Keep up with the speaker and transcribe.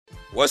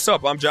What's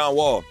up? I'm John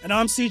Wall. And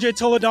I'm CJ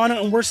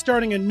Toledano, and we're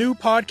starting a new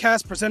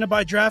podcast presented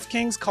by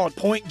DraftKings called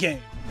Point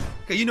Game.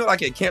 Okay, you know,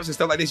 like at camps and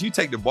stuff like this, you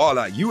take the ball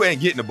out, you ain't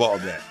getting the ball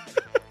back.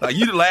 Like,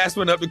 you the last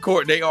one up the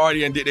court, they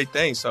already did their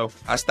thing. So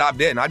I stopped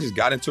that, and I just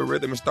got into a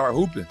rhythm and started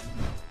hooping.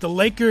 The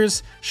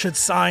Lakers should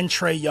sign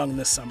Trae Young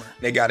this summer.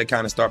 They got to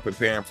kind of start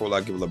preparing for,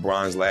 like, if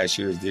LeBron's last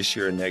year is this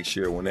year, next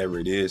year, whenever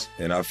it is.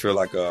 And I feel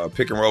like a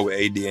pick and roll with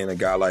AD and a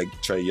guy like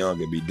Trae Young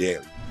would be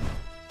deadly.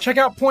 Check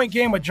out Point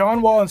Game with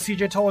John Wall and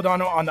CJ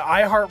Toledano on the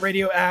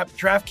iHeartRadio app,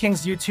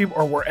 DraftKings YouTube,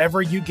 or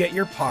wherever you get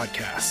your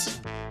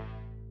podcasts.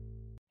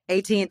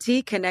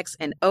 AT&T connects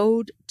an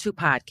ode to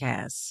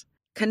podcasts.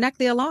 Connect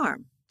the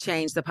alarm.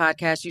 Change the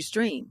podcast you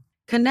stream.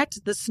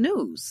 Connect the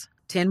snooze.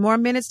 10 more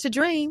minutes to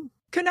dream.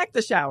 Connect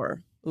the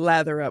shower.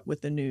 Lather up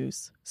with the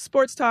news,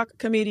 sports talk,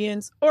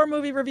 comedians, or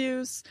movie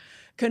reviews.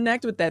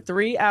 Connect with that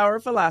 3-hour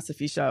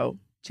philosophy show.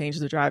 Change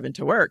the drive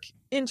into work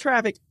in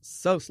traffic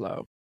so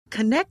slow.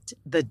 Connect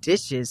the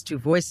dishes to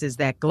voices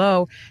that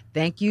glow.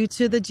 Thank you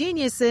to the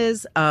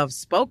geniuses of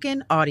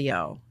spoken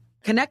audio.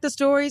 Connect the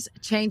stories,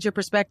 change your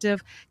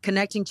perspective.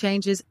 Connecting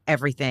changes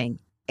everything.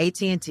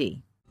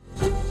 AT&T.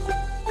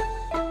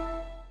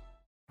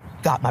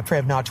 Got my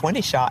Prevnar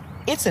 20 shot.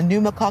 It's a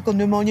pneumococcal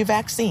pneumonia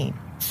vaccine.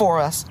 For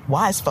us,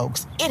 wise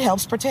folks, it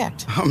helps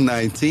protect. I'm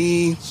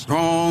 19,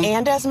 strong.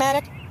 And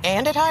asthmatic,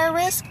 and at higher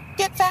risk.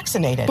 Get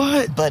vaccinated.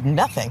 But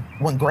nothing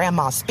when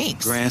grandma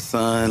speaks.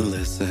 Grandson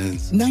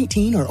listens.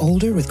 19 or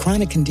older with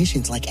chronic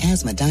conditions like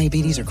asthma,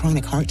 diabetes, or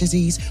chronic heart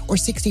disease, or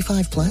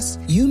 65 plus,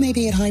 you may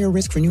be at higher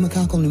risk for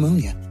pneumococcal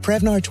pneumonia.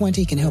 Prevnar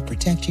 20 can help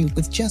protect you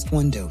with just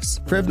one dose.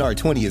 Prevnar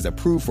 20 is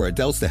approved for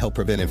adults to help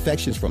prevent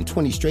infections from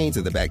 20 strains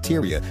of the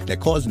bacteria that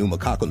cause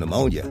pneumococcal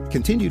pneumonia.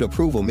 Continued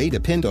approval may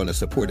depend on a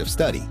supportive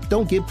study.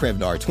 Don't get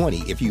Prevnar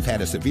 20 if you've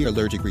had a severe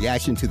allergic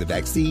reaction to the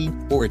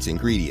vaccine or its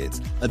ingredients.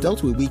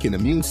 Adults with weakened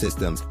immune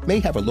systems may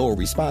have a lower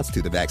response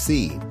to the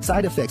vaccine.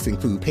 Side effects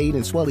include pain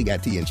and swelling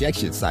at the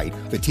injection site,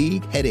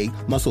 fatigue, headache,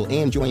 muscle,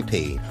 and joint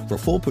pain. For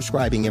full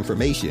prescribing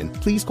information,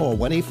 please call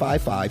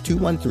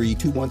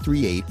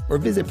 1-855-213-2138 or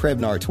visit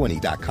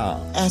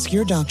Prevnar20.com. Ask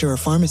your doctor or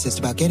pharmacist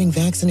about getting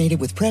vaccinated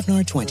with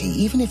Prevnar 20,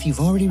 even if you've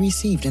already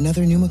received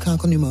another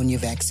pneumococcal pneumonia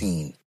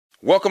vaccine.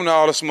 Welcome to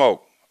All the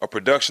Smoke, a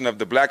production of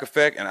The Black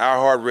Effect and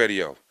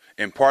iHeartRadio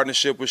in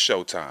partnership with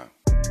Showtime.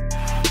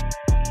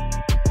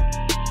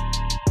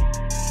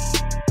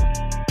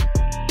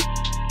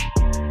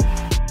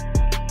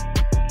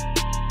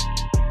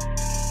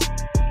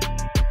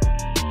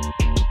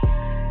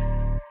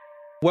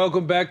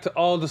 Welcome back to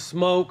All the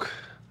Smoke.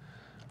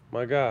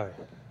 My guy,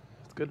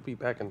 it's good to be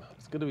back home.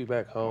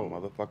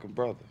 Motherfucking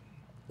brother.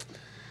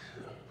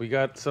 We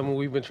got someone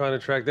we've been trying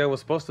to track down. Was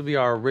supposed to be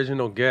our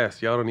original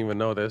guest. Y'all don't even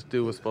know this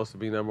dude was supposed to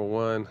be number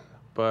one,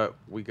 but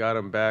we got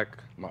him back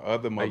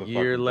a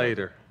year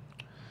later.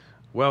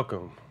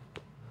 Welcome,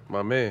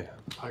 my man.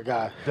 My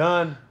guy.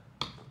 Done.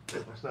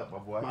 What's up, my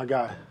boy? My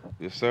guy.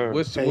 Yes, sir.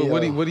 What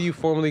are you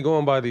formally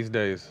going by these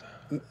days?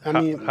 I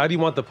mean, how do you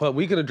want the pub?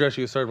 We can address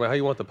you a certain way. How do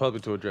you want the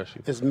public to address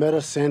you? It's Meta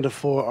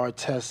Sandifor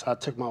Artest. I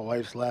took my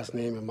wife's last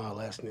name and my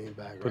last name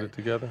back. Put it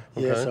together?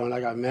 Okay. Yeah, so when I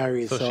got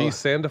married. So she's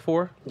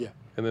Sandifor? Yeah.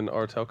 And then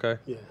Artest, okay.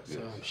 Yeah,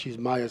 so she's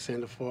Maya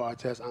Sandifor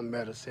Artest. I'm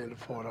Meta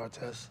Sandifor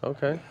Artest.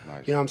 Okay.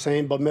 Nice. You know what I'm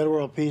saying? But Meta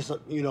World Peace,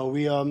 we,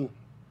 I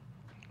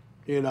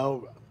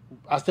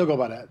still go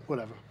by that,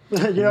 whatever.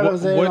 You know what I'm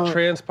saying? What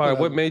transpired?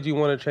 What made you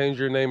want to change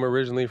your name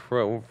originally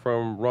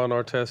from Ron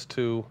Artest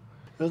to?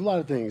 There's a lot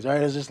of things,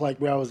 right? It's just like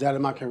where I was at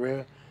in my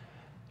career.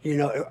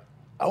 I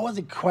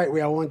wasn't quite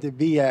where I wanted to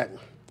be at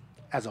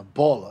as a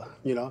baller,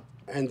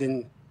 and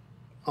then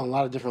on a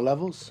lot of different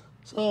levels.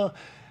 So,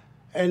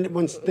 and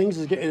when things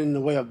is getting in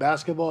the way of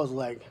basketball, it's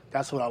like,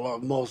 that's what I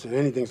love most than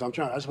anything. So I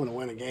just want to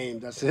win a game.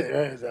 That's it,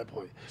 right, at that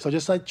point. So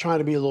just like trying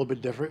to be a little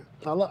bit different.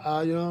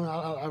 I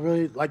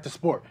really like the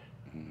sport.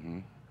 Mm-hmm.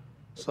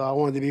 So I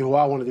wanted to be who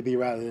I wanted to be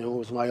rather than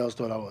who somebody else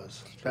thought I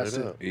was. That's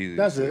it. Easy.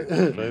 That's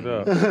it. Straight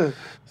up.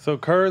 So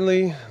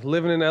currently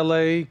living in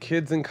LA,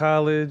 kids in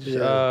college,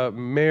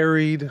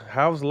 married.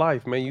 How's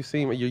life, man? You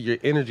seem your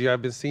energy.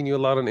 I've been seeing you a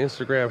lot on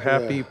Instagram.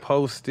 Happy,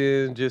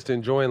 posting, just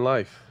enjoying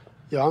life.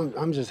 Yeah,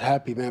 I'm just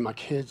happy, man. My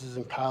kids is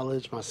in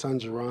college. My son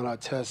Jerron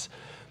Artest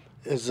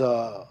is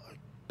a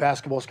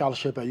basketball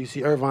scholarship at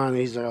UC Irvine.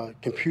 He's a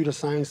computer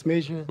science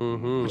major,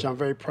 which I'm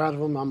very proud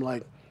of him. I'm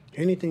like,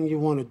 anything you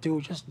want to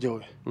do, just do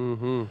it.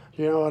 Mm-hmm.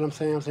 You know what I'm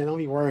saying? Don't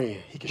be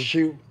worrying. He can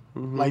shoot,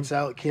 lights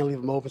out, can't leave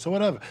him open, so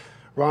whatever.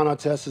 Ron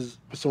Artest is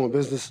pursuing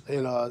business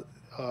in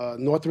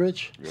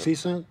Northridge,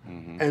 CSUN,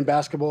 and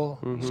basketball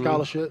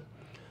scholarship.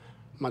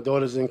 My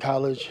daughter's in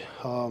college,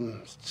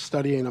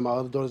 studying, and my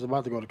other daughter's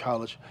about to go to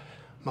college.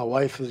 My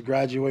wife has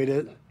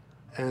graduated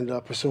and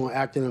pursuing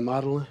acting and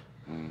modeling.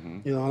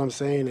 You know what I'm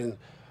saying? And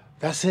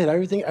that's it.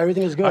 Everything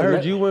is good. I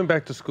heard you went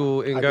back to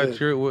school and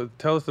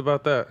tell us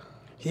about that.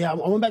 Yeah, I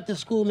went back to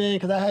school, man,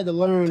 because I had to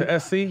learn. To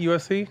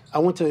USC? I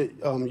went to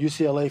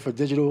UCLA for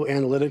digital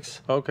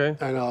analytics. Okay.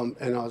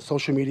 And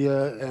social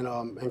media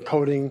and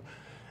coding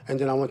And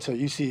then I went to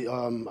UC.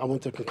 I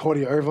went to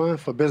Concordia Irvine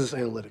for business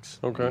analytics.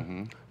 Okay.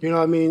 You know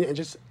what I mean? And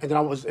then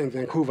I was in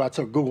Vancouver. I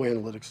took Google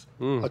Analytics,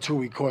 a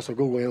 2-week course of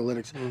Google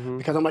Analytics,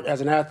 because I'm like, as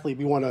an athlete,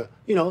 we want to,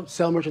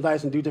 sell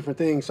merchandise and do different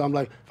things. So I'm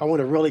like, if I want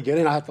to really get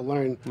in, I have to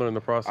learn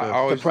the process. I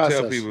always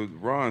tell people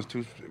Ron's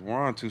too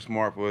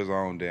smart for his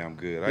own damn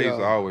good. I used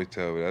to always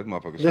tell you that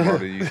motherfucker smarter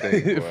than you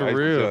think. For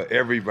real. Tell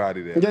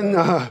everybody that. Then,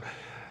 man,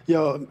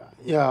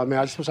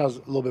 I just wish I was a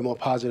little bit more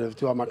positive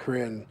throughout my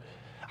career. And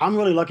I'm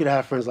really lucky to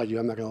have friends like you.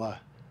 I'm not gonna lie.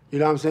 You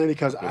know what I'm saying?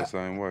 Because the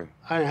same way.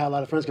 I didn't have a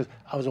lot of friends because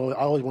I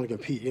always want to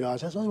compete. I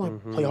just always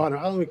want to play harder.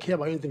 I don't even care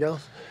about anything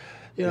else.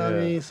 You know what I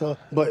mean? So,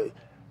 but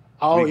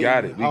we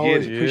got it. We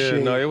get it.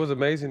 Yeah, no, it was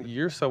amazing.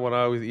 You're someone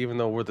I always, even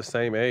though we're the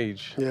same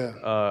age,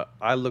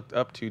 I looked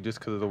up to just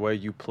because of the way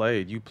you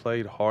played. You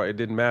played hard. It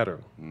didn't matter.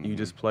 You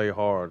just played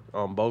hard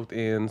on both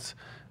ends.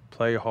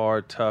 Play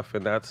hard, tough,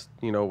 and that's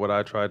what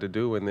I tried to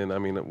do. And then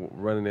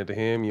running into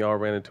him, y'all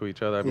ran into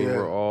each other.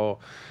 We're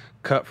all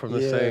cut from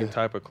the same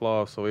type of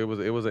cloth, so it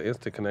was an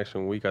instant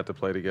connection when we got to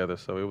play together.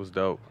 So it was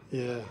dope.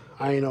 Yeah,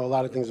 I didn't know a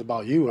lot of things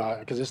about you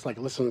because it's like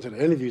listening to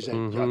the interviews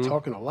and y'all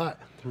talking a lot.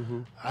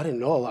 I didn't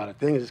know a lot of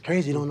things. It's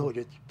crazy. You don't know what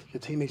your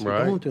teammates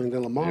are going through, and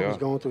then Lamar was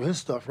going through his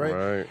stuff,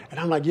 right? And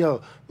I'm like,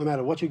 no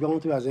matter what you're going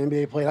through as an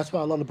NBA player, that's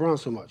why I love LeBron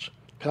so much.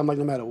 Because I'm like,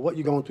 no matter what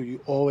you're going through,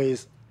 you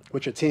always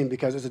with your team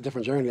because it's a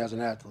different journey as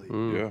an athlete.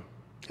 Yeah.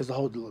 It's the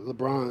whole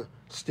LeBron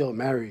still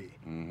married,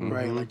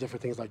 right? Like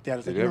different things like that.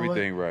 It's like,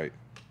 everything right.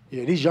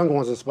 Yeah, these younger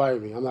ones inspire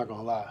me. I'm not going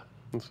to lie.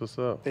 That's what's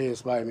up. They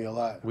inspired me a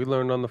lot. We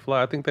learned on the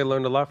fly. I think they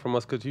learned a lot from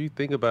us because you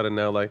think about it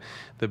now, like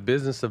the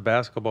business of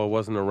basketball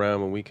wasn't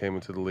around when we came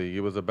into the league. It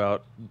was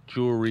about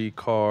jewelry,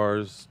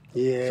 cars.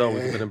 Yeah. It's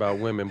always been about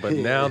women. But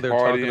now they're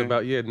talking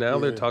about,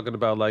 they're talking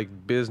about like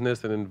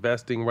business and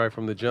investing right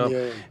from the jump.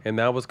 Yeah. And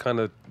that was kind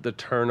of the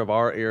turn of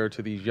our era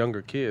to these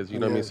younger kids. You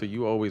know what I mean? So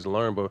you always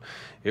learn. But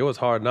it was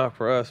hard not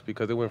for us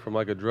because it went from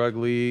like a drug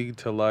league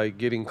to like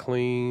getting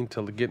clean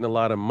to getting a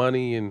lot of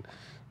money and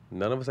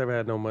none of us ever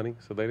had no money,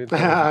 so they didn't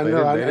tell us,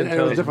 they didn't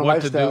tell us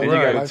what to do. And you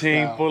got a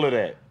team full of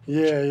that.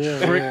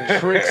 Yeah.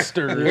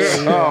 Tricksters.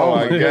 Oh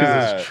my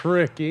God.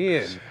 Trick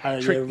in.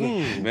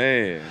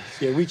 Man.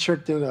 Yeah, we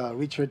tricked in.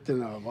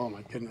 Oh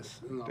my goodness.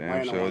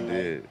 Damn sure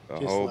did.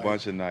 A whole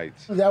bunch of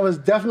nights. That was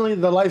definitely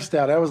the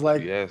lifestyle. That was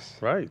like. Yes.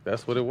 Right.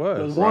 That's what it was.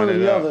 It was one or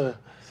the other.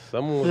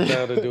 Someone was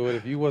down to do it.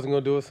 If you wasn't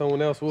gonna do it,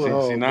 someone else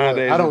would. See,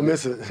 nowadays, I don't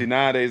miss it. See,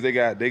 nowadays they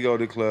go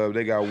to the club.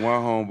 They got one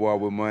homeboy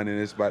with money, and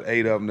it's about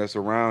 8 of them that's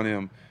around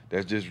him.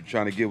 That's just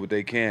trying to get what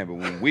they can. But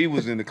when we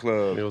was in the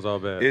club, it was all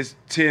bad. It's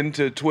 10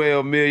 to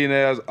 12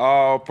 millionaires,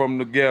 all from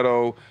the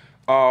ghetto,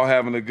 all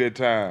having a good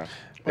time.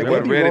 They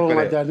weren't ready for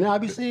like that. Now I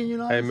be seeing,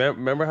 Hey,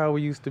 remember how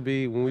we used to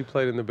be when we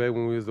played in the Bay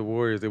when we was the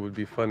Warriors? It would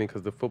be funny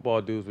because the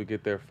football dudes would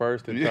get there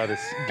first and try to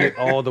get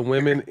all the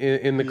women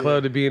in the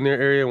club to be in their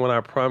area. And when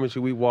I promise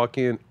you, we walk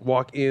in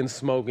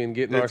smoking,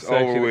 getting our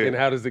section. And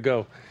how does it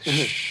go?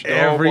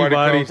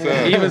 Everybody,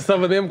 even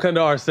some of them come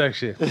to our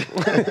section.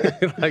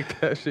 Like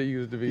that shit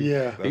used to be.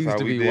 Yeah, it used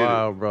to be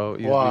wild, bro.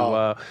 It used to be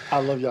wild. I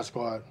love your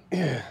squad.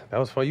 Yeah, that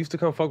was fun. You used to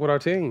come fuck with our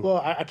team. Well,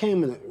 I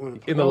came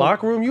in the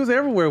locker room. You was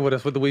everywhere with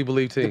us with the We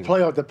Believe team.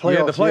 The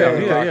playoffs.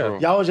 Yeah.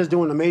 Y'all was just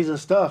doing amazing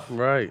stuff.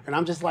 Right. And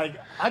I'm just like,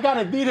 I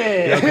gotta be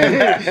there.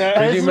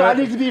 I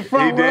need to be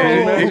front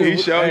row. He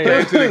showed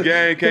came to the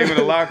game, came in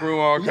the locker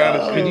room, all kind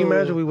of shit. Can you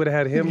imagine we would have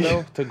had him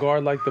though to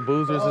guard like the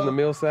Boozers and the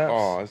Millsaps?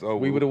 Oh, it's over.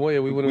 We would have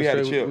won. We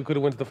could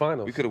have went to the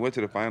finals. We could have went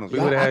to the finals. We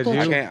would have had you.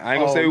 I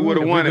ain't gonna say we would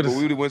have won it, but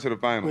we would have went to the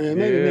finals. Yeah,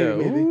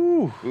 maybe.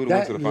 We would have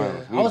went to the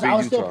finals. I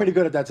was still pretty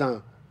good at that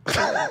time.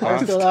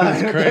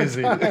 That's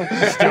crazy.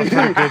 Still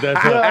pretty good that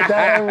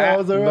time. I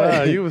was all right.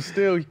 Nah, you was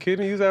still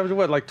kidding. You was averaging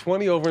what, like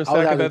 20 over in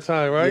sack at that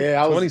time, right?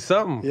 Yeah, 20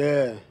 something.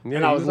 Yeah,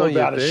 and I was a little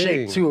bit out of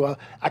shape too.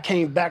 I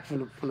came back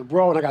from the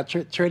brawl and I got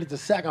traded to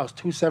sack. I was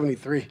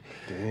 273.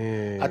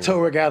 Damn. I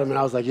told Rick Adams and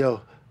I was like,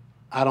 "Yo,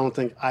 I don't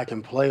think I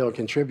can play or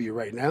contribute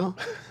right now."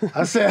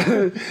 I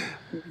said,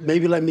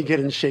 "Maybe let me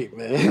get in shape,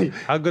 man."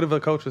 How good of a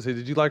coach was he?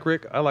 Did you like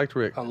Rick? I liked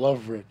Rick. I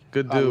love Rick.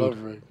 Good dude. I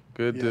love Rick.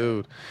 Good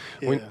dude.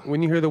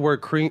 When you hear the word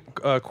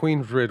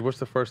Queensbridge, what's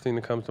the first thing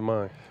that comes to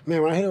mind?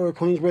 Man, when I hear the word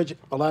Queensbridge,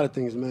 a lot of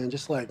things, man.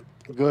 Just like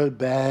good,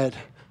 bad,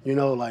 Nas,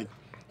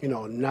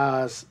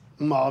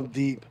 Mobb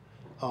Deep,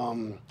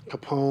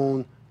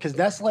 Capone. Because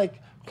that's like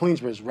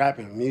Queensbridge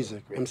rapping,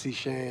 music. MC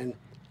Shan,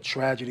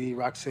 Tragedy,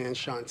 Roxanne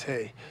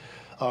Shante,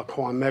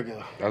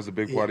 Kwamega. That was a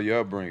big part of your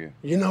upbringing.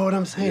 You know what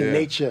I'm saying? Yeah.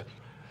 Nature.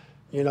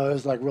 It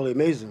was like really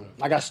amazing.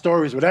 I got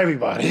stories with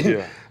everybody.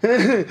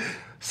 Yeah.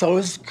 So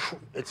it's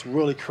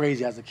really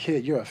crazy. As a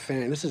kid, you're a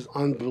fan. This is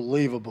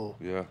unbelievable.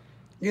 Yeah.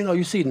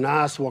 You see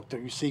Nas walk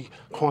through. You see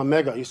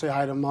Kwamega. You say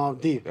hi to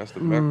Mobb Deep. That's the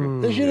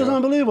Mecca. This shit is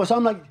unbelievable. So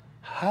I'm like,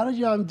 how did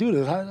y'all do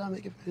this? How did y'all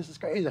make it? This is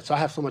crazy. So I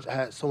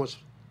had so much.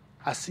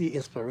 I see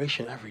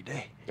inspiration every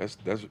day.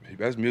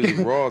 That's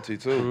music royalty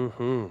too.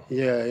 Mm-hmm.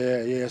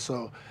 Yeah.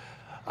 So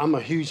I'm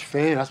a huge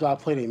fan. That's why I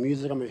play the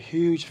music. I'm a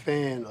huge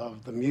fan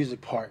of the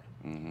music part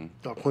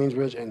of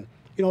Queensbridge. And,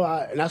 You know,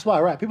 and that's why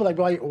I rap. People are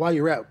like, why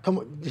you rap? Come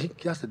on,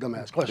 that's the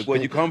dumbass question. Where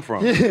you come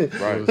from. Yeah.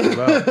 Right.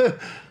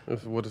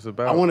 That's what it's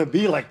about. I want to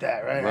be like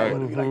that, right? Right. I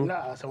want to be like,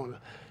 nah. So I wanna,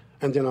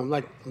 and then I'm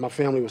like, my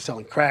family was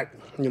selling crack,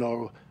 you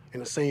know, in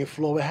the same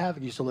floor where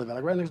Havoc used to live at,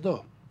 like right next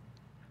door.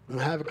 And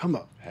Havoc come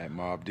up. Had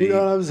Mob D. You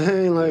know what I'm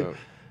saying? Like,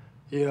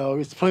 you know,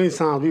 it's plenty of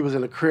times we was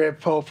in the crib,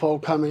 po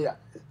coming,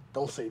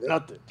 don't say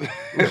nothing.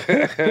 That's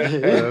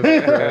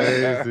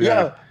crazy.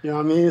 Yeah, you know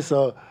what I mean?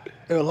 So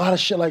there were a lot of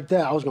shit like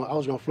that. I was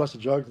gonna flush the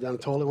drugs down the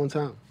toilet one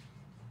time.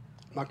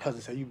 My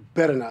cousin said, "You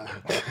better not."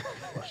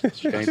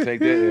 Can't take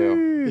that L.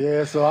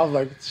 Yeah, so I was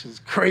like, "This is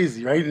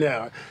crazy right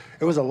now."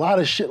 It was a lot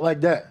of shit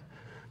like that.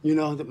 You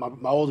know,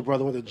 my older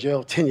brother went to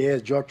jail 10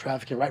 years, drug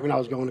trafficking, right when I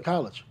was going to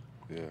college.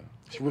 Yeah.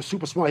 He was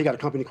super smart. He got a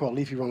company called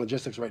Leafy Run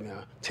Logistics right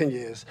now, 10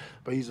 years.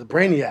 But he's a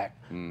brainiac.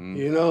 Mm-hmm.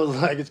 You know,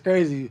 like it's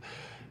crazy.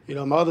 You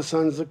know, my other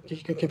son's a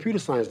computer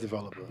science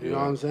developer. You know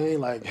what I'm saying?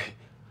 Like,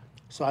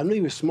 so I knew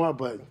he was smart,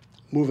 but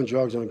moving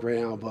drugs on a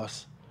Greyhound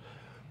bus.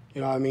 You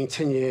know what I mean?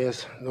 10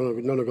 years, no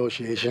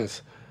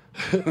negotiations.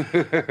 No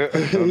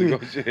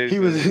negotiations. He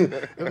was, you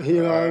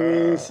know what I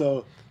mean?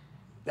 So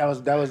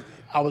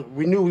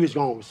we knew he was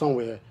going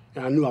somewhere,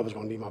 and I knew I was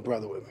going to need my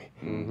brother with me.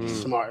 Mm-hmm. He's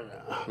smart,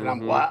 and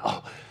I'm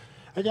wild.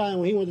 And yeah,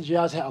 when he went to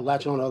jail, I had to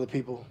latch on to other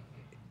people.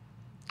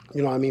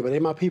 You know what I mean? But they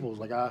my peoples.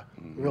 Like, I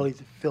really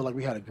feel like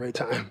we had a great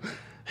time.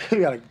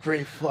 We had a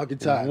great fucking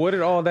time. What did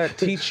all that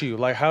teach you?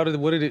 Like,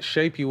 what did it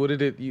shape you? What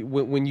did it,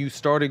 when you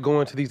started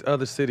going to these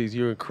other cities,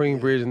 you're in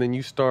Queensbridge, and then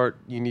you start,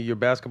 your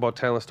basketball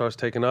talent starts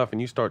taking off, and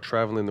you start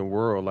traveling the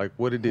world. Like,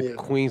 what did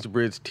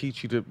Queensbridge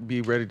teach you to be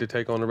ready to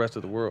take on the rest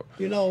of the world?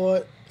 You know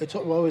what? It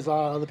took always a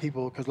lot of other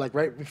people, because like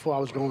right before I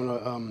was going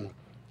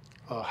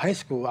to high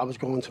school, I was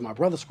going to my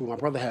brother's school. My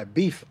brother had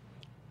beef.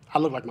 I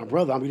look like my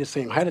brother. I'm the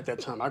same height at that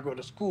time. I go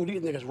to school,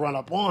 these niggas run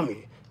up on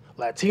me,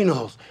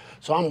 Latinos.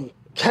 So I'm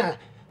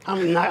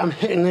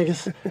hitting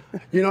niggas,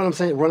 you know what I'm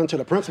saying, running to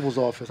the principal's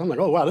office. I'm like,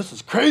 oh, wow, this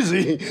is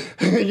crazy.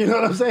 You know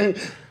what I'm saying?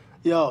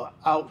 Yo,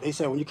 they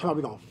said, when you come out,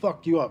 we're going to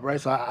fuck you up,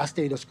 right? So I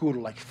stayed at school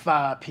till like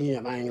 5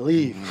 p.m. I ain't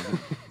leave.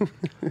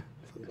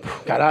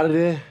 Got out of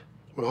there,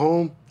 went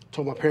home,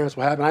 told my parents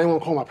what happened. I didn't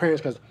want to call my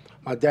parents because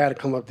my dad had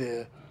come up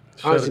there.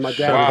 Honestly, my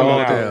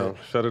dad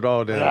Shut it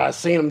all down. Yeah, I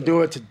seen him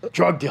do it to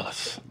drug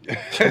dealers.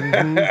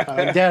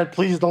 Dad,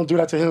 please don't do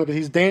that to him because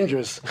he's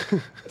dangerous.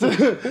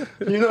 You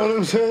know what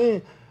I'm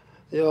saying?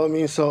 You know what I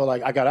mean? So,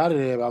 like, I got out of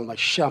there, but I'm like,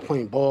 shit, I'm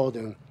playing ball.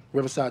 Then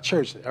Riverside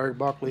Church, Eric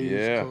Barkley,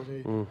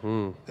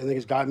 and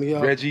niggas got me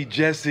up. Reggie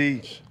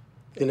Jesse.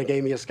 Then they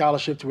gave me a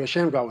scholarship to where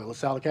Shamgar went,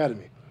 LaSalle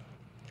Academy.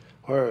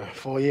 Or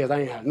 4 years,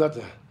 I ain't had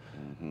nothing.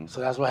 So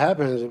that's what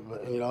happens.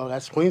 You know,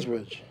 that's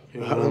Queensbridge. You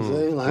know what I'm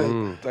saying?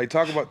 Like,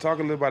 talk a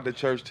little about the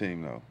church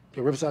team, though.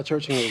 The Riverside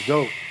Church team was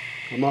dope.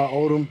 Lamar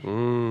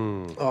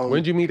Odom.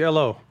 When did you meet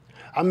L.O.?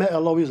 I met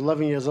L.O. He was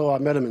 11 years old. I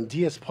met him in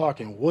DS Park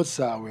in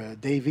Woodside, where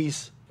Dave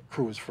East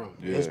crew is from.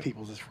 His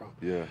peoples is from.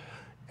 Yeah.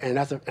 And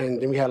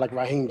then we had like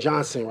Raheem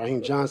Johnson.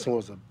 Raheem Johnson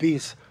was a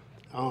beast,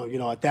 you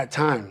know, at that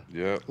time.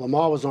 Yeah.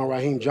 Lamar was on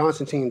Raheem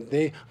Johnson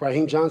team.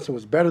 Raheem Johnson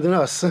was better than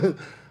us.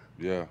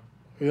 Yeah.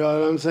 You know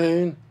what I'm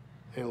saying?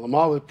 And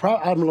Lamar would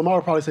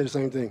probably say the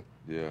same thing.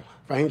 Yeah.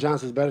 Raheem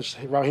Johnson's better.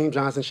 Raheem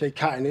Johnson, Shea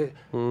Cotton.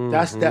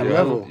 That's that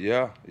level.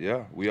 Yeah.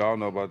 We all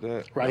know about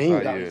that.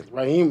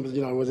 Raheem,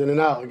 you know, was in and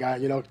out. Guy,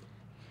 you know.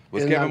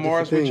 Was Kevin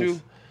Morris with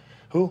you?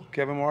 Who?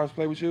 Kevin Morris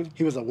played with you?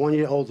 He was 1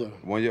 year older.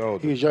 1 year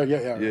older. He was young, Yeah,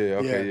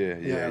 okay,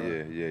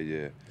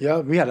 yeah. Yeah,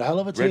 we had a hell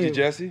of a team.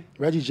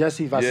 Reggie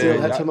Jesse, Vasil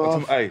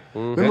Etimov. Hey,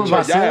 remember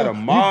Vasil? Y'all had a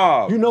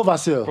mob. You know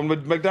Vasil. From the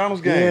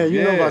McDonald's game. Yeah,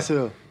 you know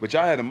Vasil. But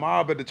y'all had a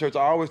mob at the church.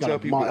 I always tell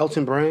people.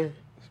 Elton Brand.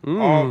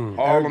 All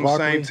on the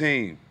same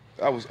team.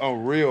 That was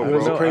unreal, bro. It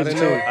was a crazy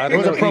team. It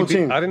was a pro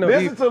team. I didn't know.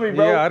 Listen to me,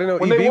 bro. Yeah, I didn't know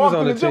when EB they was walked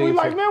on in the gym, team. we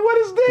like, man, what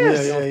is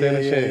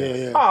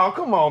this? Yeah. Oh,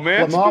 come on,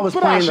 man.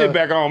 Put our shit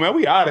back on, man.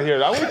 We out of here.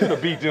 We could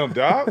have beat them,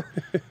 dog.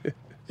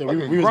 Yeah,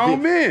 we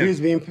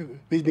was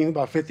being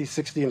about 50,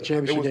 60 in the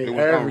championship game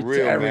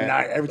every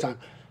night, every time.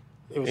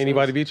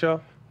 Anybody beat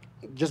y'all?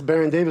 Just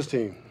Baron Davis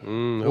team.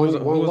 Who was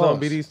on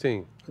BD's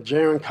team?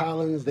 Jaron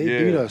Collins. They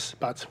beat us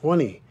by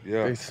 20.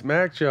 Yeah. They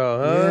smacked y'all,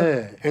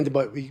 huh? Yeah,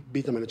 but we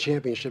beat them in the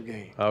championship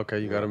game. Okay,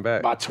 you got them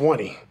back. By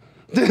 20.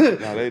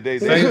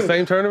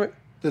 Same tournament?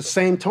 The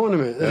same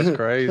tournament. That's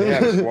crazy. Y'all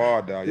had a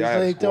squad, dog. Y'all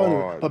had a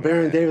squad. But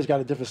Baron Davis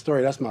got a different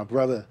story. That's my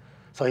brother.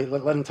 So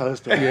let him tell his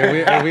story.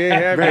 Yeah, we ain't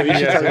happy.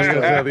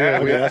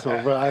 Okay, that's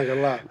my brother. I ain't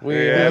gonna lie. We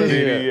ain't happy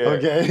yet.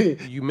 Okay.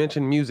 You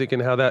mentioned music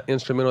and how that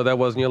instrumental that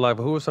was in your life.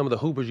 But who are some of the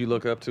hoopers you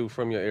look up to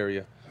from your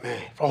area?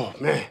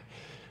 Man.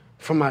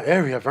 From my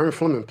area, Vern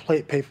Fleming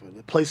paid for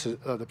the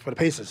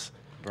Pacers.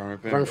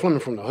 Vern Fleming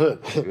from the hood.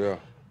 Yeah.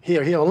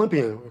 He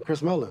Olympian with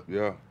Chris Mullin.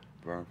 Yeah.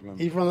 Vern Fleming.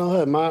 He from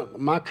the hood.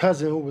 My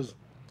cousin who was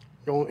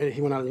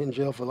he went out in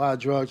jail for a lot of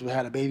drugs, but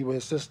had a baby with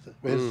his sister.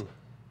 With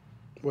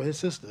his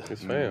sister.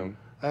 His fam.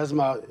 That's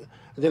my.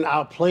 Then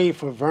I played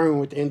for Vern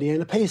with the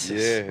Indiana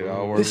Pacers. Yeah, it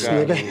all worked this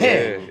out. Nigga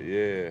had.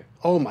 Yeah.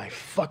 Oh my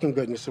fucking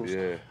goodness!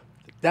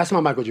 That's my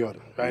Michael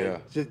Jordan, right?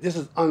 Yeah. This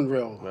is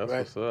unreal, That's right?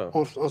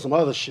 what's up. On some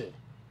other shit.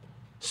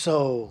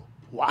 So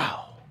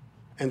wow,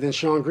 And then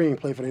Sean Green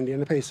played for the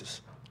Indiana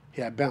Pacers.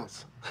 He had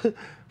bounce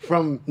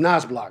from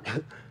Nas Block.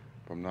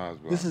 From Nas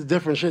Block. This is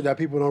different shit that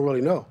people don't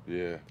really know.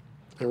 Yeah.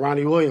 And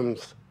Ronnie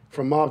Williams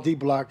from Mobb Deep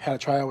Block had a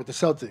tryout with the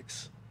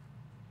Celtics.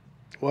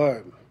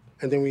 Word.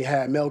 And then we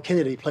had Mel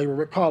Kennedy play with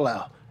Rick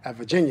Carlisle at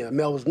Virginia.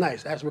 Mel was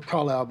nice. Asked Rick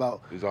Carlisle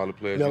about These all the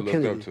players Mel you looked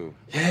Kennedy. up to.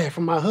 Yeah,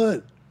 from my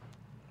hood.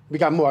 We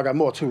got more. I got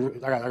more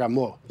too. I got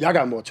more. Y'all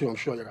got more too. I'm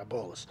sure y'all got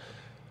ballers.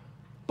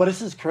 But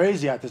this is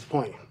crazy at this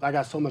point. I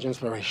got so much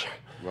inspiration.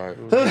 Right.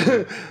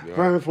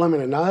 Vernon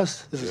Fleming and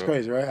Nas. This is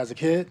crazy, right? As a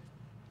kid,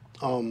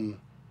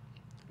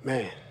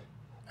 man.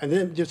 And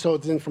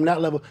then from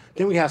that level,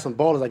 then we had some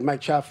ballers like Mike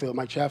Chatfield.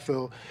 Mike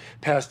Chatfield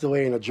passed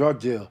away in a drug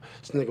deal.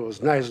 This nigga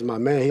was nice as my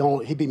man.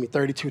 He beat me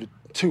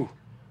 32-2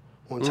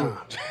 one time.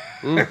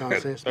 You know what I'm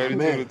saying?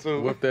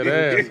 32-2. Whip that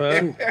ass,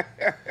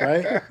 huh?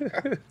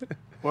 Right?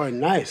 Boy,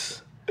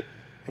 nice.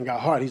 And got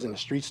hard. He's in the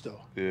streets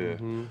though. Yeah.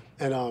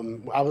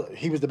 And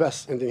he was the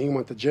best. And then he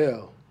went to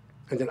jail.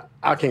 And then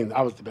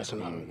I was the best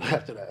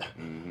after that.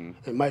 And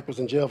Mike was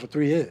in jail for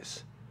 3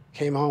 years.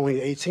 Came home when he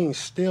was 18,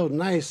 still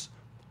nice,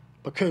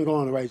 but couldn't go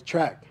on the right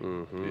track.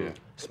 Yeah.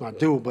 It's my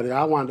dude, but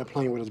I wound up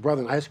playing with his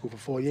brother in high school for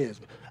 4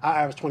 years.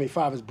 I averaged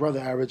 25, his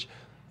brother averaged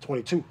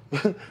 22.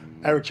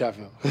 Eric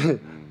Chatfield.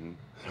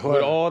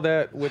 With all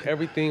that, with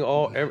everything,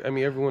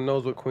 everyone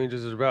knows what Queens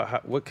is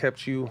about. What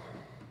kept you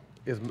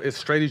as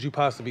straight as you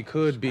possibly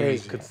could be,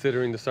 crazy.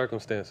 Considering the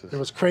circumstances? It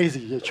was crazy.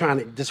 You're trying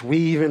to just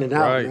weave in and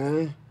out,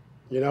 man.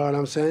 You know what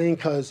I'm saying?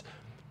 Because,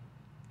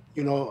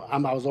 I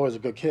was always a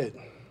good kid,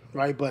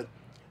 right? But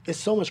it's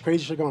so much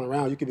crazy shit going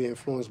around. You could be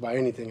influenced by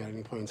anything at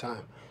any point in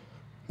time.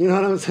 You know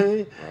what I'm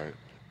saying? Right.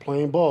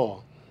 Playing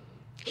ball,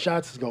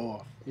 shots go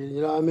off.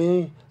 You know what I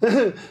mean?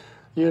 And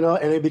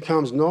it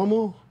becomes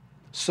normal.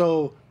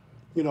 So,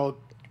 when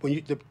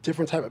the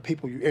different type of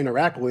people you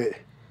interact with,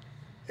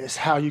 it's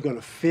how you're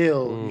gonna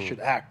feel you should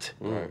act.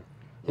 Right.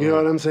 You know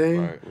what I'm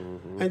saying? Right.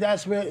 And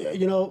that's where,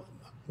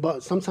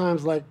 but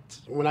sometimes like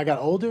when I got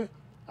older,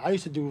 I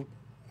used to do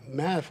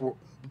math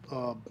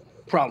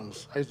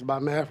problems. I used to buy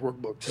math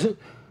workbooks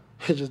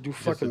and just do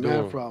fucking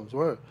math problems.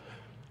 Word.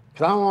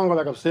 Cause I don't want to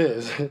go back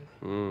upstairs.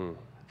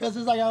 Cause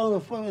it's like I don't know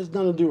what there's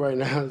nothing to do right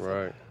now.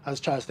 Right. I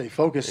just try to stay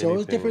focused. So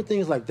it's different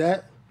things like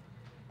that.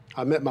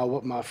 I met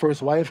my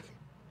first wife.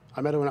 I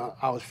met her when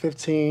I was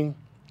 15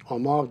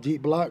 on Mobb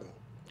Deep Block.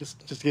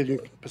 Just to give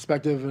you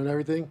perspective and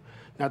everything.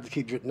 Not to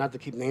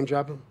keep name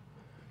dropping.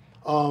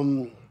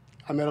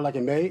 I met her like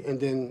in May, and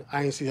then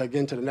I didn't see her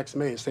again till the next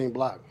May, same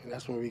block. And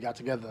that's when we got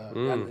together.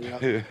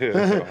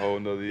 A whole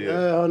nother year.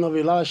 Yeah, a whole nother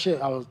year. A lot of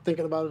shit. I was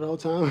thinking about it the whole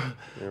time.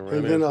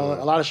 And then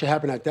a lot of shit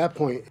happened at that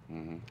point.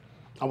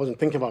 I wasn't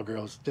thinking about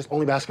girls, just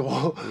only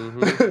basketball.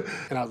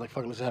 And I was like,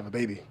 fuck, let's have a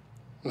baby.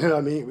 You know what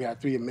I mean? We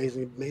had 3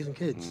 amazing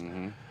kids.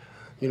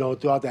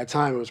 Throughout that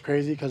time, it was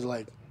crazy because,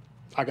 like,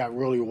 I got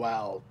really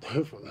wild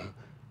from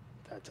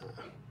that time.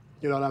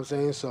 You know what I'm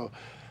saying? So,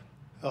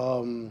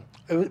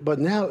 but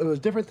now it was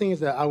different things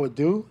that I would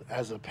do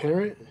as a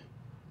parent.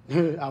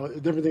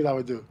 Different things I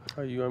would do.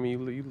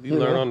 You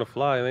learn on the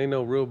fly. There ain't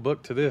no real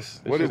book to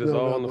this. What is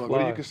all on the fly.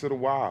 What do you consider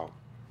wild?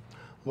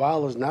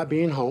 Wild is not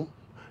being home,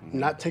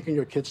 not taking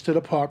your kids to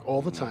the park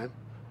all the time.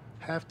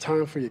 Have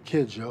time for your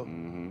kids, yo.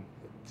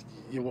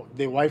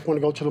 Their wife want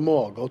to go to the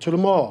mall. Go to the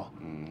mall.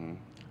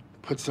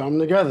 Put something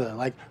together.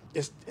 Like,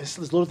 it's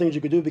little things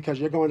you could do because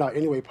you're going out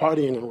anyway,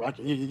 partying,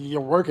 and you're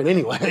working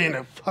anyway in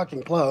a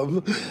fucking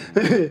club.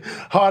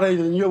 Harder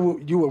than you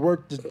would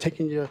work just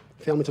taking your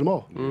family to the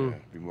mall. Yeah,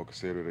 be more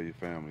considerate of your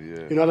family,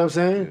 yeah. You know what I'm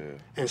saying?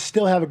 Yeah. And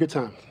still have a good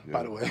time,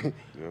 by the way.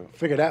 Yeah.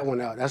 Figure that one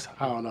out. That's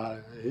how I don't know how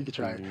to, you can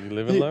try it. You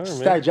live and learn, man.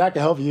 Stack Jack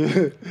can help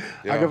you.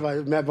 Yeah.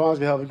 Matt Barnes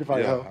can help. You can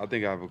probably help. I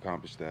think I've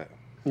accomplished that.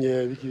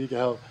 Yeah, you can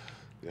help.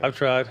 Yeah. I've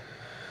tried.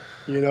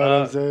 You know what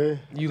I'm saying?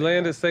 You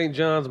landed St.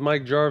 John's,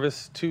 Mike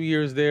Jarvis, 2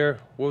 years there.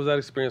 What was that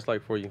experience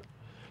like for you?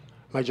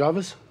 Mike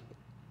Jarvis?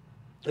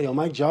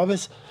 Mike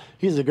Jarvis,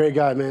 he's a great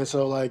guy, man.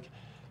 So, like,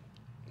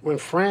 when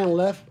Fran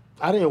left,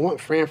 I didn't want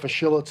Fran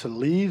Fraschilla to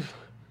leave,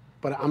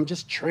 but I'm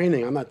just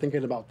training. I'm not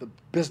thinking about the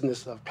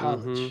business of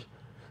college.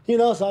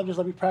 So I'm just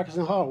like, be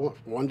practicing hard.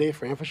 One day,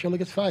 Fran Fraschilla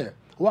gets fired.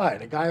 Why?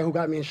 The guy who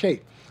got me in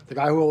shape. The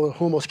guy who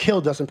almost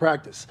killed us in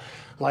practice.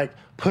 Like,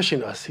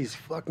 pushing us. He's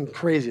fucking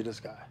crazy, this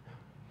guy.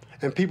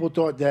 And people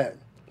thought that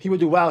he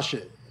would do wild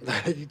shit.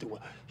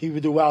 He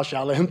would do wild shit.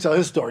 I'll let him tell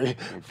his story.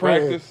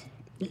 Practice?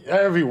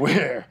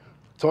 Everywhere.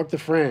 Talk to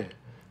Fran.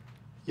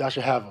 Y'all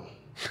should have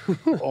him.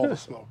 All the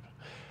smoke.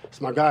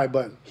 It's my guy,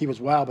 but he was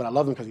wild, but I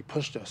loved him because he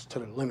pushed us to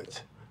the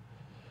limit.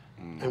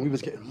 And we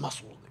was getting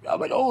muscled. I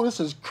was like, oh, this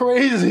is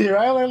crazy,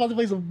 right? I'm about to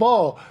play some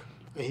ball.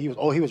 And he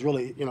was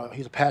really,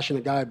 he's a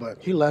passionate guy, but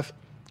he left.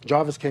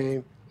 Jarvis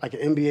came, like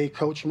an NBA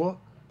coach more.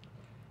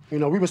 We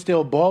were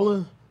still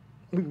balling.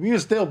 We were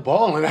still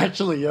balling,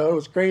 actually, yo. It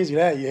was crazy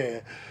that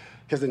year.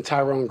 Because then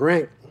Tyrone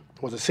Grant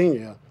was a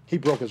senior. He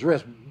broke his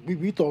wrist.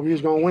 We thought we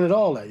was going to win it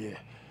all that year.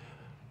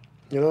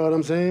 You know what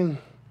I'm saying?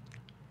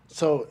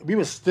 So we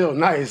were still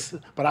nice,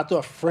 but I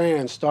thought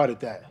Fran started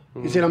that.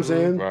 You see what I'm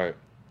saying? Right.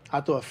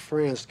 I thought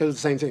Fran, because it's the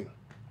same team.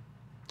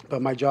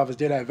 But Mike Jarvis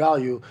did add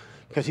value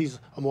because he's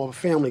more of a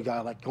family guy,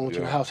 like going to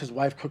the house, his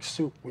wife cooks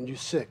soup when you're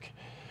sick.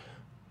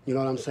 You know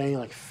what I'm saying?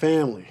 Like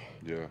family.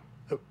 Yeah.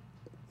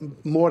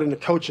 More than the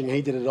coaching,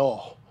 he did it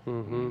all.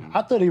 Mm-hmm.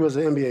 I thought he was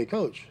an NBA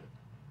coach.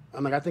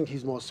 I'm like, I think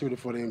he's more suited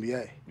for the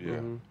NBA.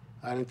 Yeah.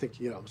 I didn't think,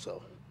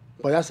 so.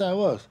 But that's how it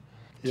was.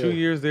 Yeah. 2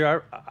 years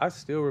there, I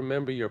still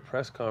remember your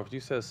press conference. You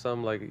said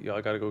something like,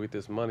 I got to go get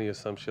this money or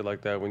some shit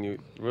like that. When you,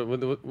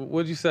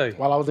 what did you say?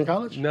 While I was in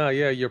college? Nah,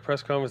 yeah, your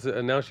press conference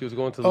announced you was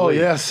going to the league.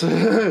 Yes.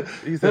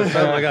 You said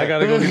something like, I got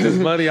to go get this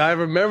money. I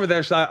remember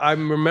that shit. I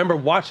remember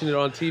watching it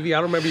on TV. I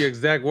don't remember your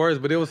exact words,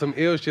 but it was some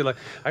ill shit like,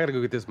 I got to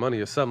go get this money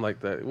or something like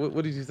that.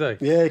 What did you say?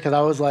 Yeah, because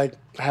I was like,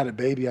 I had a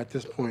baby at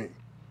this point,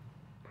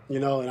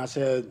 and I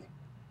said,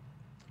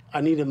 I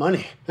needed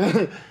money.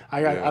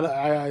 I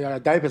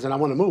got diapers and I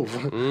want to move.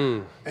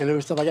 And it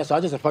was stuff like that. So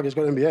I just said, fuck it, let's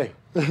go to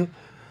the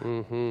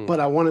NBA. But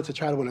I wanted to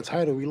try to win a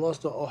title. We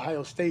lost to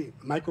Ohio State.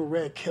 Michael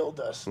Redd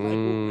killed us.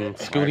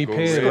 Scooney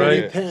Penn,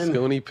 right?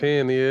 Scooney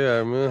Penn,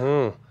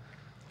 yeah.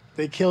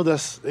 They killed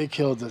us.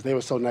 They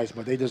were so nice,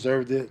 but they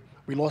deserved it.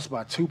 We lost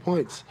by 2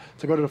 points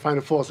to go to the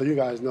Final Four. So you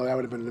guys know that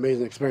would have been an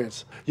amazing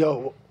experience.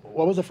 Yo,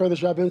 what was the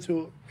furthest y'all been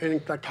to in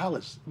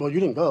college? Well, you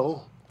didn't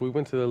go. We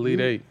went to the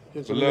Elite Eight.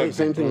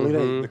 Same thing, Elite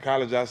Eight. The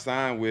college I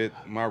signed with,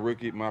 my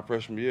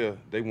freshman year,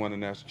 they won the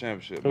national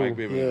championship. Mike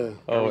Bibby. Yeah.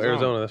 Oh,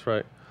 Arizona, that's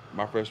right.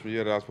 My freshman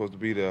year that I was supposed to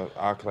be there,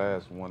 our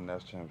class won the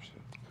national championship.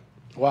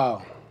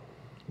 Wow.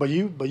 But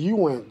you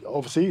went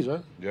overseas,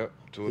 right? Yep,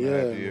 2.5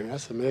 years. Man,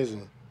 that's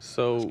amazing.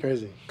 So, that's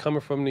crazy.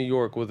 Coming from New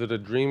York, was it a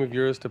dream of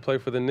yours to play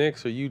for the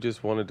Knicks, or you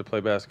just wanted to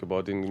play basketball?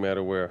 It didn't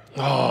matter where.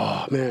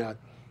 Oh, man.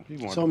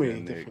 So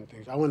many different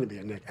things. I wanted to be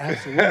a Knick.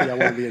 Absolutely, I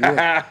wanted to be a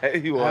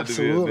Knick. You wanted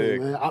to be a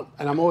Knick. Man.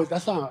 And I'm always,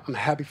 that's why I'm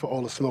happy for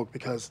all the smoke,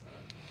 because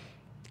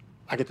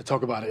I get to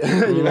talk about it.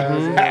 You know what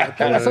I'm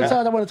saying? Sometimes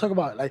I want to talk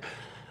about it.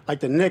 Like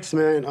the Knicks,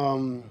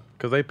 man.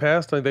 Because they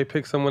passed, they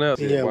picked someone else.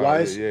 Yeah,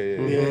 Weiss.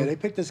 Yeah, they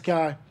picked this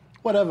guy.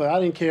 Whatever, I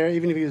didn't care.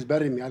 Even if he was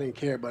better than me, I didn't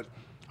care. But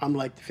I'm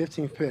like the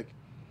 15th pick.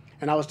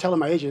 And I was telling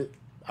my agent,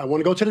 I want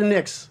to go to the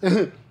Knicks.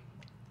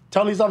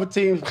 Tell these other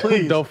teams,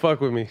 please. Don't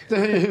fuck with me.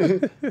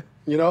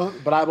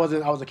 But I was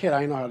a kid.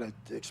 I didn't know how to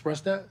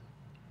express that.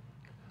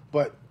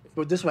 But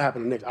this is what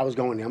happened to Knicks. I was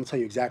going there. I'm going to tell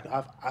you exactly.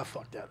 I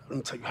fucked that up. Let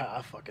me tell you how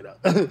I fuck it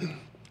up.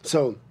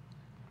 So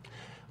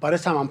by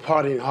this time, I'm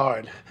partying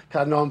hard,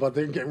 because I know I'm about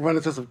to run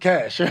into some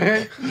cash,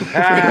 right?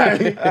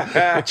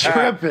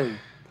 Tripping.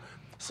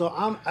 So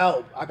I'm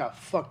out. I got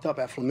fucked up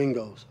at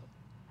Flamingos.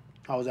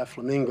 I was at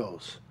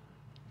Flamingos.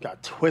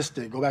 Got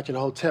twisted. Go back to the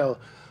hotel.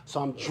 So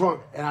I'm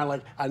drunk, and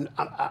I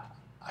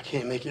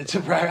can't make it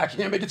to practice. I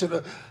can't make it to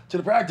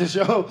the practice,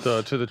 yo.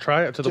 To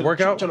the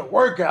workout? To the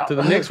workout. To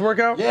the Knicks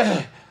workout?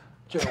 Yeah.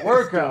 To the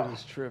workout. I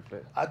was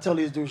tripping. I tell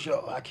these dudes,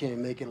 yo, I can't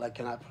make it. Like,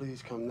 can I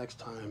please come next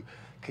time?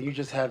 Can you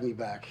just have me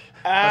back?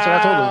 That's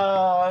what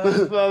I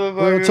told them.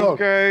 Real talk.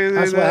 Crazy.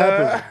 That's what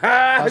happened.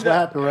 That's what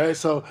happened, right?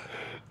 So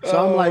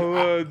I'm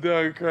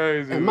like,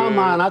 crazy. In my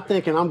mind, I'm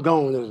thinking I'm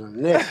going to the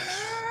Knicks.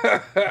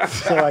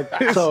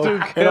 So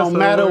it don't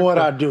matter what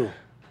I do.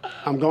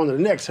 I'm going to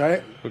the Knicks,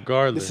 right?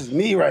 Regardless. This is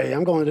me right here.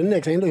 I'm going to the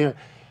Knicks. I ain't doing here.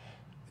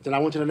 Then I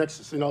went to the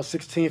next,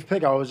 16th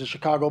pick. I was a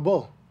Chicago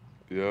Bull.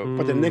 Yep.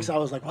 But the Knicks, I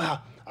was like,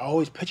 wow, I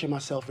always picture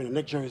myself in a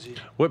Knicks jersey.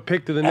 What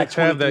pick did the Knicks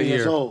have that year?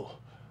 Years old.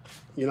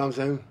 You know what I'm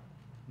saying?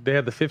 They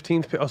had the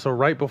 15th pick. Oh, so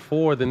right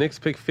before the Knicks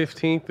picked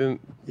 15th, and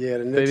the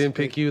Knicks they didn't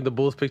pick you. The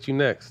Bulls picked you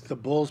next. The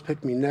Bulls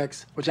picked me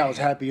next, which I was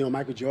happy.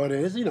 Michael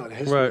Jordan is, the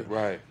history.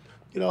 Right.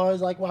 I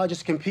was like, well, I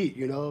just compete,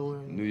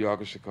 New York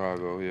and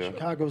Chicago, yeah.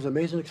 Chicago was an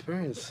amazing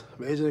experience.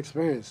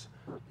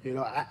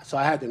 So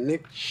I had the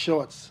Knicks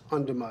shorts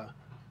under my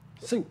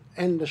suit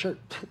and the shirt.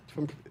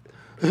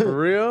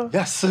 For real?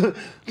 Yes.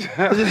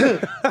 Yes.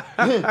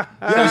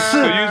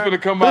 So you was gonna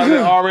come out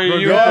there already in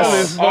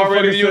uniform.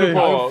 Already in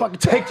uniform. Fucking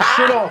take the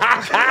shit off.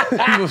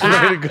 He was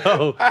ready to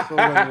go.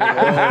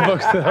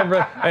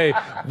 Hey,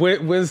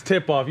 when's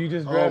tip off? You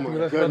just grabbed him.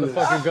 Let's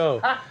motherfucking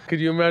go. Could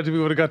you imagine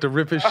we would have got to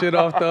rip his shit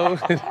off though?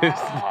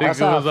 That's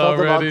how I felt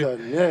about the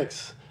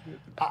Knicks.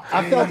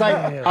 I felt like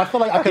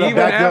I could have even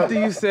backed after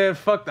up. you said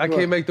fuck, I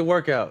can't make the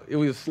workout. It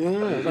was. Yeah,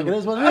 it's like it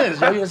is what it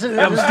is. I'm still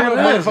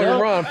motherfucking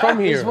Ron from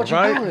here, what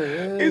right?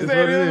 He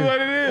said it is what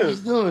it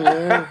is. What you doing,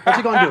 man? What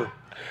you gonna do?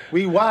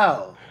 We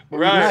wild. But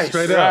right, we nice.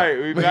 Straight up. Right,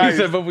 we nice. He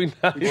said, but we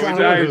nice.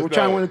 We're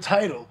trying to win a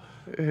title.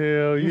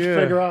 Hell You yeah.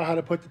 figure out how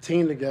to put the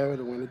team together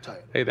to win the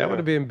title. Hey, that would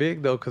have been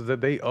big though, because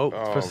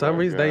for some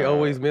reason they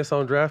always miss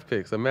on draft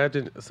picks.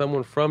 Imagine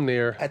someone from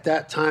there. At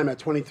that time, at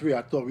 23,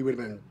 I thought we would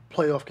have been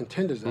playoff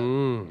contenders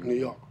in New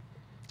York.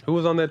 Who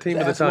was on that team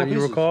at the That's small time? You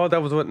pieces. recall?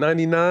 That was what,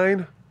 99?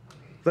 Was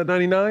that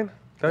 99?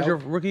 That was your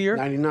rookie year?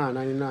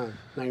 99.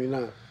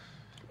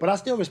 But I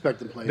still respect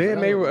them players. They had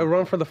made a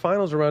run for the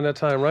finals around that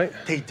time, right?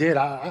 They did.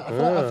 I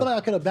feel like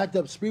I could have backed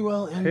up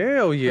Sprewell. And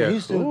Hell yeah.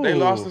 Houston. They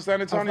lost to San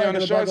I Antonio feel in the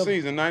like short they're back up.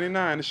 season,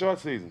 99, the short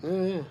season.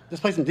 Yeah.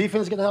 Just play some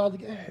defense, get the hell out of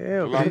the game.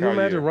 Hell, Lockout can you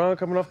imagine year. Ron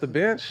coming off the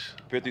bench?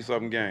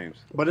 50-something games.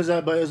 But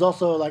it's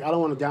also like, I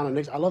don't want to down the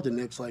Knicks. I love the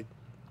Knicks. Like,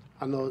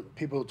 I know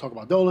people talk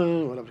about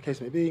Dolan, whatever the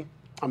case may be.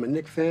 I'm a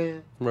Knicks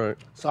fan. Right.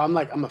 So I'm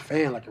a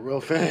fan, like a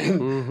real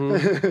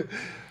fan.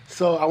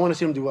 So I want to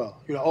see him do well.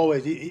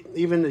 Always.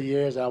 Even the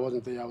years that I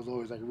wasn't there, I was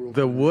always like a real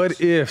fan. The what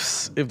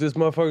ifs. If this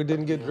motherfucker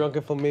didn't get drunk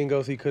at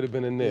Flamingos, he could have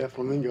been a Knick. Yeah,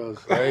 Flamingos.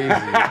 Crazy.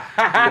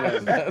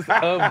 That's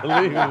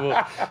unbelievable.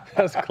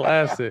 That's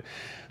classic.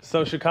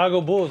 So Chicago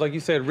Bulls, like you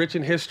said, rich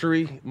in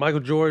history. Michael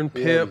Jordan,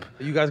 Pip.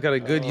 Yeah. You guys got a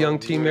good young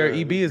team there.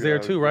 EB is there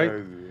too, right?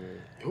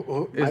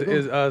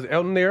 Is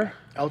Elton there?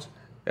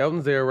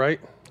 Elton's there, right?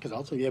 Because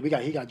Elton,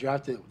 he got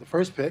drafted with the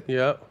first pick.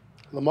 Yep.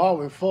 Lamar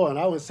went 4, and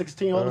I was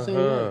 16 all the same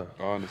year.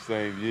 All in the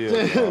same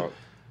year.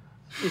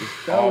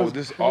 All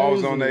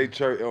was on their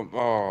church.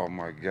 Oh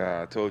my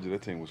God! I told you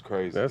that team was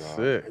crazy. That's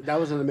sick. That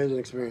was an amazing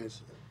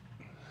experience.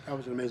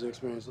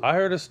 I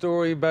heard a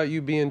story about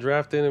you being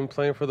drafted and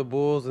playing for the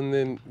Bulls, and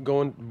then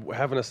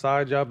having a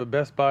side job at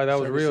Best Buy. That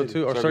was real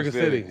too, or Circuit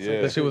City.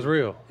 Yeah. That shit was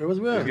real. It was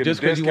real.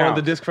 Just because you wanted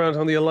the discounts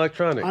on the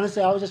electronics.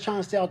 Honestly, I was just trying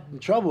to stay out in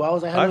trouble. I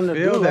was like, I had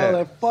nothing to do. that. I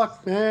was like,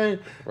 fuck, man.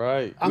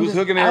 Right. You was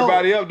hooking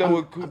everybody up though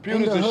with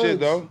computers and shit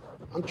though.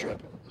 I'm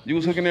tripping. You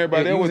was hooking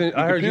everybody up with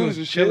I heard you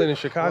was chilling in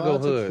Chicago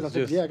hoods.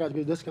 hoods. I got a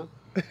good discount.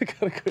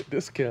 Got a good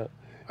discount.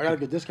 I got a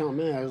good discount,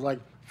 man. It was like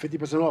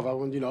 50% off.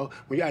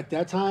 When you at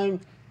that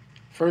time,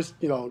 first,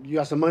 you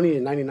got some money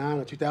in 99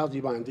 or 2000,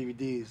 you buying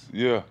DVDs.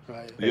 Yeah.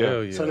 Right.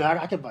 Yeah. So now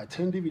I could buy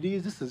 10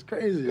 DVDs. This is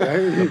crazy, right?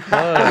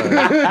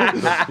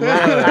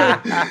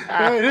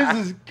 Hey,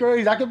 this is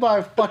crazy. I could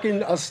buy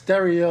a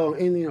stereo,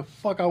 anything the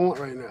fuck I want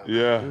right now.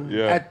 Yeah.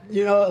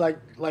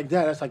 Like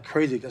that. That's like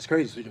crazy. That's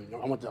crazy. So,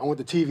 I want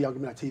the TV. I'll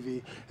give me that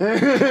TV.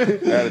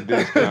 At a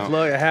discount.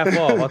 Plug half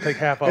off. I'll take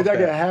half off. And I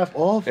get half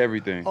off.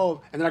 Everything.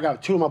 Oh, and then I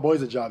got 2 of my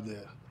boys a job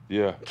there.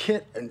 Yeah.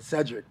 Kit and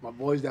Cedric, my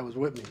boys that was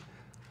with me.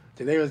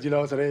 They was,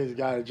 so they just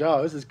got a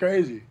job. This is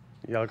crazy.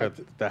 Y'all got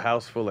the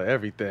house full of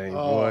everything,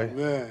 boy. boy.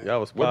 Man.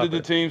 Y'all was popping. What did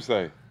the team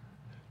say?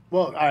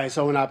 Well, all right,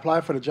 so when I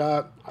applied for the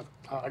job,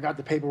 I got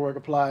the paperwork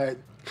applied.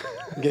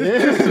 Get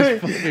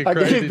in. I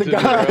gave the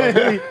guy.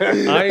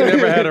 I ain't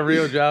never had a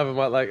real job in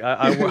my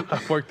I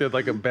worked as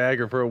like a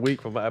bagger for a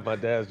week at my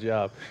dad's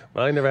job,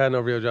 but I ain't never had no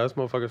real job. This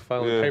motherfucker's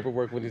filing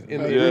paperwork when he's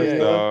in the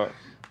NBA.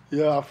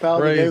 Yeah, I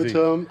filed it, gave it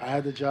to him. I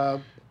had the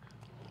job,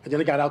 and then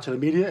it got out to the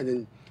media, and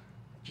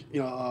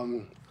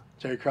then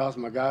Jerry Krause,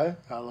 my guy.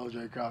 I love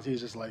Jerry Krause.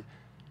 He's just like,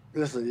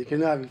 listen, you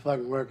cannot be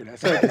fucking working at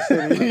Circuit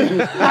City.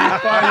 Can't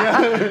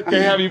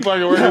have you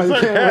fucking working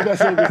at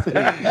Circuit City.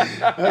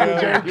 That's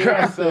what Jerry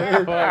Krause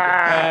said. Fuck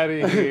out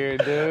of here,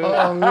 dude.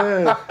 Oh,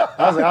 man.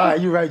 I was like, all right,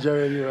 you're right,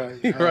 Jerry. You're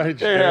right. You're right,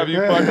 Jerry. Can't have you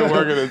fucking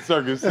working at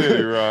Circuit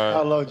City, right?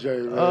 I love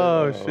Jerry, man.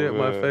 Oh, shit,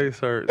 my face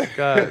hurts.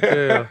 God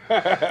damn.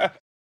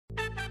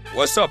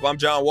 What's up? I'm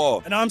John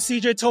Wall. And I'm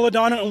CJ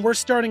Toledano, and we're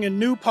starting a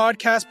new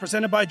podcast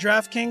presented by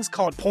DraftKings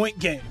called Point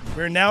Game.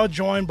 We're now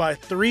joined by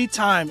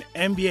 3-time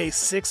NBA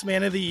Sixth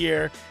Man of the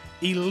Year,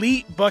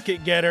 elite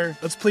bucket getter.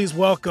 Let's please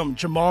welcome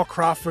Jamal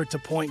Crawford to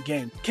Point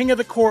Game. King of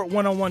the Court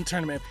one-on-one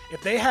tournament.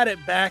 If they had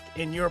it back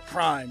in your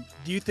prime,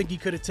 do you think you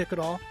could have took it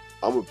all?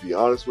 I'm going to be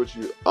honest with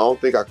you. I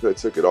don't think I could have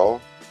took it all,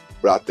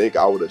 but I think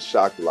I would have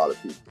shocked a lot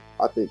of people.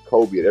 I think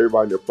Kobe and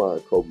everybody in their prime,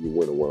 Kobe would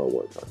win a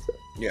one-on-one contest.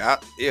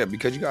 Yeah,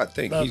 because you got to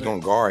think. He's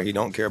going to guard. He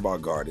don't care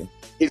about guarding.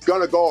 He's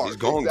going to guard. He's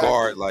going to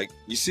guard. Like,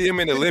 you see him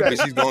in the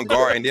Olympics, he's going to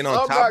guard. And then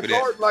on top of that. I'm not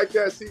guarding like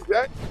that,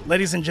 CJ.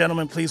 Ladies and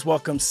gentlemen, please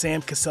welcome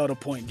Sam Cassell to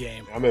Point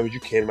Game. I remember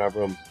you came out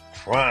from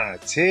prime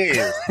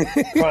 10.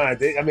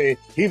 I mean,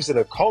 he was in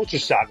a culture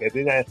shock. And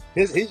then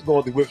he's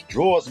going through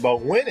withdrawals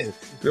about winning.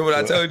 Remember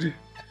what I told you?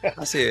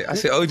 I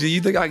said, OG,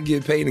 you think I can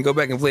get paid and go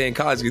back and play in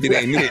college because it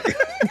ain't it?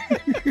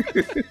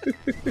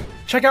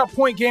 Check out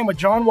Point Game with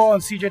John Wall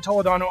and CJ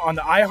Toledano on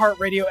the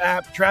iHeartRadio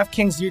app,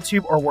 DraftKings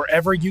YouTube, or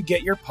wherever you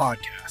get your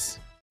podcasts.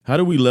 How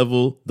do we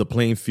level the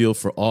playing field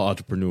for all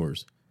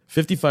entrepreneurs?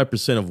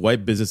 55% of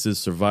white businesses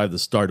survive the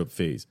startup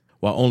phase,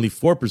 while only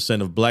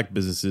 4% of black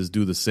businesses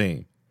do the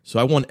same. So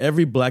I want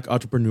every black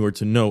entrepreneur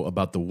to know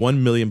about the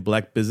 1 Million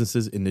Black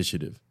Businesses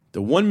Initiative.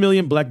 The 1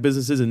 Million Black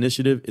Businesses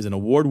Initiative is an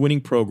award-winning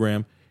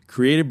program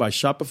created by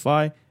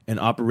Shopify and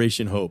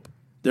Operation Hope.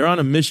 They're on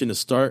a mission to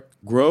start,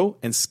 grow,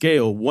 and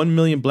scale 1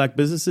 million black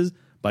businesses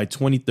by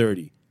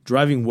 2030,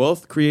 driving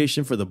wealth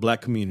creation for the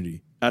black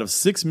community. Out of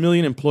 6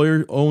 million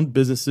employer-owned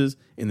businesses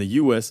in the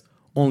U.S.,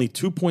 only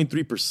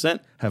 2.3%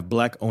 have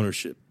black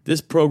ownership. This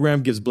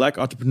program gives black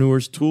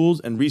entrepreneurs tools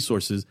and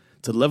resources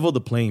to level the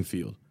playing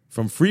field,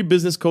 from free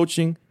business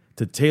coaching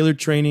to tailored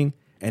training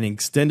and an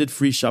extended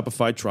free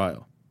Shopify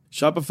trial.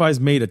 Shopify's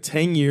made a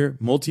 10-year,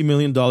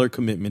 multi-million-dollar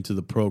commitment to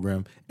the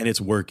program, and it's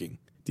working.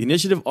 The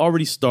initiative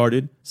already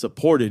started,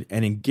 supported,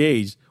 and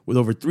engaged with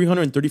over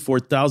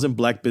 334,000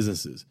 black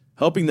businesses,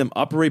 helping them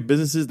operate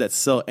businesses that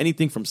sell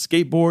anything from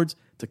skateboards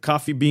to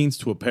coffee beans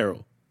to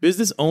apparel.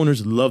 Business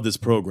owners love this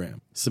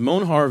program.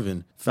 Simone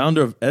Harvin,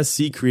 founder of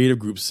SC Creative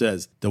Group,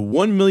 says, "The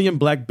 1 million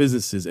black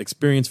businesses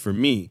experience for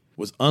me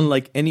was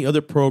unlike any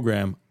other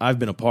program I've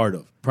been a part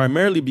of,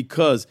 primarily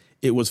because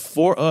it was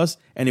for us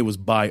and it was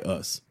by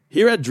us."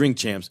 Here at Drink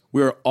Champs,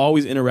 we are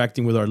always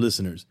interacting with our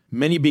listeners,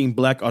 many being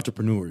black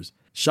entrepreneurs.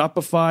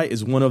 Shopify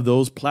is one of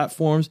those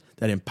platforms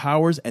that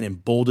empowers and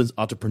emboldens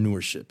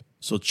entrepreneurship.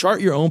 So chart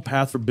your own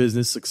path for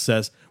business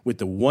success with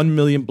the 1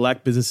 Million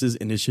Black Businesses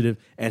Initiative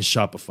and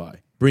Shopify.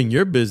 Bring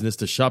your business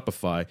to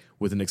Shopify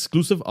with an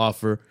exclusive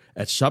offer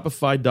at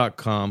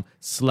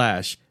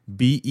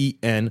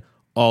shopify.com/BEN,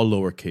 all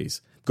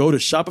lowercase. Go to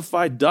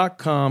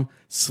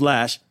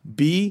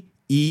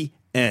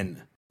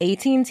shopify.com/BEN.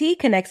 AT&T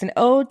connects an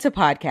ode to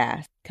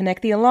podcasts.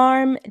 Connect the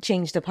alarm,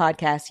 change the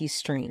podcast you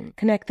stream.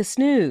 Connect the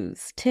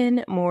snooze,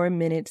 10 more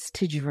minutes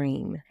to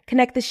dream.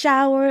 Connect the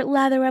shower,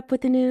 lather up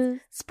with the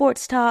news,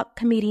 sports talk,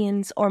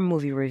 comedians, or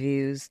movie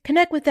reviews.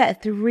 Connect with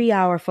that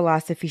 3-hour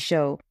philosophy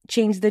show.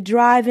 Change the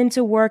drive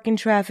into work and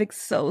traffic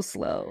so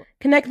slow.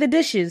 Connect the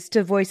dishes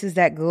to voices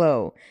that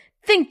glow.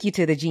 Thank you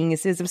to the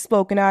geniuses of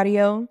spoken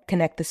audio.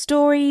 Connect the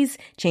stories,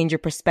 change your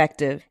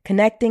perspective.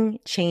 Connecting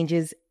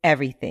changes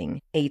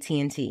everything.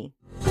 AT&T.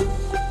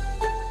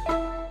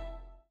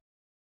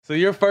 So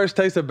your first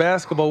taste of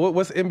basketball,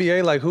 what's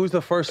NBA like? Who's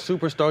the first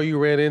superstar you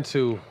ran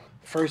into?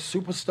 First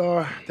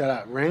superstar that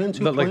I ran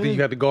into? Like that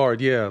you had to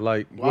guard, yeah.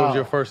 Like, wow. What was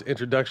your first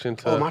introduction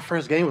to? Oh, my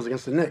first game was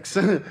against the Knicks.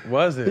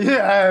 Was it?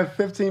 Yeah, I had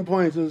 15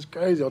 points. It was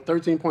crazy. Or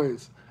 13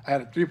 points. I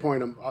had a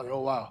 3-pointer.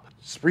 Oh, wow.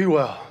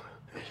 Spreewell,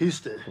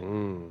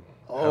 Houston.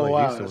 Oh,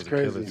 wow, that's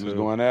crazy. You was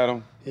going at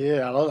him?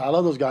 Yeah, I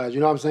love those guys. You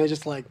know what I'm saying?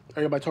 Just like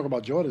everybody talk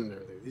about Jordan and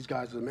everything. These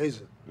guys are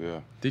amazing. Yeah.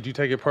 Did you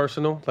take it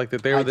personal? Like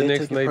that they were the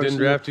Knicks and they didn't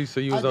draft you,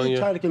 so you was on your...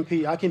 I try to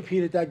compete. I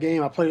competed that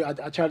game. I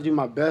tried to do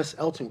my best.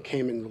 Elton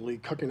came in the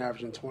league, cooking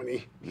averaging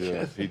 20.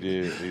 Yeah, he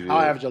did.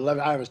 I averaged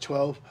 11. I averaged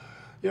 12.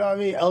 You know what I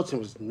mean? Elton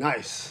was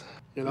nice.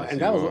 You know, yes, and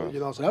that was, you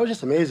know, so that was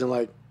just amazing.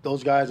 Like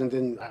those guys, and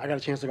then I got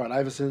a chance to guard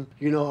Iverson.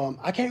 You know,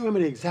 I can't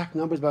remember the exact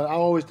numbers, but I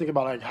always think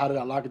about like how did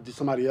I lock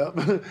somebody up.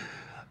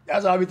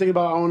 That's what I be thinking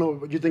about. I don't know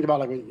what you think about,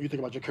 like when you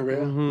think about your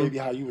career, maybe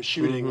how you were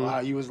shooting or how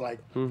you was like.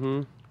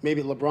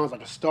 Maybe LeBron's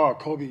like a star.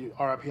 Kobe,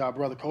 R.I.P. our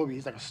brother Kobe,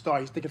 he's like a star.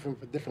 He's thinking from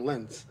a different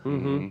lens.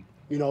 You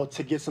know,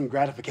 to get some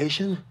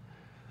gratification.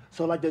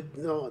 So like you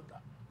know,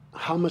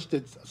 how much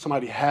did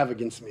somebody have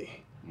against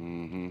me?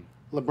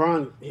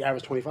 LeBron, he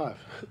averaged 25.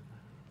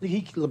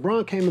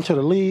 LeBron came into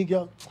the league,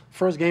 yo,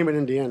 first game in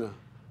Indiana.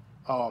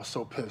 Oh, I was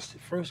so pissed.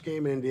 First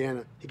game in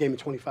Indiana, he gave me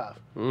 25.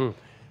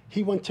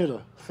 He went to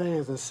the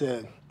fans and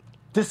said,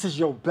 "This is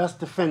your best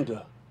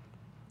defender,"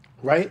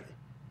 right?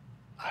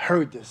 I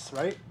heard this,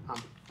 right?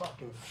 I'm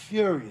fucking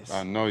furious.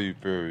 I know you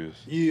furious.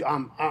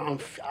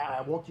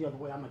 I walked the other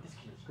way. I'm like, this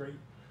kid is great.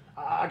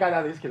 I got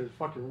out of this kid is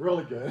fucking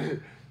really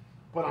good.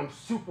 But I'm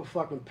super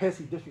fucking pissed.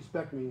 He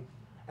disrespect me,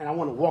 and I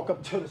want to walk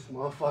up to this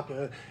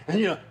motherfucker. And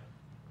you know,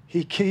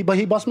 he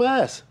bust my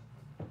ass.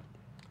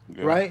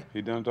 Yeah, right?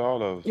 He done to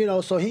all of us. You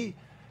know, so he,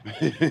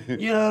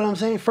 you know what I'm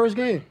saying? First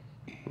game.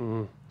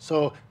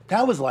 So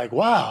that was like,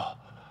 wow,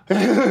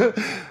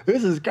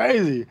 this is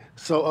crazy.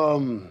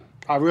 So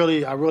I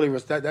really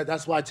respect that.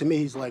 That's why to me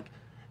he's like,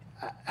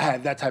 I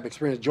had that type of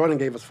experience. Jordan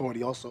gave us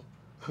 40 also.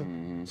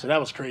 So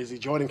that was crazy.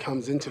 Jordan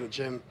comes into the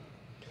gym,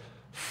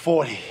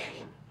 40.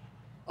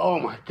 Oh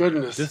my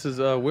goodness. This is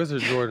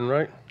Wizards Jordan,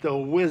 right? The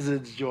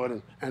Wizards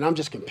Jordan. And I'm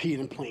just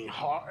competing, playing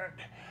hard.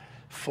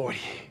 40.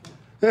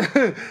 So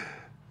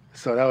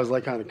that was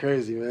like kind of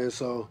crazy, man.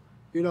 So,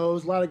 you know, it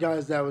was a lot of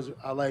guys that I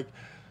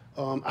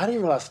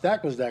didn't realize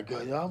Stack was that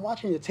good. You know, I'm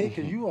watching you take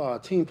it. You are a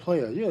team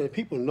player. Yeah,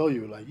 people know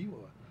you. Like, you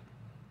are.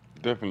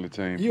 Definitely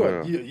team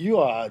player. You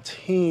are a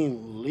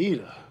team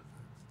leader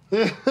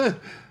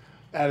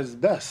at his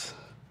best,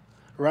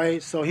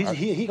 right? So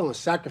he gonna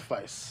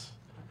sacrifice,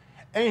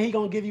 and he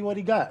gonna give you what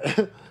he got.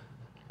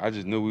 I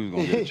just knew we was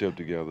gonna get a chip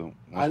together.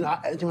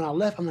 And when I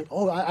left, I'm like,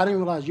 oh, I didn't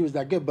realize you was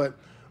that good. But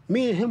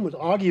me and him was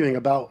arguing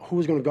about who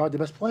was gonna guard the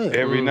best player.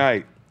 Every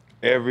night.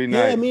 Yeah,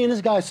 me and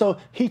this guy. So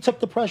he took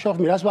the pressure off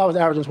me. That's why I was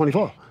averaging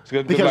 24.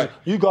 Because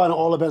you guarding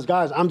all the best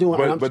guys. I'm doing.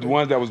 But the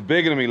ones that was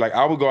bigger than me, like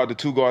I would guard the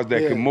two guards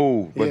that could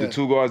move. But the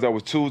two guards that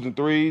was 2s and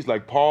 3s,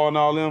 like Paul and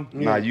all them,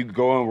 nah, you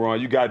go and run.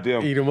 You got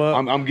them. Eat them up.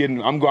 I'm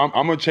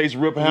gonna chase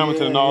Rip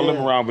Hamilton and all them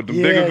around. But the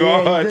bigger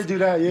guards, you did do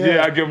that,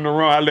 I give them the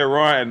run. I let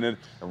Ryan, and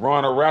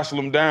Ryan will wrestle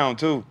them down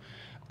too.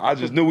 I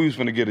just knew we was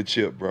gonna get a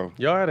chip, bro.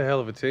 Y'all had a hell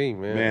of a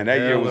team, man. Man, that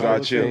year was our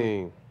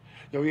chip.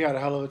 Yo, we had a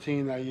hell of a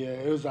team that year.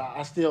 It was.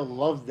 I still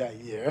loved that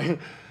year.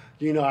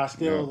 You know, I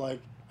still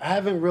I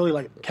haven't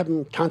really kept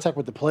in contact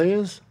with the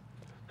players.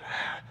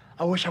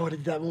 I wish I would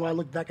have done that when I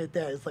look back at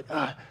that. It's like,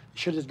 you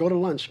should just go to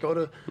lunch,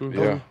 go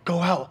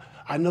out.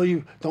 I know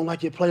you don't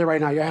like your player right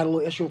now. You had a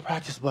little issue in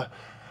practice, but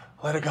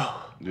let it go.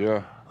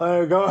 Yeah.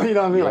 Let it go. You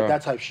know what I mean? Like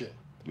that type shit.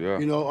 Yeah.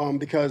 You know,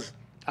 because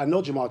I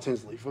know Jamal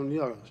Tinsley from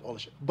all the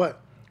shit,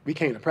 but we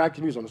came to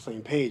practice. We was on the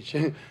same page.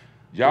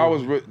 That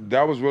was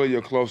really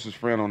your closest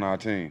friend on our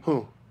team.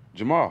 Who?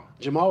 Jamal.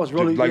 Jamal was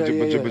really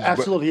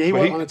absolutely. He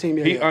was on the team.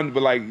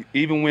 But like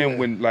even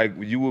when like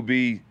you would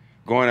be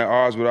going at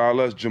odds with all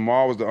us,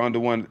 Jamal was the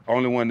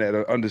only one that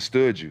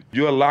understood you.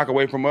 You're a lock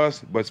away from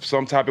us, but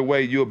some type of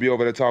way you'll be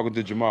over there talking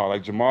to Jamal.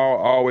 Like Jamal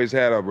always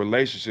had a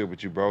relationship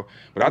with you, bro.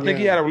 But I think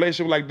he had a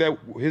relationship like that.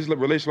 His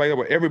relationship like that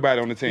with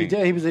everybody on the team. He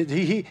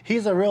did.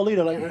 He's a real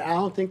leader. Like I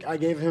don't think I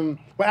gave him.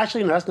 Well,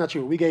 actually, no, that's not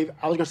true.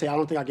 I was gonna say I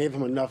don't think I gave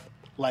him enough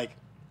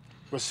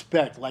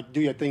respect, like do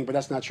your thing, but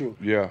that's not true.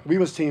 Yeah. We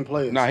was team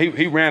players. Nah,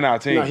 he ran our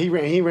team. No, he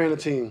ran the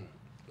team,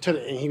 and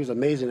he was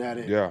amazing at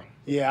it. Yeah.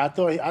 Yeah, I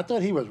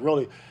thought he was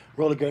really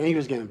good, and he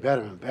was getting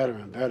better and better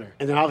and better.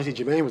 And then obviously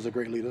Jermaine was a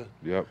great leader.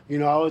 Yep. You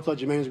know, I always thought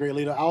Jermaine was a great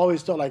leader. I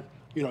always thought like,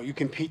 you know, you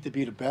compete to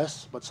be the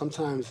best, but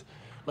sometimes,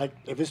 like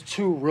if it's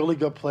two really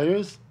good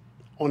players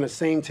on the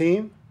same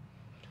team,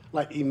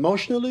 like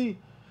emotionally,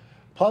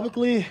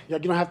 publicly,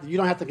 like you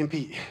don't have to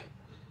compete.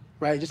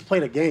 Right, just play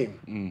the game.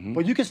 Mm-hmm.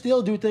 But you can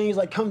still do things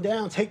like come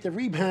down, take the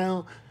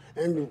rebound,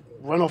 and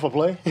run off a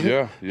play.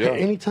 Yeah.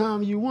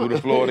 Anytime you want. Do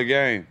the floor of the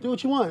game. Do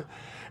what you want,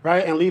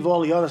 right? And leave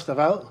all the other stuff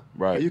out.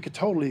 Right. You could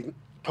totally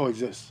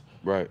coexist.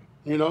 Right.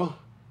 You know,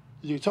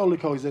 you totally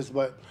coexist.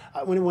 But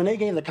when they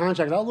gave the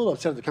contracts, I was a little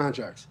upset at the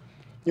contracts.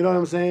 You know what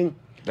I'm saying?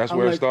 That's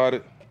where it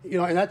started. You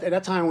know, and at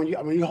that time when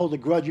you hold a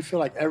grudge, you feel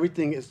like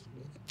everything is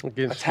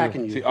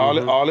attacking you. See,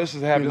 all this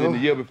is happening in the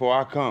year before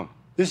I come.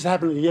 This is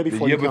happening the year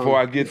before. The year before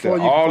I get there.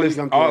 All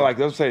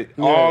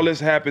this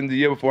happened the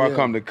year before I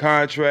come. The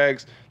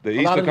contracts, the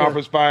Eastern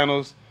Conference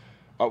Finals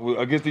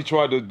against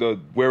Detroit, the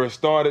where it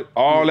started.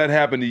 All that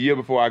happened the year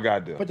before I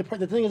got there. But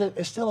the thing is, that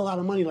it's still a lot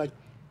of money. Like,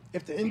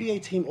 if the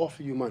NBA team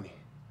offer you money,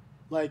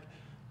 like,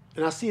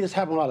 and I see this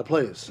happen with a lot of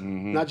players,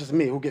 not just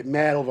me, who get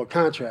mad over a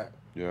contract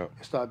and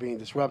start being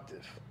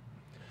disruptive.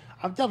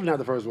 I'm definitely not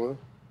the first one.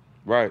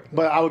 Right.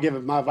 But I would give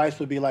it. My advice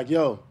would be like,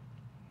 yo,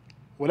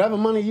 whatever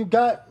money you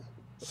got.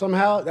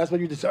 Somehow, that's what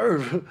you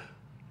deserve.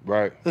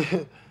 Right.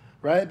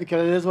 Right?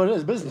 Because it is what it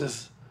is,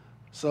 business.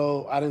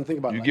 So I didn't think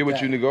about it. You get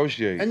what you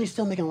negotiate. And you're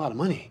still making a lot of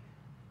money.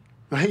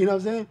 Right? You know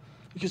what I'm saying?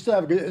 You can still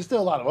have it's still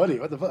a lot of money.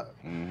 What the fuck?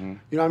 Mm-hmm.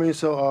 You know what I mean?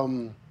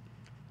 So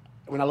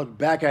when I look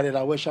back at it,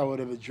 I wish I would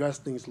have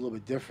addressed things a little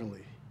bit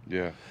differently.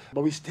 Yeah.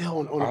 But we still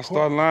on the court. Our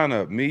starting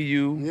lineup, me,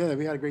 you. Yeah,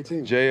 we had a great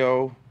team.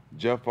 J.O.,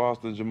 Jeff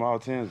Foster, and Jamal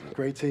Tinsley.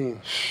 Great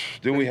team.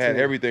 Then we had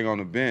everything on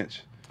the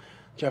bench.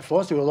 Jeff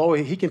Foster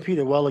he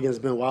competed well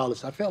against Ben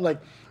Wallace. I felt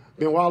like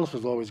Ben Wallace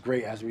was always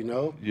great, as we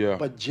know. Yeah.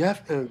 But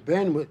Jeff and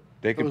Ben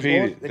They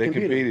competed. They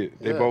competed.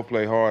 They both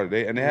played hard.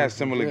 They had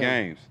similar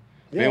games.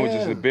 Ben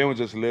was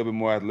just a little bit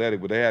more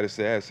athletic, but they had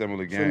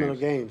similar games. Similar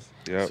games.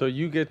 Yeah. So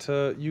you get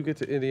to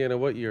Indiana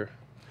what year?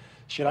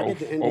 Should I get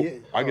to Indiana?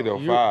 I get there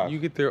 05. You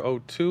get there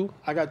 02?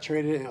 I got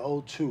traded in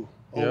 02.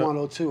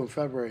 01, 02 in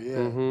February, yeah.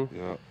 Mm-hmm.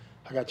 Yeah.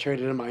 I got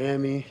traded in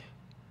Miami.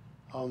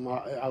 I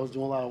was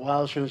doing a lot of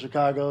wild shit in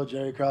Chicago.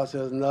 Jerry Krause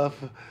says enough.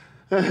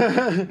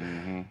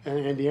 And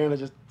Indiana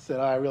just said,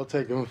 all right, we'll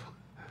take him.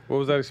 What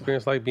was that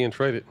experience like being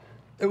traded?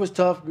 It was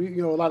tough. A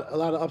lot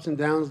of ups and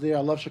downs there.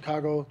 I love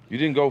Chicago. You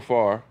didn't go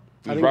far.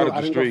 It was right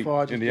up the street.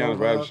 Indiana's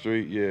right up the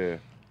street, yeah.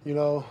 You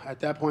know, at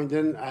that point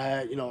then, I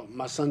had,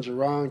 my son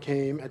Jerron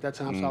came at that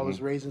time, so I was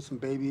raising some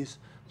babies,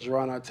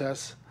 Jerron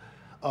Artest.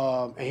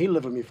 And he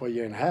lived with me for a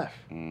year and a half.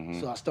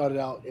 So I started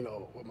out,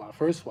 with my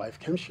first wife,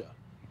 Kimsha.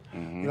 You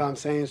know what I'm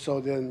saying?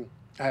 So then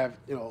I have,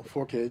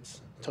 4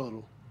 kids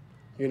total.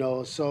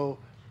 So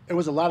it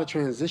was a lot of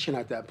transition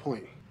at that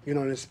point.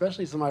 And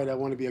especially somebody that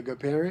want to be a good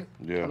parent.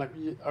 Yeah. I'm like,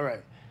 all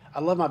right, I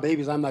love my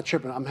babies. I'm not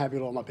tripping. I'm happy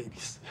with all my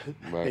babies.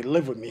 Right. They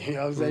live with me. You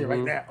know what I'm saying? Right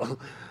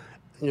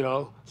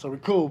now. So we're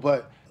cool,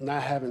 but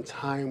not having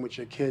time with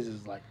your kids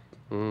is like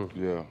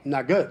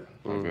not good.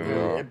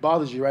 It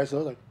bothers you, right?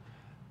 So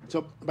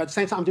but at the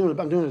same time, I'm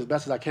doing it as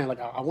best as I can. Like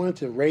I wanted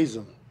to raise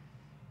them.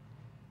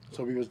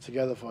 So we was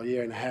together for a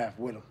year and a half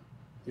with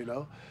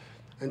them,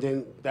 and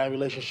then that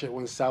relationship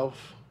went south.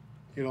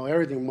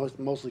 Everything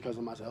mostly because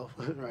of myself,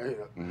 right?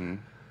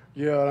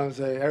 You know what I'm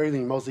saying?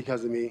 Everything mostly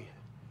because of me.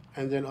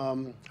 And then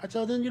I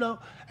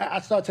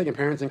started taking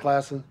parenting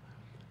classes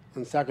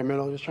in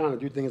Sacramento, just trying to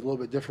do things a little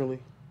bit differently.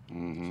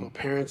 So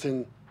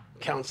parenting,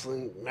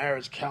 counseling,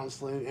 marriage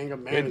counseling, anger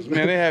management.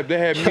 Man, they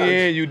had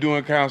me and you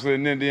doing counseling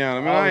in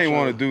Indiana. Man, I ain't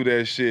want to do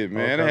that shit,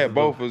 man. They had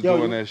both of us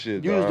doing that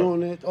shit, You was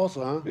doing it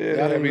also, huh? Yeah,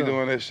 they had me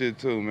doing that shit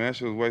too, man.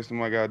 She was wasting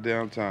my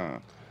goddamn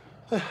time.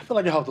 I feel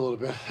like it helped a little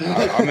bit.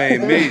 I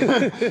mean, me.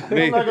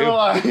 I'm not gonna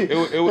lie.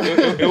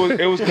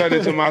 It was cut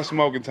into my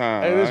smoking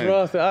time. Hey, this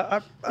Ross, I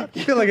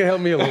feel like it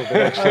helped me a little bit.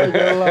 Actually. I ain't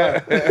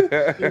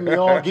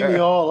gonna lie. Give me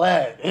all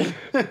that.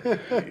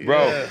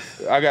 Bro,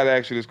 I gotta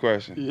ask you this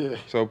question. Yeah.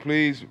 So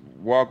please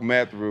walk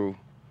Matt through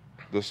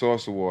the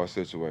Source Award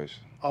situation.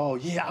 Oh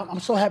yeah, I'm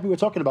so happy we're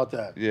talking about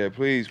that. Yeah,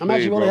 please. I'm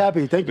actually really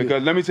happy. Thank you.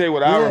 Because let me tell you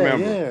what I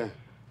remember.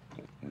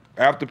 Yeah.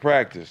 After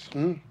practice.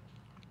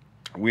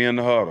 We in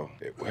the huddle.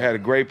 We had a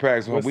great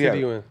practice. What city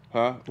you in?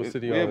 Huh? What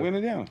city you in? We're in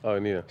Indiana. Oh,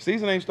 Indiana.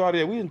 Season ain't started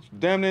yet. We in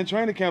damn near in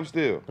training camp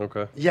still.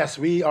 Okay. Yes,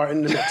 we are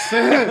in the mix.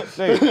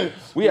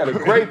 We had a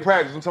great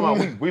practice. I'm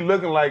talking about we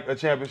looking like a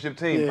championship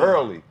team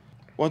early.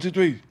 1, 2,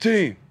 3,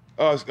 team.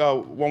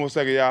 One more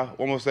second, y'all.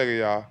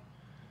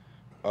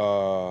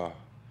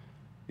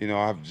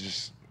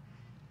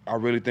 I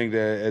really think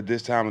that at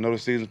this time, I know the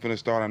season's finna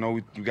start. I know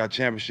we got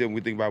championship.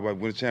 We think about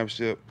winning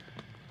championship.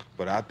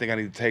 But I think I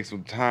need to take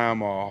some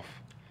time off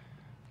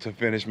to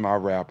finish my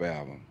rap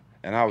album.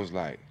 And I was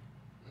like,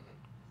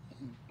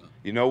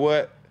 you know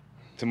what?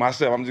 To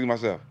myself, I'm thinking to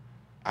myself,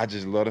 I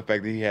just love the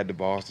fact that he had the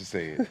balls to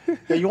say it.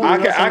 Yeah,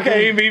 I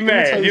can't even be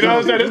mad. You know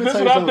what I'm saying? This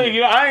is what I'm thinking.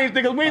 You know, I ain't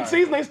thinking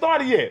season ain't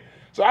started yet,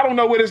 so I don't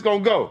know where this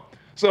gonna go.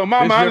 So in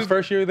my mind, your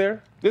first year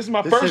there? This is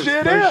my first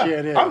year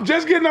there. I'm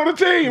just getting on the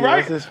team,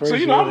 right? So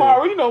I'm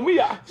already, me.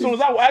 As soon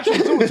as I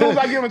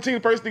get on the team, the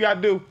first thing I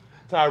do.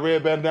 Tie a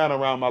red bandana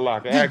around my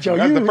locker. Actually,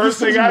 that's the first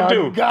thing I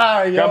do.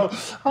 Guy, yo.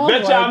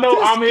 Let y'all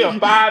know I'm here.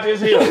 5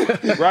 is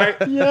here, right?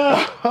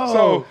 Yeah.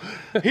 So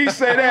he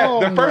said that.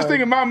 The first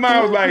thing in my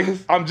mind was like,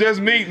 I'm just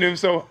meeting him,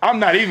 so I'm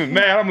not even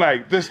mad. I'm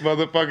like, this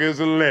motherfucker is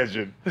a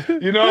legend.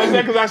 You know what I'm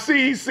saying? Because I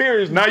see he's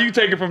serious. Now you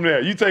take it from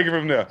there. You take it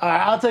from there. All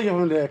right, I'll take it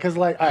from there. Because,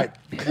 like, all right,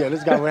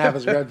 this guy would have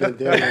his red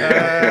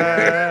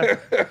bandana.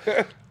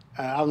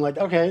 I'm like,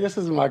 okay, this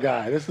is my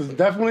guy. This is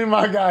definitely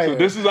my guy. So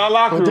this is our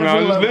locker room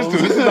now. Listen,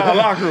 this is our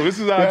locker room. This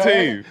is our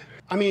team.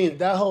 I mean,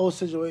 that whole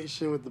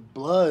situation with the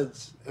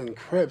Bloods and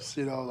Crips,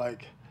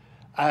 like,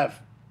 I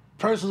have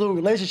personal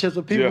relationships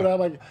with people that I'm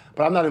like,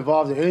 but I'm not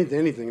involved in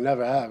anything,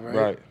 never have, right?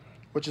 Right.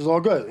 Which is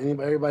all good.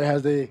 Everybody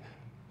has their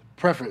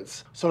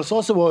preference. So the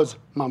Sosa was,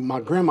 my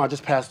grandma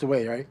just passed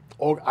away, right?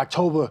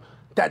 October,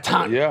 that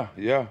time. Yeah.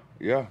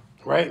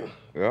 Right?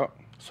 Yeah.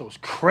 So it's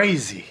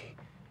crazy.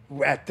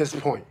 At this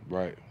point.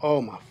 Right.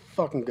 Oh my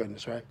fucking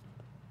goodness, right?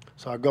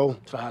 So I go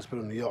to the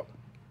hospital in New York.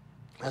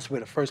 That's where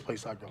the first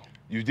place I go.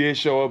 You did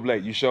show up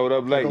late. You showed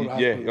up late.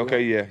 Yeah.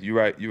 You're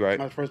right.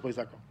 That's the first place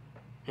I go.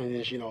 And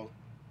then she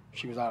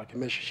was out of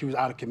commission. She was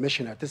out of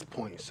commission at this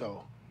point.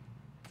 So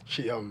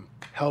she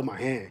held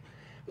my hand,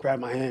 grabbed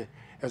my hand.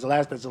 That's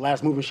the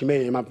last movement she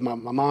made. And my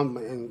mom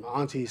and my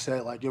auntie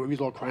said, like, we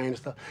was all crying and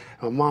stuff.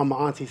 And my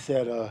auntie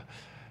said,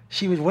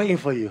 she was waiting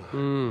for you.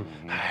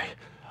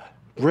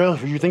 Real?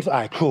 You think so? All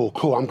right, cool.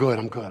 I'm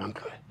good.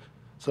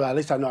 So at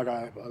least I know I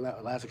got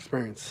a last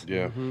experience.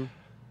 Yeah. Mm-hmm.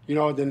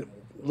 Then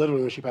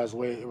literally when she passed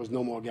away, it was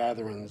no more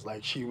gatherings.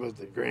 Like, she was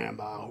the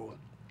grandma who...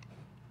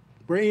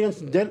 We're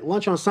eating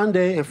lunch on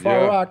Sunday in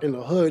Far Rock in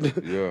the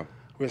hood. Yeah.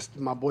 Where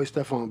my boy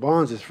Stephon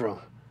Barnes is from.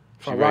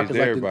 Far Rock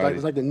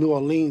is like the New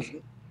Orleans,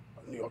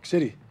 New York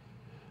City.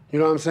 You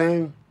know what I'm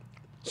saying?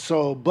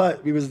 So,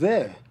 but we was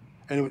there.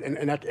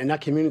 And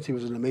that community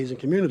was an amazing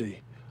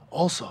community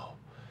also.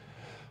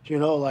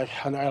 I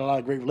had a lot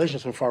of great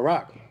relations from Far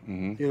Rock.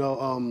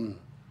 Mm-hmm.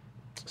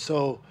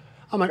 So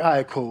I'm like, all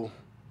right, cool.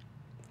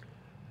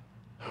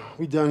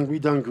 We done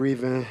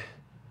grieving.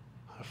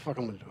 What the fuck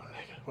I'm gonna do,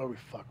 nigga? What we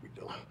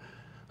doing?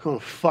 Going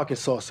to fucking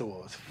Saucer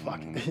Wars.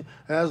 Fuck it.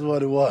 That's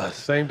what it was.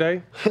 Same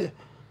day?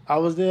 I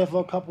was there for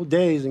a couple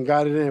days and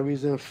got it in. We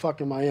was in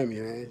fucking Miami,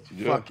 man.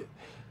 Fuck it.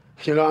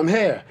 I'm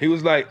here. He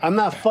was like, I'm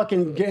not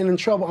fucking getting in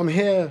trouble. I'm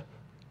here.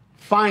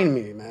 Find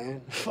me,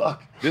 man.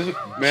 Fuck.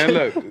 Man,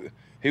 look.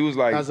 He was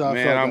like,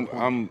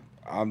 man,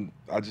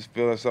 I just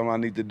feel that's something I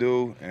need to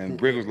do. And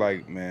Brick was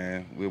like,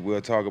 man, we'll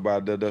talk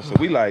about it. So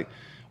we like,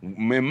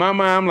 in my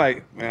mind, I'm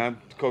like, man,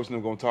 Coach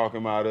them gonna talk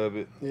him out of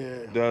it.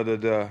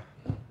 Yeah.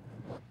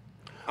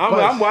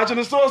 I'm watching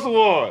the Source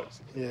Awards.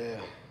 Yeah.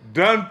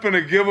 Done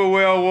finna give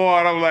away an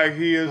award. I'm like,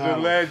 he is a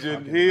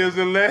legend. He is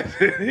a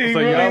legend. He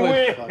really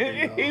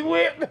went. He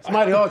went.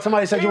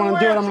 Somebody said, you want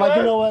to do it? I'm like,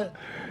 you know what?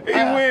 He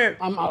went.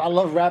 I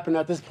love rapping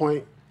at this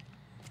point.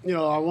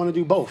 I want to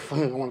do both.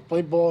 I want to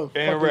play ball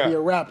and fucking be a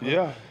rapper.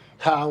 Yeah.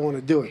 How I want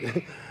to do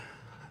it.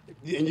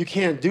 And you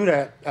can't do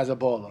that as a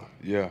baller.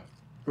 Yeah.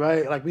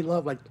 Right? Like, we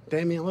love,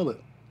 Damian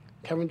Lillard,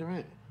 Kevin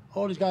Durant.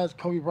 All these guys,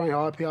 Kobe Bryant,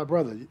 RP our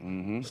brother,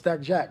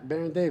 Stack Jack,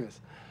 Baron Davis.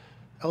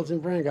 Elton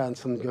Brand got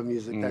some good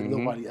music that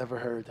nobody ever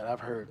heard, that I've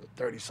heard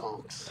 30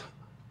 songs.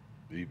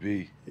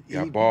 EB,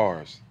 got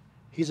bars.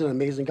 He's an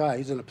amazing guy.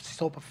 He's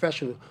so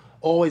professional.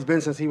 Always been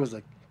since he was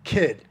a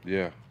kid.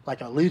 Yeah.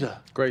 Like a leader.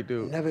 Great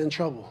dude. Never in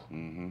trouble.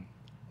 Mm-hmm.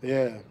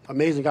 Yeah.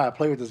 Amazing guy. I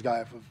played with this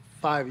guy for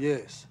 5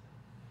 years.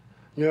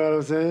 You know what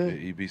I'm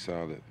saying? Yeah, EB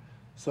solid.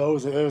 So it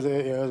was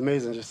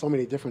amazing. Just so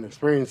many different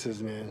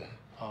experiences, man.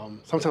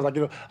 Sometimes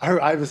I heard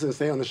Iverson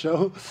say on the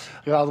show,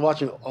 I was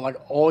watching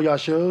all y'all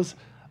shows.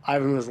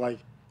 Ivan was like,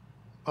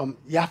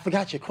 I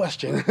forgot your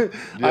question.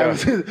 Yeah.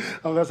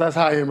 That's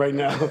how I am right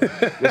now.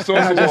 The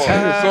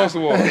Source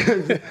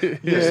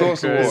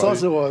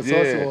Awards.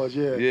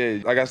 Yeah.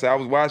 Yeah. Like I said, I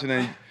was watching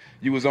and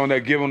you was on there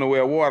giving away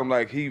award. I'm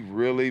like, he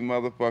really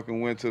motherfucking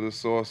went to the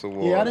Source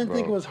Awards. Yeah, I didn't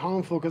think it was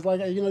harmful because,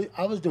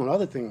 I was doing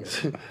other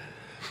things.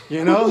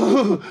 You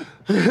know?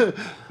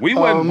 we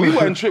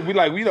wasn't tripping.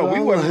 We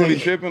wasn't really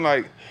tripping.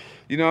 Like,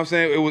 you know what I'm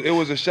saying? It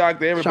was a shock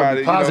to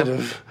everybody.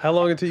 Positive. How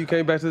long until you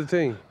came back to the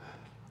team?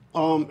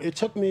 It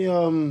took me,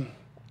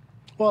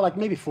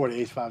 maybe 4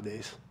 days, 5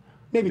 days,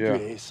 maybe 3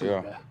 days.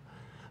 Yeah.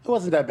 It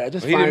wasn't that bad.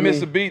 Just he didn't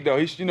miss a beat though.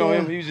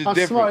 Him. He was just I'm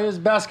different. Smart. It's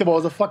basketball.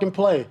 It's a fucking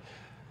play.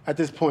 At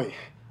this point,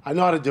 I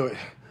know how to do it.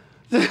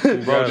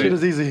 Shit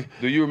is easy.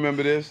 Do you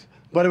remember this?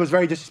 But it was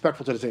very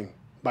disrespectful to the team,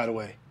 by the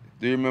way.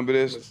 Do you remember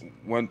this?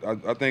 When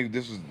I think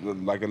this was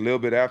like a little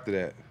bit after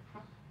that,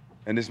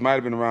 and this might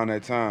have been around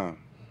that time.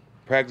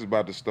 Practice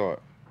about to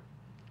start.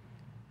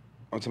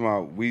 I'm talking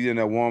about we in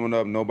there warming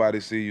up,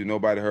 nobody see you,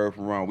 nobody heard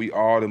from Ron. We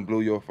all done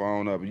blew your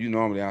phone up. You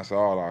normally answer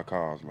all our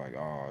calls like,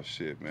 oh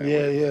shit, man.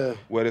 Yeah.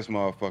 Where this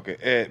motherfucker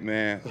at,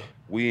 man?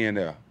 We in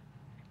there.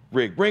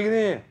 Rick, bring it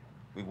in.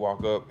 We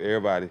walk up,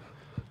 everybody.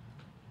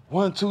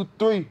 1, 2,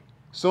 3.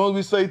 As soon as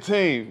we say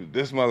team,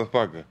 this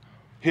motherfucker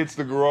hits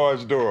the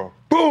garage door.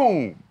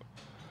 Boom!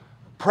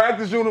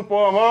 Practice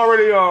uniform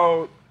already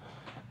on.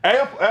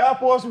 Air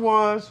Force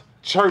Ones,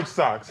 church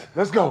socks.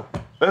 Let's go.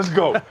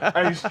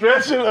 Ain't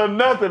stretching or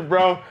nothing,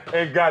 bro.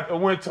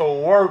 And went to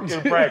work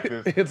in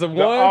practice. It's a the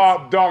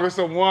ones? Dog, it's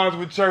some ones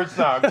with church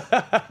socks.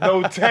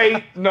 No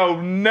tape, no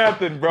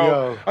nothing, bro.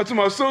 Yo. I'm talking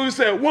about as soon as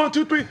he said 1,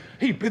 2, 3,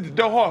 he hit the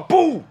door hard.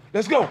 Boom!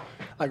 Let's go.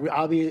 Like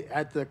I'll be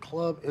at the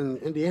club in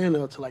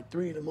Indiana till like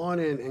 3 in the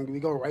morning, and we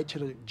go right to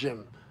the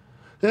gym.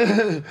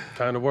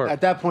 Time to work. At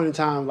that point in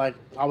time, like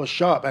I was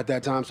sharp at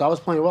that time, so I was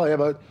playing well. Yeah,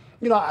 but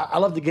you know, I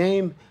love the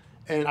game,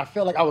 and I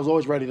felt like I was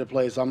always ready to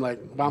play. So I'm like,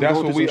 I'm That's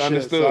going what through we some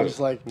understood. Shit, so I'm just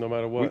like, no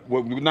matter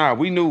what.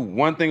 We knew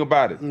one thing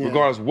about it. Yeah.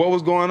 Regardless of what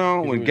was going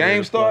on, when knew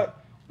games you were start,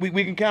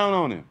 we can count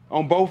on him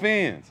on both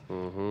ends.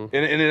 Mm-hmm.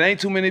 And it ain't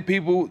too many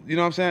people, you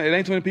know what I'm saying? It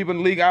ain't too many people in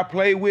the league I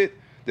played with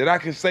that I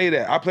can say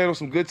that. I played on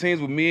some good teams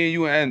with me and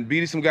you and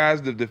beating some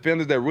guys, the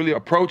defenders that really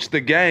approached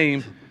the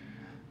game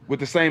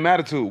with the same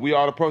attitude. We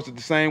all approached it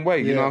the same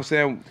way. You know what I'm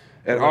saying?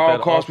 At all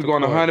costs, we're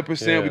going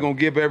 100%. Yeah. We're going to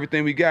give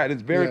everything we got.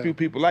 There's very few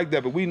people like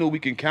that, but we knew we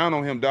can count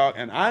on him, dog.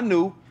 And I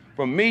knew,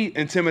 from me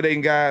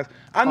intimidating guys,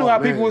 I knew how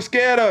people were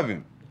scared of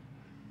him.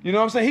 You know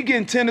what I'm saying? He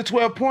getting 10 to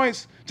 12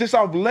 points just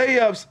off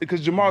layups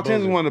because Jamal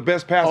Tinsley is one of the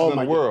best passers in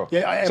the world.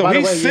 Yeah, so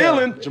he's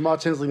sealing. Jamal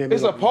Tinsley made me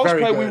It's a look post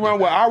very play good. we run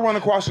where I run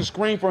across the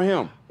screen for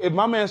him. If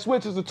my man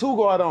switches, the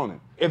 2-guard on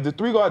him. If the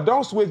 3-guard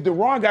don't switch,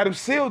 DeRon got him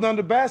sealed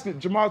under the basket.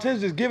 Jamal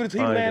Tinsley just give it to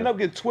him. He laying up,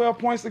 get 12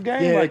 points a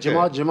game. Yeah, like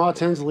Jamal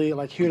Tinsley,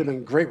 like he would have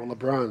been great with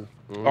LeBron.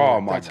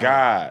 Oh my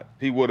God,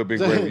 he would have been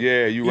great.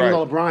 Yeah, you're right. Even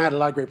though LeBron had a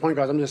lot of great point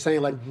guards, I'm just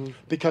saying, like,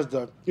 because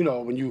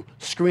when you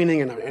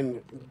screening and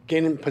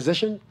gaining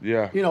position,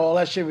 all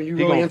that shit. When you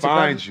He really gonna into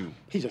find that, you.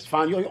 He just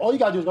find you. All you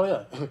gotta do is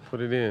go Put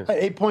it in.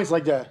 Hey, 8 points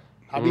like that.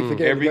 I'll be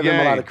forgetting Every to give him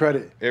a lot game. of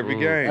credit. Every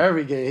game.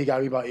 Every game, he got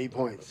me about 8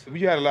 points.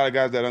 You had a lot of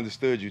guys that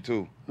understood you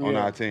too on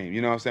Yeah. our team.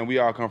 You know what I'm saying? We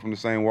all come from the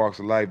same walks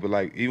of life, but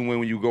like even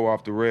when you go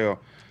off the rail,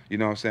 you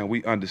know what I'm saying?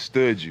 We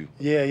understood you.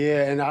 Yeah,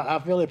 and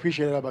I really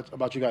appreciate it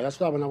about you guys. That's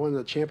why when I won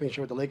the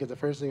championship with the Lakers, the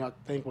first thing I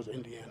think was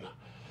Indiana.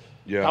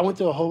 Yeah. I was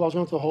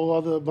going through a whole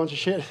other bunch of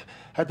shit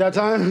at that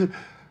time.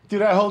 Through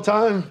that whole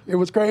time, it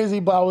was crazy,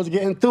 but I was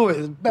getting through it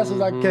as best as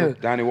I can.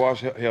 Donnie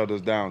Walsh held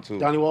us down too.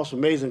 Donnie Walsh,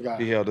 amazing guy.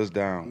 He held us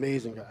down.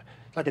 Amazing guy.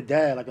 Like a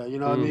dad, you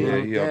know what I mean? Yeah,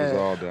 Like he held us dad.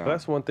 all down.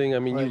 That's one thing. I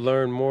mean, you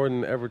learn more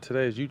than ever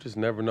today is you just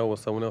never know what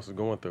someone else is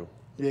going through.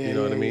 Yeah, you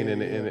know what I mean? yeah,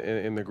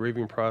 And the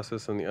grieving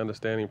process and the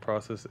understanding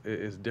process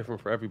is different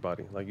for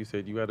everybody. Like you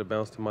said, you had to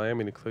bounce to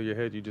Miami to clear your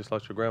head. You just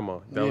lost your grandma.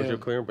 That was Yeah. your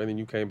clearance, and then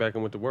you came back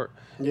and went to work.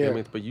 You know Yeah. what I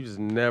mean? But you just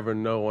never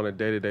know on a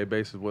day-to-day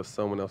basis what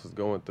someone else is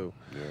going through.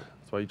 Yeah.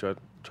 That's why you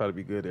try to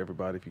be good to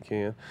everybody if you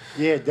can.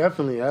 Yeah,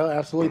 definitely,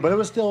 absolutely. But it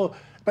was still,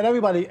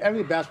 every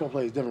basketball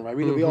player is different, right?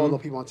 We all know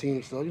people on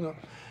teams still,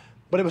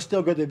 But it was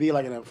still good to be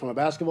from a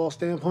basketball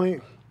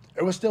standpoint.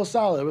 It was still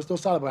solid.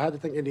 But I had to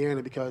think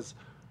Indiana because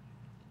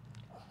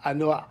I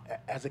know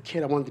as a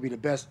kid I wanted to be the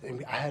best,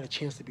 and I had a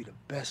chance to be the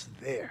best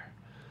there.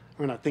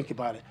 When I think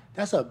about it,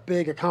 that's a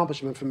big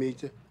accomplishment for me,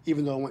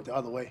 even though it went the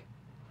other way.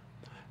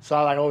 So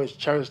I always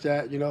cherish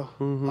that,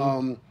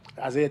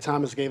 Isaiah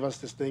Thomas gave us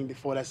this thing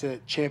before that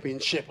said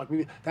championship.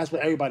 That's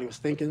what everybody was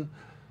thinking.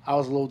 I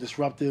was a little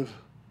disruptive.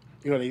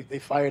 They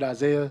fired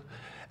Isaiah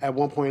at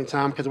one point in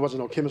time because there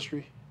wasn't no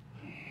chemistry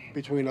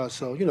between us.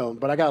 So,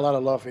 but I got a lot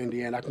of love for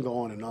Indiana. I can go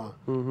on and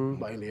on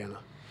about Indiana.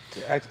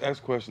 Yeah,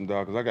 ask questions,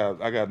 dog, because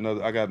I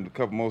got a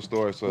couple more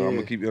stories, so I'm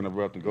gonna keep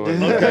interrupting. Go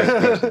ahead. Ask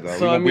questions, dog.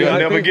 So I mean, we'll I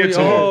never think get we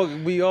to all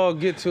them. we all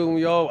get to,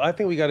 and I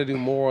think we got to do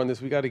more on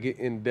this. We got to get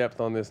in depth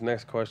on this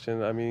next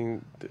question. I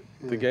mean,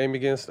 the game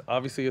against,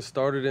 obviously it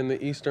started in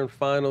the Eastern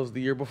Finals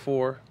the year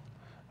before.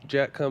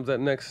 Jack comes that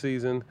next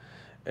season,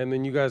 and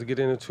then you guys get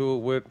into it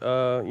with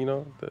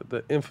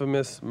the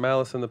infamous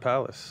Malice in the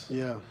Palace.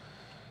 Yeah.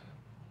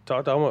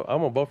 I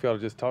want both of y'all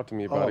to just talk to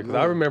me about it, because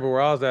I man. remember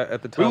where I was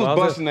at the time. We was I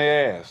busting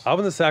their ass. I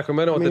was in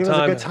Sacramento I mean, at it the was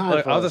a time. good time for I was in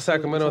us. It was a good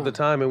Sacramento at the time.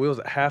 time, and we was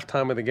at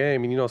halftime of the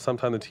game, and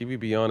sometimes the TV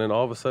be on, and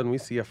all of a sudden we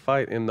see a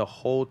fight, and the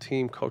whole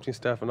team, coaching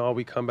staff, and all,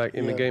 we come back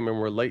in the game, and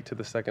we're late to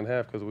the second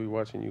half because we were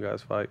watching you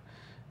guys fight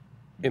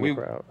in the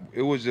crowd.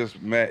 It was just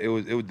mad. It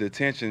was the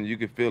tension. You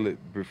could feel it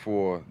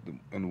before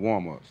in the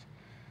warm-ups,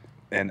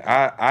 and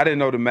I didn't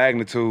know the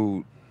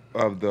magnitude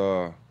of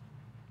the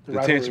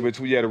tension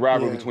between the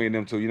rivalry between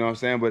them two. You know what I'm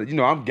saying? But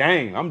I'm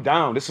game. I'm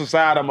down. This is the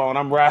side I'm on.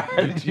 I'm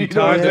riding. You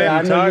tied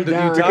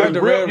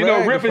the red rag Rip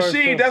the and first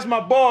Sheed, time. that's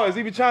my boys.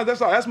 Even Chance,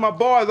 that's my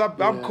boys.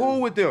 I'm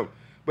cool with them.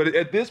 But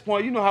at this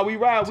point, you know how we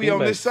ride. We on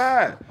this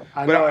side.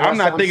 I But know, I'm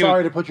not thinking.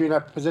 sorry to put you in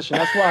that position.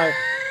 That's why.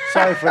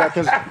 Sorry for that,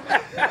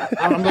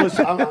 because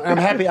I'm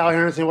happy Al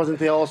Harrington wasn't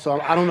there. Also,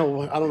 I don't know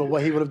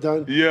what he would have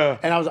done. Yeah.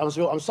 And I'm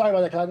sorry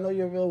about that, because I know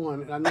you're a real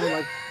one, and I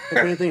know if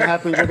anything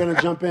happens, you're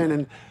gonna jump in,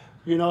 and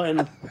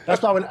and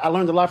that's why I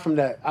learned a lot from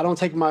that. I don't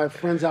take my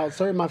friends out,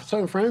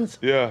 certain friends.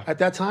 Yeah. At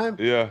that time.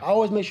 Yeah. I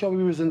always make sure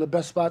we was in the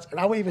best spots,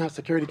 and I would even have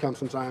security come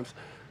sometimes,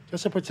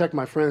 just to protect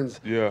my friends.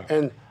 Yeah.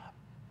 And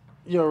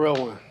You're a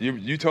real one.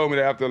 You told me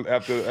that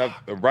after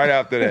right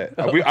after that.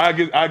 I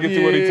get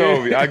to what he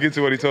told me. I get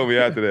to what he told me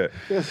after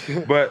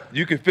that. But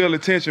you can feel the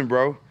tension,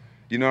 bro.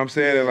 You know what I'm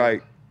saying? And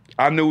like,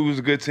 I knew we was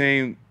a good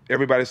team.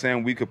 Everybody's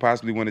saying we could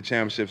possibly win the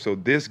championship. So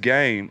this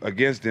game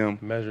against them,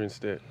 measuring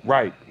stick,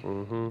 right?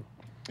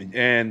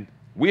 And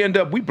we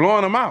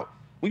blowing them out.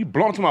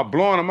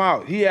 Blowing them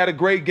out. He had a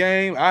great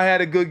game. I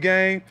had a good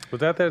game.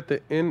 Was that at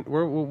the end?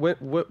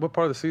 What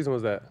part of the season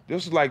was that?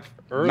 This was like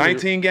early.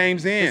 19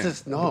 games in. This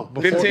is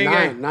 15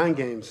 games. 9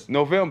 games.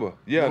 November.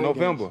 Yeah,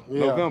 November. Games.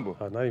 Yeah. November.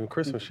 Not even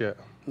Christmas yet.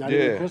 Not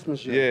even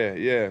Christmas yet.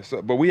 Yeah.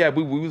 So, but we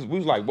was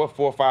like 4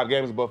 or 5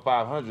 games above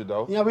 500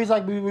 though. Yeah, we were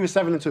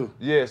 7-2.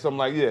 Yeah, something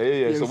like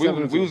yeah. So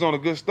we was on a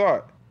good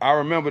start. I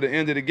remember the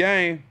end of the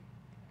game.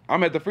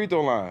 I'm at the free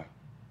throw line.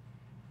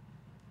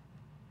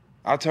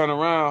 I turn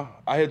around,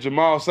 I hear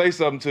Jamal say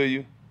something to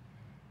you.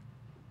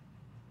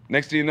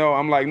 Next thing you know,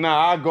 I'm like,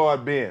 nah, I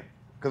guard Ben.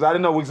 Because I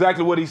didn't know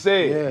exactly what he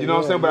said. You know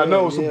what I'm saying? But I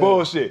know it was some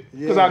bullshit.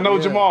 Because I know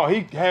Jamal.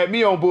 He had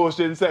me on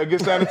bullshit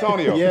against San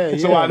Antonio.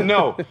 So I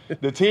know.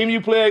 The team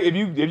you play, if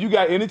you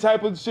got any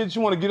type of shit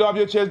you want to get off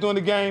your chest during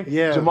the game,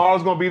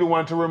 Jamal's going to be the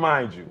one to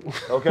remind you.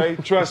 Okay?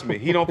 Trust me.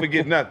 He don't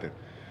forget nothing.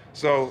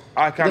 So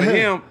I kind of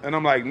him, and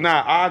I'm like,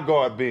 nah, I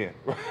guard Ben.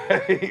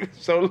 Right?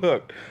 So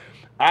look.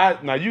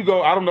 Now you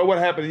go. I don't know what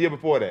happened the year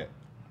before that.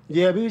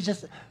 Yeah, but it was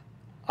just.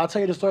 I'll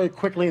tell you the story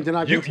quickly, and then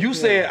I. You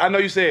said. I know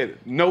you said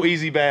no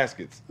easy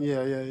baskets.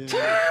 Yeah.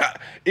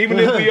 Even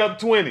if we up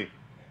 20,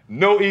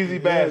 no easy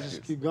baskets.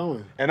 Just keep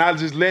going. And I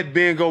just let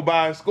Ben go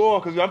by and score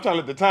because I'm trying to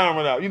let the time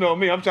run out. You know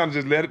me. I'm trying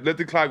to just let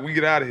the clock. We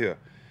get out of here.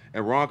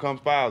 And Ron comes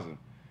fouls him.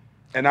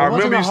 And I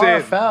remember you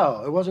said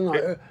foul. It wasn't.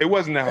 It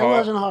wasn't that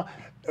hard. It wasn't hard.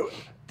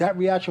 That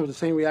reaction was the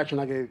same reaction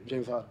I gave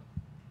James Harden.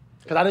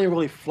 Because I didn't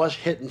really flush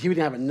hit, and he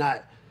didn't have a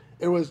knot.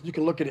 It was, you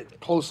can look at it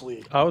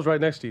closely. I was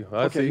right next to you.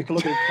 Okay, you can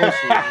look at it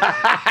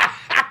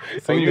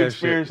closely. So you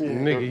experienced it.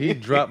 Nigga, he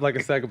dropped like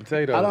a sack of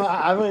potatoes.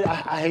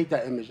 I hate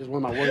that image. It's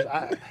one of my worst.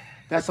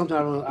 That's something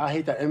I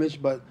hate that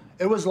image, but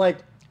it was like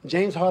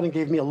James Harden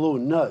gave me a little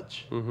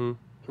nudge,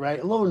 right?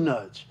 A little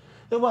nudge.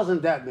 It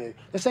wasn't that big.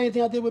 The same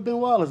thing I did with Ben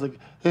Wallace. Like,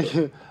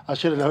 I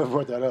should have never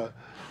brought that up.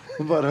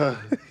 But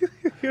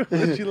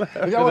if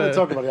y'all want to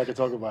talk about it, I can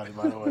talk about it,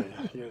 by the way.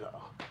 You know.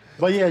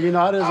 But yeah, you know,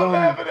 I just I'm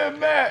laughing at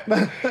Matt.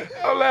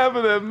 I'm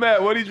laughing at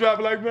Matt. What he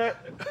dropped like Matt?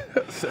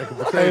 Sack of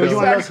potatoes.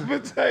 Sack of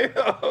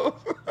potatoes.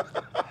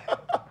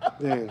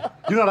 Yeah.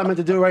 You know what I meant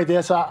to do right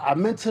there? So I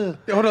meant to.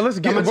 Hold on, let's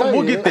get.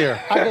 We'll get there.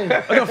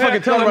 I don't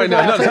fucking tell him right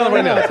now. No, tell him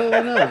right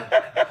now.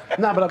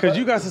 Nah, but because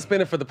you got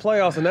suspended for the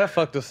playoffs and that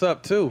fucked us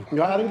up too. You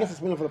know, I didn't get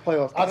suspended for the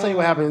playoffs. I'll tell you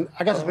what happened.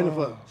 I got suspended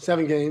for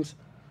 7 games.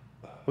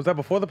 Was that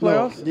before the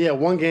playoffs? No, yeah,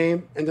 1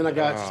 game, and then I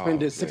got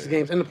suspended 6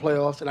 games in the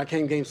playoffs, and I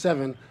came game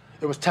 7.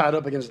 It was tied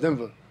up against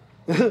Denver.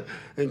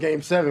 In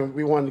game 7,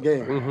 we won the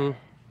game.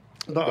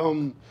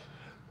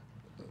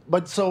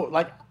 But so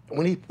like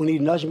when he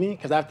nudged me,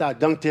 because after I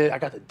dunked it, I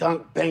got the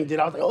dunk, banged it.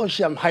 I was like, oh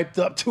shit, I'm hyped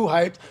up, too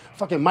hyped.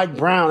 Fucking Mike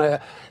Brown.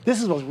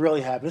 This is what's really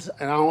happened.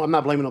 I'm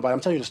not blaming nobody. I'm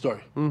telling you the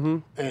story.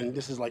 And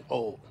this is like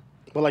old.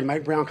 But like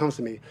Mike Brown comes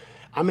to me,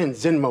 I'm in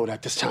Zen mode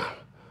at this time,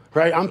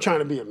 right? I'm trying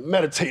to be a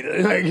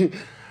meditator. Like,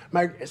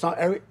 Mike, it's not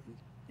every.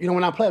 You know,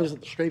 when I play, I'm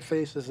just straight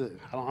face. This is it.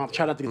 I'm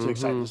trying not to get too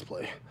excited this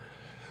play.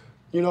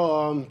 You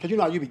know, because you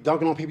know how you be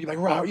dunking on people, you be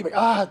like, rah, you be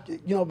like,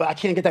 you know, but I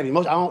can't get that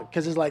emotion.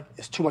 Because it's like,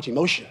 it's too much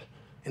emotion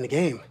in the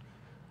game.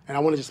 And I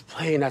want to just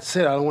play and that's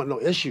it. I don't want no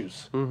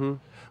issues.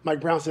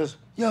 Mike Brown says,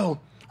 yo,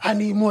 I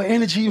need more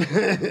energy,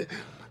 man.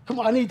 Come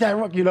on, I need that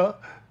rook, you know.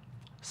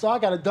 So I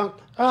got to dunk,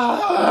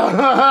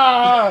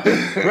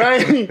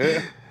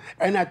 right?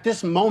 And at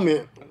this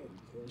moment,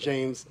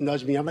 James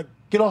nudged me. I'm like,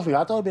 get off me.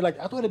 I thought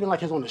it'd been like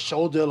his on the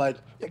shoulder, like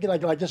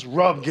just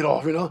rub, get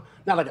off, you know?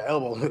 Not like an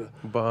elbow.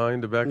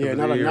 Behind the back of his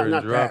ear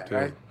and dropped that,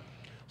 right?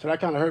 So that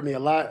kind of hurt me a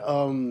lot.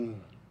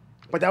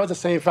 But that was the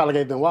same foul I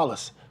gave Ben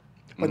Wallace.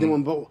 But then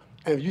and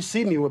if you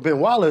see me with Ben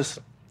Wallace.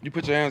 You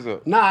put your hands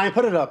up. Nah, I ain't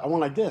put it up. I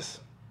went like this.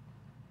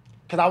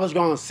 Because I was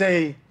going to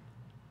say,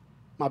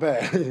 my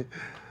bad.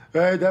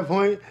 Right at that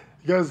point.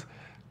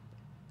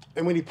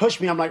 And when he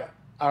pushed me, I'm like,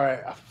 all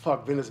right,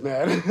 fuck, Ben is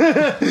mad.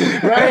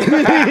 Right?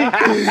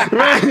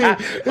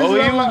 Oh,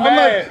 he was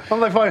mad. I'm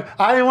like, fuck,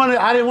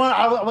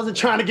 I wasn't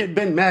trying to get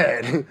Ben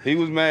mad. He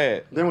was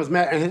mad. Ben was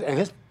mad, and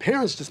his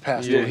parents just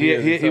passed away.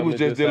 Yeah, he was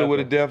just dealing with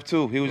a death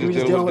too. He was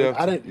just dealing with death.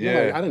 I didn't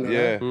know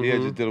that. Yeah,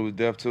 just dealing with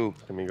death too.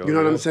 You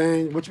know what I'm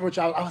saying? Which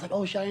I was like,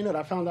 oh shit, I didn't know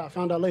that. I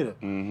found out later.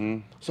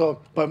 So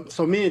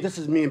this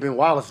is me and Ben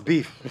Wallace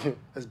beef.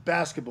 It's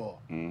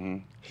basketball.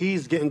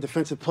 He's getting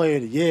defensive player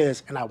of the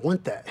years, and I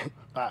want that.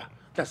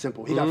 That's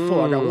simple. He got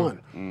 4, I got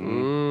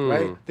 1.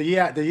 Right? The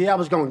year I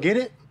was gonna get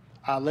it,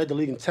 I led the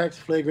league in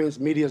text,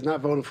 flagrants, media's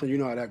not voting for you.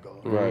 Know how that goes.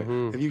 Right.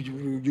 If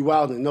you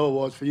wild and no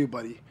awards for you,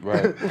 buddy.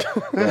 Right.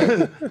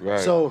 Right.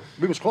 So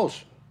we was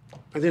close,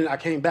 and then I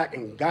came back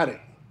and got it.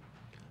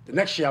 The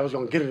next year I was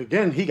gonna get it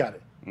again. He got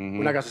it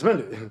when I got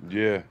suspended.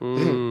 Yeah.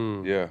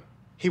 Yeah.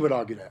 He would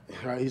argue that.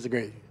 Right? He's a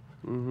great.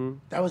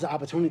 That was an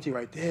opportunity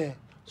right there.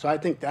 So I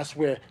think that's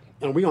where,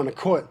 and we on the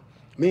court.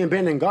 Me and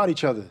Ben didn't guard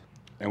each other.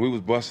 And we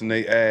was busting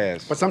their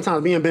ass. But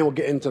sometimes me and Ben will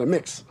get into the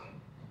mix.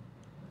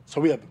 So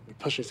we have to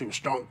push and see who's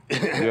strong.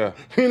 Yeah.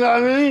 You know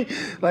what I mean?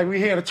 Like we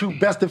had the 2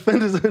 best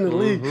defenders in the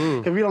league.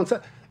 If we don't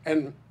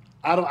and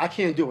I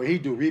can't do what he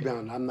do,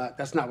 rebound.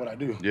 That's not what I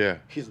do. Yeah.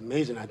 He's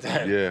amazing at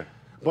that. Yeah.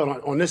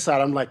 But on this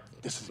side, I'm like,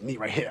 this is me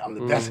right here. I'm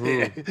the best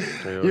here.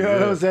 You know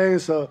what I'm saying?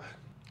 So,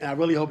 and I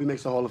really hope he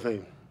makes the Hall of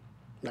Fame.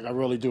 Like, I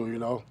really do, you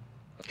know?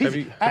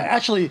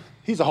 Actually,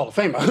 he's a Hall of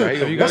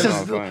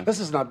Famer. This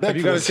is not bad. Have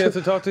you got a chance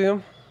to talk to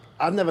him?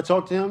 I've never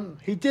talked to him.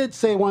 He did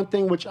say one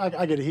thing, which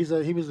I get it. He's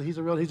a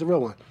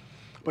real one.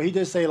 But he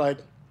did say, like,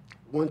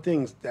 one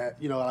thing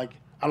that, you know, like,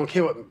 I don't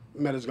care what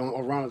Meta's going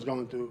or Ron is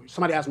going through.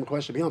 Somebody asked him a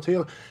question,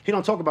 but he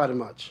don't talk about it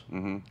much.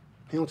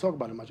 He don't talk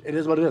about it much. It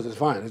is what it is. It's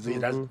fine.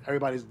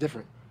 Everybody's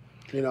different,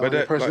 you know,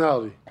 their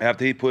personality. Like,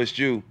 after he pushed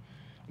you,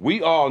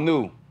 we all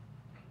knew.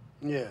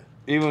 Yeah.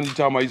 Even when you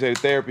talking about, you say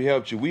therapy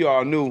helped you, we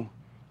all knew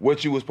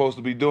what you were supposed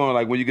to be doing.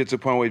 Like when you get to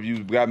the point where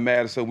you got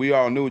mad or something, we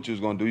all knew what you was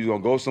going to do. You was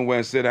going to go somewhere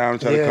and sit down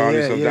and try to calm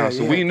yourself down.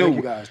 So we knew. Thank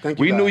you guys.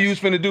 We knew you was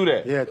finna do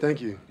that. Yeah,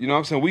 thank you. You know what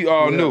I'm saying? We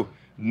all knew.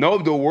 No,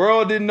 the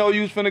world didn't know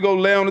you was finna go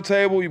lay on the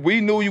table.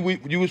 We knew you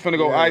was finna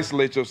go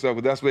isolate yourself,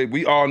 but that's what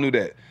we all knew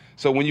that.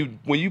 So when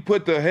you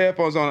put the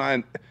headphones on,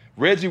 and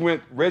Reggie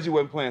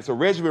wasn't playing, so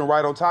Reggie went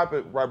right on top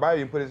of right by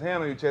you and put his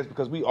hand on your chest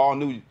because we all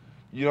knew,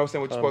 you know what I'm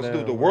saying, what you're supposed to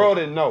do. The world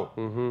didn't know.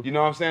 You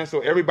know what I'm saying? So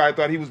everybody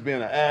thought he was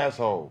being an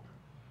asshole.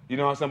 You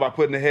know what I'm saying, by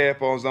putting the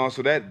headphones on.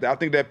 So that I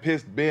think that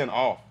pissed Ben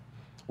off.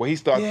 Where he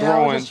started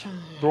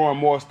throwing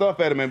more stuff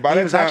at him, and by he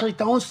that was time, actually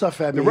throwing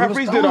stuff at me. the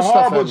referees did a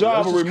horrible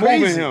job of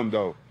removing him,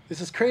 though. This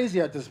is crazy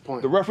at this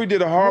point. The referee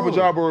did a horrible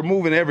job of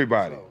removing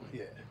everybody.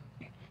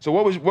 So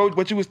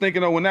what you was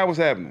thinking of when that was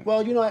happening?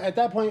 Well, you know, at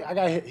that point, I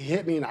got he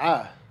hit me in the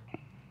eye.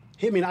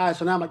 Hit me in the eye.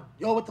 So now I'm like,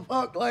 yo, what the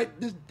fuck, like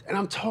this? And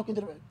I'm talking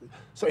to the.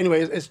 So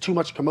anyway, it's too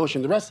much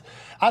commotion. The rest,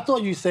 I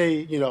thought you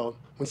say, you know,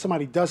 when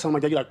somebody does something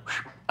like that, you're like,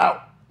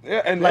 out.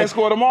 Yeah, and like,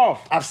 escort them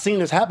off. I've seen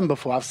this happen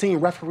before. I've seen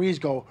referees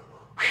go.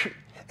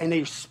 And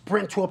they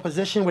sprint to a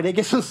position where they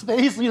get some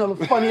space, you know,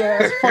 the funny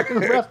ass fucking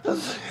ref,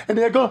 and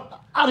they go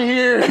out of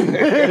here.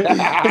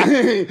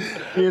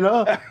 you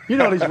know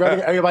these refs.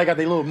 Everybody got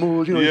their little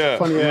moves. You know, these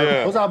funny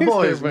ass. Those are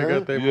boys,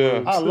 man.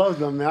 I love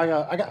them, man.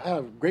 I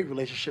have a great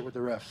relationship with the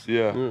refs.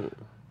 Yeah.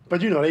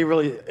 But you know, they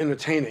really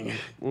entertaining.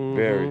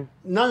 Very.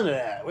 None of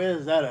that.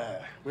 Where's that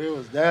at? Where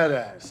was that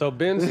at? So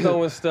Ben's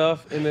throwing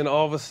stuff, and then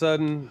all of a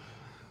sudden,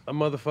 a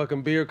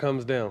motherfucking beer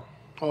comes down.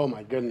 Oh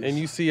my goodness! And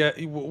you see,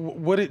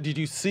 did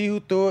you see who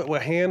threw it?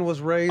 What hand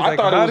was raised? I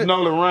thought it was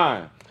Nolan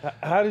Ryan.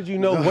 How did you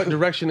know what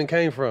direction it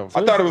came from?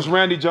 I thought it was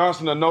Randy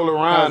Johnson or Nolan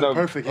Ryan. That was a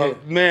perfect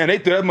hit. Man, they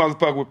threw that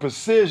motherfucker with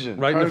precision.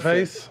 Right in the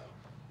face.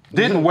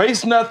 Didn't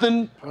waste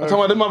nothing. I'm talking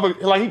about that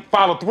motherfucker. Like he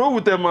followed through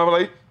with that motherfucker.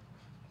 Like,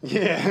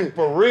 yeah,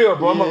 for real,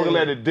 bro. I'm gonna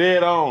let it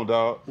dead on,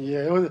 dog.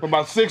 Yeah, it was from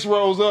about 6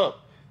 rows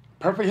up.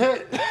 Perfect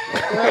hit.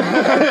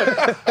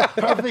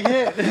 Perfect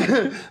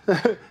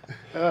hit.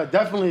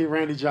 Definitely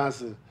Randy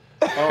Johnson.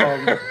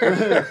 There's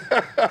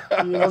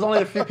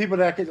only a few people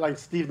that could, like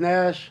Steve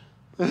Nash.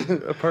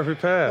 A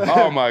perfect pass.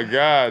 Oh my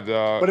God,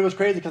 dog. But it was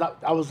crazy because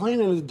I was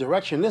leaning in the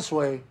direction this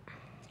way.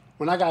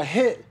 When I got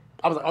hit,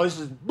 I was like, "Oh, this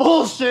is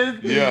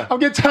bullshit." Yeah. I'm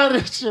getting tired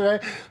of this shit,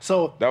 right?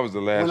 So that was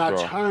the last when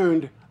straw. I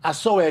turned, I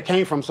saw where it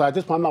came from. So at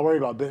this point, I'm not worried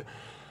about Ben.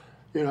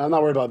 You know, I'm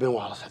not worried about Ben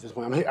Wallace at this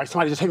point.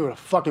 Somebody just hit me with a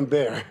fucking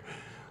bear,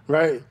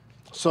 right?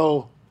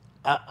 So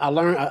I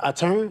learned. I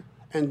turned.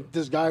 And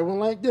this guy went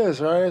like this,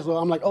 right? So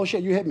I'm like, oh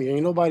shit, you hit me.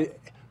 Ain't nobody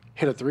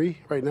hit a 3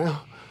 right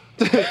now.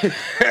 Ain't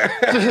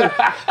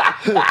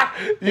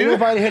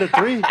nobody hit a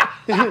 3.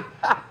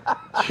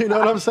 You know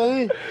what I'm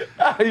saying?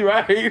 You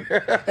right. Hey,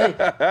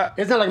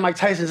 it's not like Mike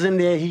Tyson's in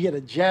there, he hit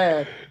a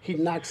jab, he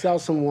knocks out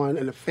someone,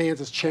 and the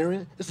fans is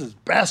cheering. This is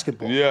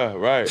basketball. Yeah,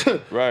 right,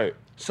 right.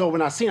 So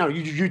when I seen how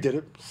you did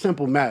it,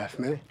 simple math,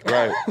 man.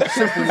 Right.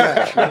 Simple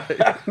math.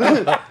 Man.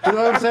 You know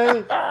what I'm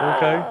saying?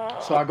 Okay.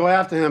 So I go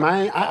after him.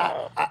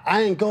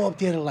 I ain't go up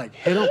there to like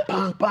hit him,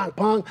 bang, bang,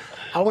 bang.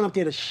 I went up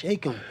there to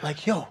shake him,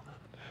 like yo,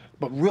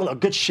 but a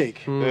good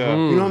shake. Yeah.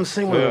 You know what I'm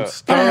saying? Yeah.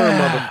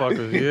 Stern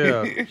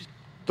motherfuckers.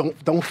 Yeah.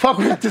 Don't fuck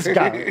with this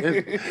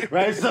guy,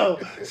 right? So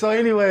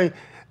anyway,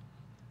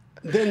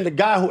 then the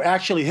guy who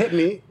actually hit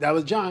me, that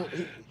was John.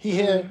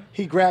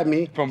 He grabbed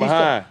me from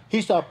behind.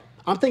 He stopped.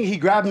 I'm thinking he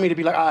grabbed me to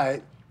be like, all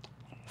right,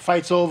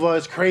 fight's over,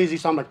 it's crazy.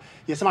 So I'm like,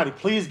 yeah, somebody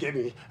please get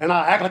me. And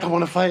I act like I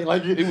want to fight.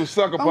 Like he was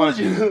sucker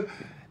punching.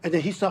 And then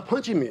he started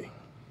punching me,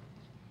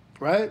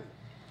 right?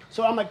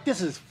 So I'm like,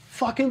 this is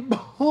fucking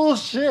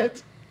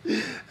bullshit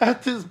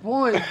at this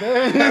point,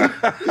 man.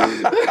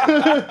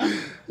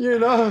 You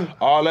know?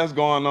 All that's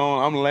going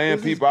on, I'm laying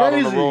people out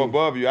on the row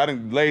above you. I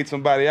done laid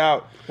somebody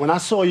out. When I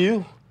saw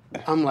you,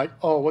 I'm like,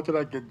 oh, what did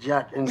I get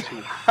jacked into?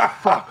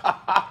 Fuck.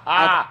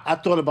 I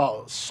thought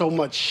about so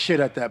much shit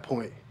at that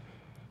point.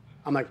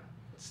 I'm like,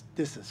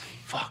 this is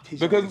fucked. He's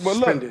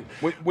suspended.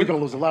 We're going to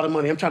lose a lot of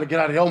money. I'm trying to get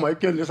out of here. Oh, my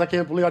goodness. I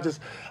can't believe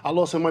I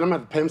lost some money. I'm going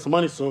to have to pay him some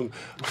money soon.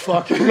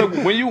 Fuck. Look,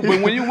 when you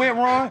went,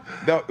 Ron,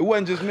 it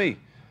wasn't just me.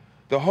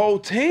 The whole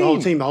team.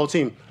 The whole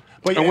team.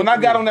 And when I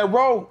got on that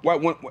roll,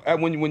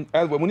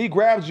 when he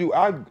grabbed you,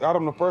 I got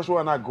on the first row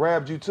and I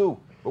grabbed you too.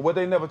 But what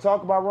they never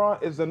talk about, Ron,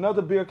 is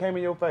another beer came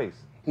in your face.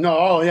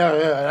 No,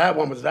 that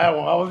one was that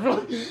one. I was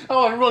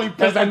really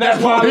pissed. And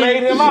that's why I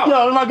laid him out.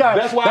 Yo, my God.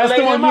 That's why I laid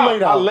him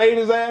out. I laid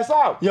his ass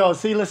out. Yo,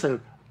 see,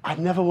 listen, I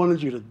never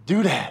wanted you to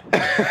do that.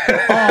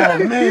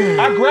 Oh, man.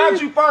 I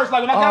grabbed you first.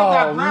 Like, when I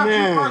got I grabbed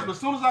you first. But as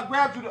soon as I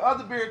grabbed you, the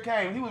other beer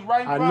came. He was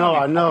right in front of me.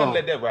 I know. I couldn't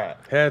let that ride.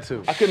 Had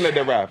to. I couldn't let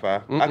that ride, Fi.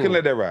 I couldn't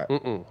let that ride.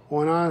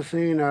 When I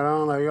seen that,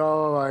 I'm like,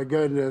 oh, my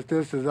goodness,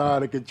 this is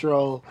out of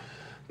control.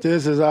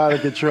 This is out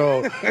of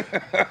control.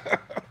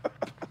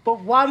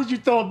 But why did you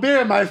throw a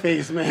beer in my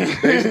face, man?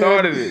 They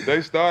started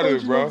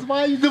it, bro.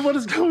 Why you doing what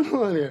is going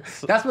on here?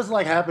 That's what's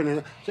like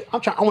happening. I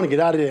want to get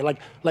out of there. Like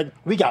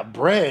we got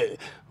bread.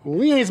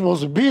 We ain't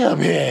supposed to be up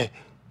here.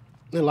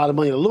 There's a lot of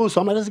money to lose,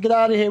 so I'm like, let's get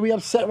out of here. We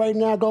upset right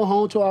now. Go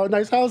home to our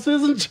nice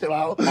houses and chill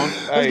out.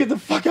 Let's get the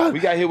fuck out. We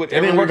got hit with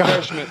every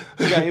refreshment.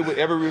 We got hit with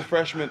every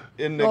refreshment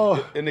in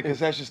the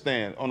concession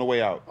stand on the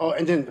way out. Oh,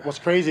 and then what's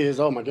crazy is,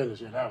 oh my goodness,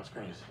 that was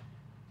crazy.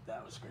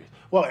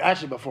 Well,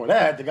 actually, before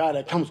that, the guy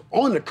that comes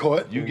on the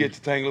court, you get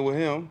to tangle with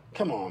him.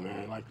 Come on,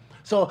 man.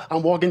 So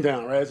I'm walking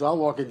down, right? So I'm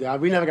walking down.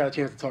 We never got a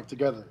chance to talk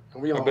together.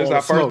 And we on this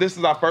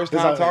is our first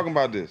time talking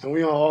about this. And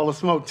we on all the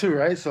smoke too,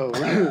 right? So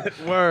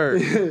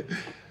word.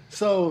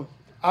 So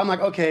I'm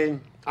like, okay,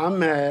 I'm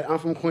mad. I'm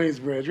from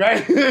Queensbridge,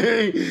 right?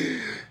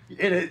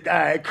 All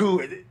right,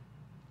 cool.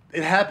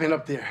 It happened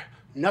up there.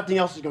 Nothing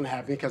else is gonna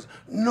happen because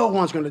no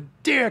one's gonna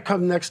dare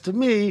come next to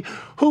me.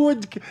 Who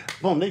would?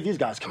 Boom! These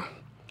guys come.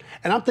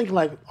 And I'm thinking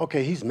like,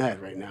 okay, he's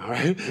mad right now,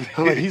 right?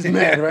 I'm like, he's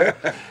mad, right?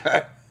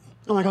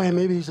 I'm like, okay,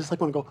 maybe he's just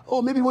like want to go,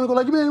 oh, maybe he want to go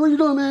like, man, what you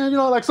doing, man? You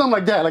know, like something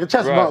like that, like a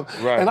chest bump.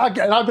 Right. And I'd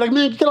be like,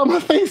 man, get out my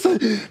face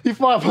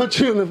before I punch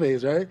you in the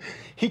face, right?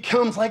 He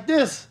comes like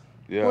this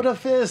with a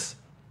fist,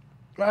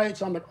 right?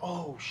 So I'm like,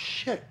 oh,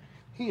 shit,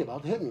 he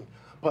about to hit me.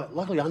 But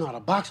luckily, I know how to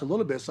box a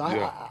little bit, so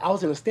I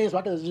was in the stance, so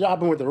I could just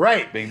job him with the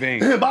right. Bing,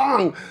 bing.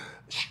 Bang!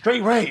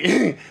 Straight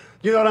right.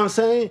 You know what I'm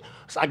saying?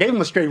 So I gave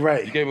him a straight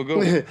right. You gave him a good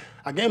one?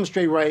 I gave him a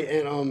straight right,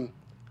 and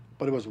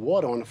but it was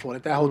water on the floor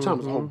at that whole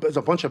time. There's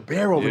a bunch of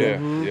bear over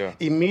there. Yeah.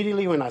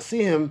 Immediately when I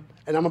see him,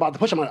 and I'm about to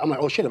push him, I'm like,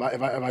 oh shit!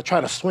 If I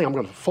try to swing, I'm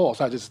gonna fall.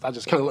 So I just kind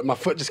of let my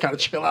foot just kind of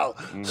chill out,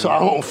 so I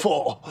don't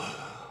fall.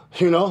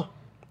 You know.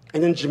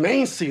 And then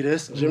Jermaine see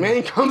this.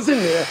 Jermaine comes in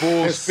there full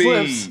and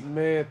speed, slips.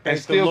 Man, and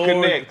still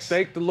connects.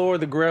 Thank the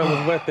Lord, the ground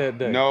was wet that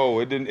day.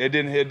 No, it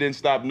didn't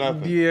stop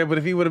nothing. Yeah, but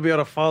if he would have been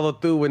able to follow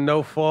through with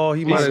no fall,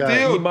 he might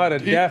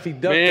have Daffy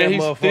ducked that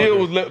motherfucker. He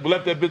still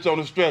left that bitch on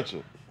the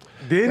stretcher.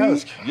 Did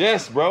he?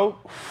 Yes, bro.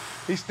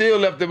 He still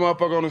left that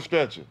motherfucker on the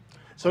stretcher.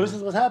 So this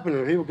is what's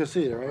happening. People can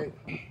see it, right?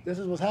 This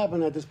is what's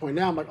happening at this point.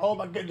 Now I'm like, oh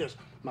my goodness.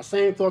 My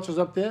same thoughts was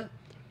up there.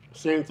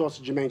 Same thoughts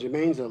to Jermaine.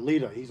 Jermaine's a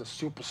leader. He's a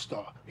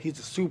superstar.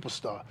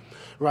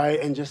 Right?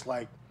 And just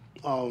like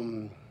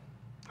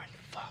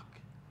fuck.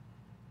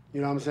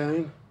 You know what I'm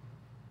saying?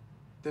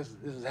 This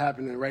is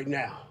happening right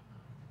now.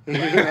 You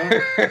know?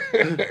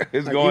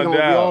 It's going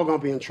down. We're all gonna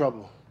be in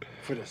trouble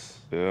for this.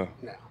 Yeah.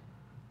 Now,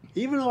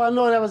 even though I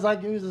know that was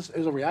like it was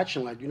a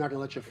reaction, like you're not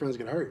gonna let your friends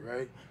get hurt,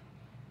 right?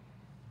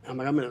 I'm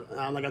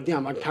like,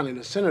 damn, I'm kind of in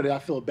the center there. I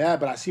feel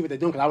bad, but I see what they're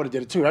doing because I would have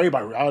did it too.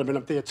 Everybody, I would have been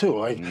up there too.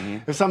 Like,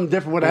 if something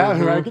different would have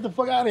happened, right? Get the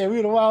fuck out of here. We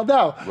would have wilded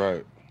out.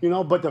 Right. You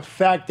know, but the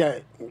fact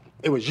that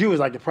it was you is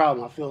like the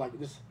problem. I feel like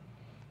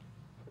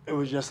it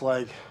was just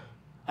like,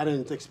 I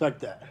didn't expect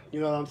that. You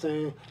know what I'm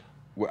saying?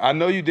 Well, I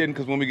know you didn't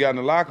because when we got in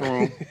the locker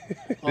room,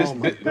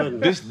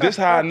 this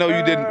how I know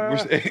you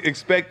didn't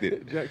expect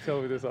it. Jack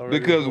told me this already.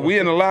 Because we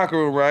in the locker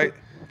room, right?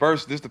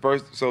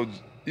 So,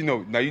 you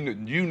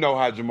know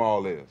how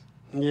Jamal is.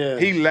 Yeah.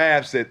 He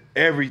laughs at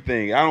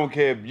everything. I don't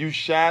care if you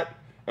shot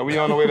and we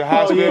on the way to the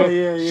hospital.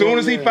 Soon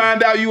as he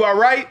find out you all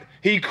right,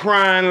 he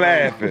crying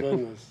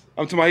laughing.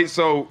 I'm talking about,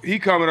 so he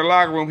come in the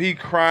locker room, he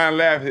crying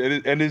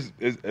laughing, and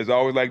it's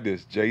always like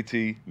this: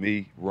 JT,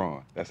 me,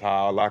 Ron. That's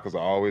how our lockers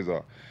always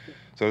are.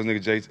 So this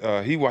nigga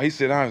JT, he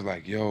sit down, he's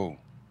like, yo,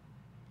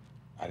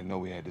 I didn't know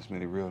we had this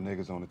many real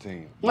niggas on the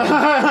team.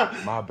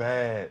 My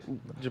bad.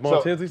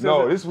 Jamal Tinsley says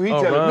no, it? this is what he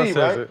telling me,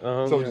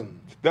 right?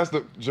 That's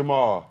the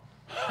Jamal.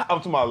 I'm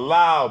talking about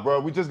loud,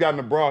 bro. We just got in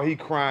the brawl. He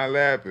crying,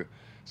 laughing.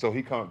 So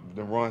he come.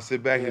 Then Ron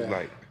sit back. He's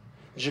like,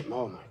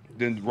 Jamal.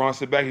 Then Ron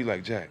sit back. He's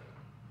like, Jack,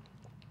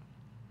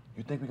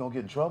 you think we gonna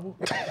get in trouble?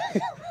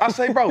 I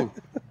say, bro,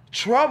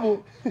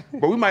 trouble?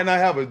 But we might not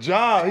have a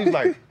job. He's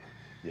like,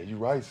 yeah, you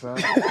right, son.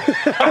 Right.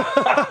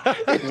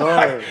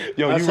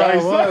 Yo, that's you right, how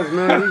it was,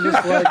 man. He's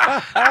just like,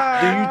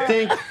 do you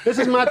think? This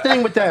is my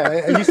thing with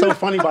that. And he's so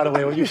funny, by the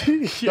way. When the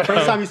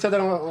first time you said that,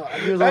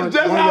 that's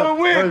just how it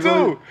went,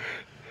 too.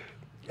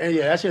 And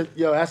yeah,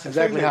 that's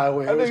exactly how it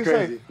went. It was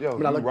crazy. Say, yo,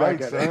 you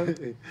right,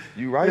 son.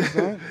 You right,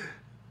 son.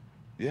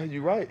 Yeah,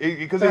 you right.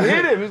 Because it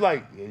hit him. He's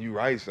like, yeah, you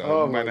right, son.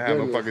 You might not have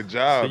no fucking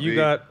job. So you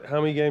got,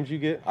 how many games you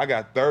get? I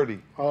got 30.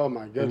 Oh,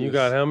 my goodness. And you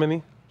got how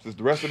many? Just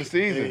the rest of the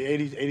season.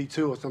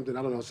 82 or something.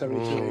 I don't know,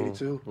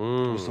 72,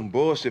 82. Some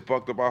bullshit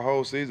fucked up our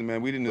whole season,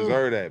 man. We didn't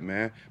deserve that,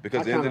 man.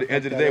 Because at the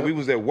end of the day, we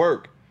was at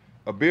work.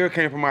 A beer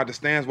came from out the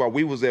stands while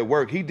we was at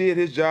work. He did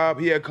his job.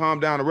 He had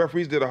calmed down. The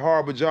referees did a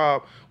horrible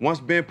job.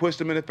 Once Ben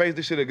pushed him in the face,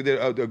 they should have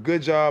did a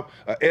good job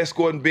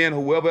escorting Ben,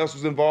 whoever else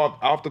was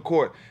involved, off the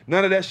court.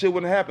 None of that shit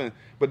wouldn't happen.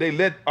 But they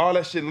let all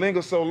that shit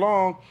linger so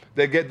long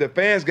that the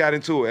fans got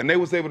into it. And they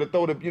was able to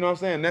throw the, you know what I'm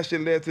saying? That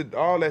shit led to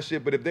all that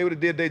shit. But if they would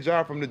have did their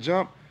job from the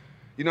jump,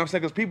 you know what I'm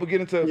saying? Because people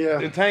get into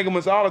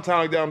entanglements all the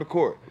time like down the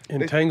court.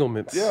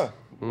 Entanglements. Yeah.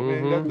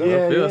 Mm-hmm.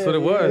 That's what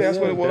it was. Yeah, that's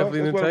what it was. Definitely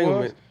an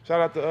entanglement. Shout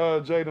out to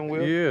Jaden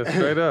Will. Yeah,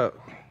 straight up.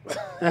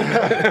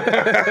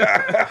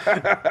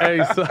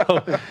 Hey,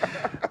 so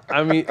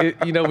I mean,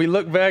 we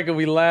look back and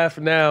we laugh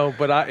now,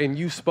 but and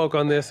you spoke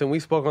on this and we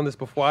spoke on this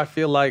before. I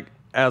feel like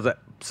as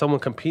someone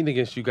competing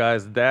against you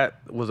guys, that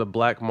was a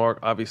black mark,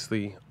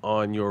 obviously,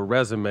 on your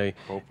resume,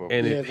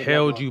 and it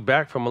held you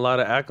back from a lot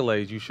of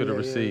accolades you should have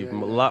received. A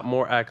lot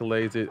more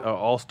accolades,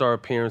 all-star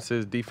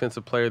appearances,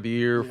 defensive player of the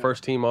year,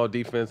 first team all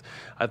defense.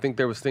 I think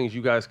there was things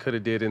you guys could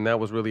have did, and that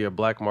was really a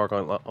black mark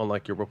on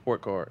like your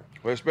report card.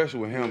 Well, especially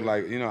with him,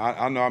 like,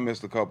 I know I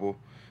missed a couple,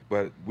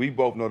 but we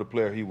both know the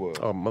player he was.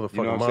 Oh, motherfucking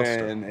you know what monster. I'm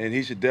saying? And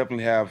he should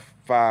definitely have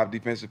 5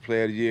 defensive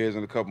player of the years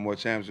and a couple more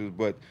championships,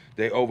 but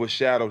they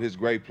overshadowed his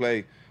great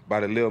play by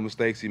the little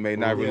mistakes he made,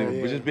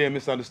 just being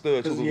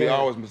misunderstood. So we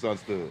always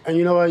misunderstood. And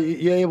you know what?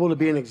 You're able to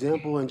be an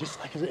example, and just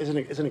like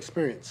it's an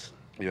experience.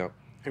 Yeah.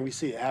 And we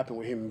see it happen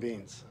with human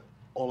beings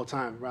all the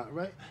time,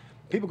 right?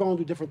 People going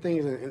through different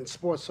things in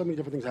sports. So many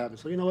different things happen.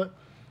 So you know what?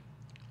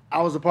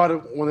 I was a part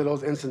of one of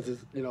those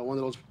instances. One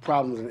of those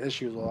problems and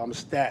issues. Or I'm a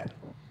stat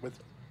with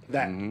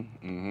that.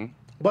 Mm-hmm.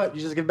 But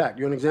you just give back.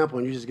 You're an example,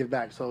 and you just give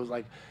back. So it's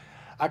like,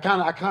 I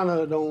kind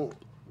of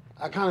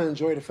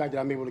enjoy the fact that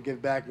I'm able to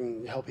give back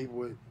and help people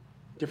with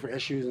different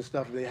issues and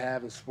stuff they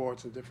have in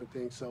sports and different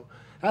things. So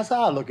that's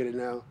how I look at it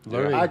now.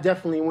 Learning. I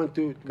definitely went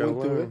through it. You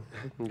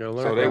gotta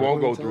learn. So they won't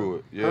go through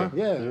it. Yeah.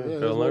 Yeah.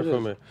 Gotta learn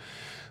from it.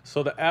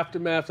 So the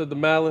aftermath of the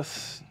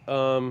malice,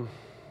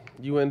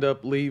 you end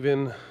up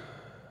leaving.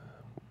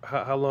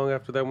 How long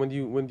after that? When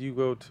do you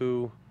go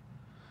to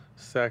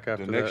SAC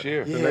after the next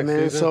year? Yeah,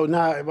 man. Season?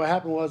 So what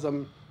happened was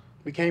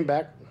we came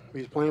back. We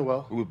was playing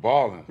well. We was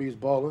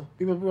balling.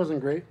 We wasn't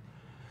great,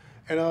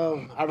 and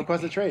I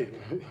requested trade.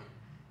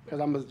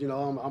 Because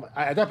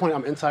at that point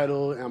I'm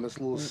entitled and I'm a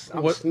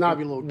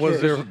snobby little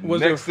kid.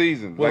 Next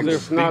season?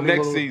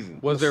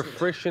 Was there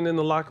friction in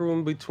the locker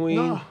room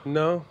between?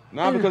 No,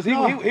 because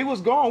he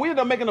was gone. We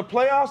ended up making the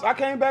playoffs. I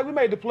came back. We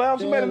made the playoffs.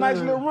 We made a nice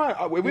little run.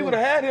 If we would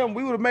have had him,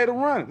 we would have made a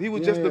run. He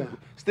was just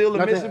still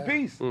the missing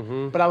piece.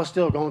 Mm-hmm. But I was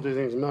still going through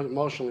things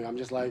emotionally. I'm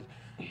just like,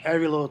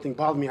 every little thing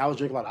bothered me. I was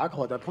drinking a lot of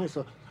alcohol at that point.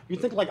 So you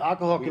think like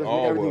alcohol can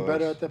make everything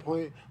better at that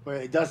point, but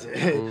it doesn't.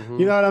 Mm-hmm.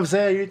 You know what I'm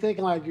saying? You're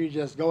thinking like you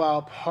just go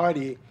out,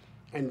 party,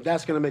 and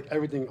that's gonna make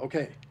everything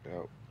okay.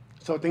 Yep.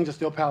 So things are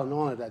still piling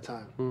on at that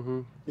time. Mm-hmm.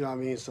 You know what I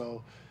mean?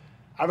 So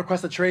I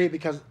request a trade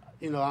because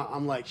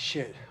I'm like,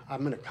 shit.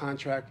 I'm in a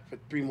contract for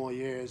 3 more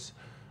years.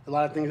 A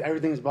lot of things,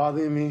 everything's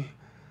bothering me.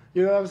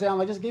 You know what I'm saying? I'm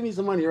like, just give me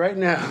some money right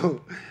now.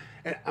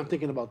 And I'm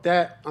thinking about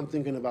that. I'm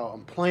thinking about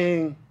I'm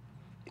playing,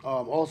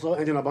 also,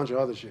 and then a bunch of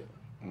other shit.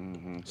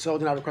 Mm-hmm. So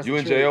then I requested. You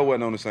and J.O.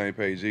 wasn't on the same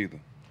page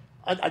either.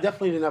 I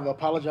definitely didn't ever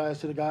apologize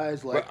to the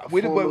guys. Like,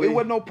 but it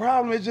wasn't no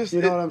problem. It's just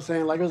what I'm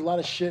saying. Like, there was a lot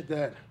of shit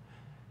that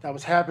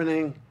was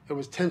happening. It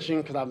was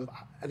tension because and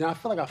then I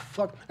feel like I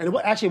fucked. And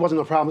it actually wasn't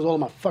no problem. It was all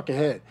in my fucking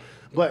head.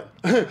 But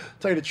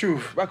tell you the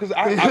truth, because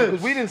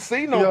we didn't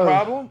see no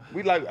problem.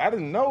 I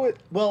didn't know it.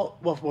 Well,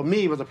 for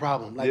me, it was a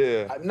problem.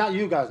 Like, not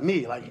you guys,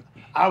 me. Like,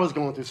 I was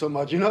going through so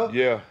much,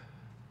 Yeah.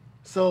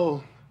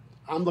 So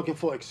I'm looking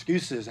for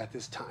excuses at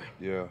this time.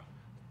 Yeah.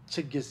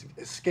 To just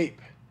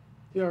escape,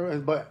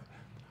 but.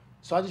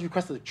 So I just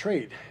requested a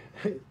trade.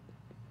 The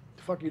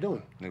fuck are you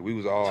doing? We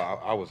was all,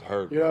 I was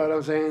hurt. You know what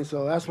I'm saying?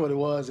 So that's what it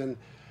was, and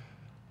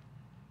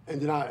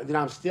then I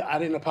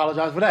didn't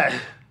apologize for that.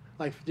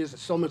 Like, there's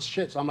so much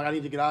shit. So I'm like, I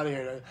need to get out of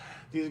here.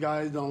 These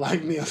guys don't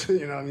like me.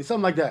 You know what I mean?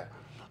 Something like that.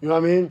 You know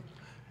what I mean?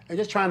 And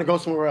just trying to go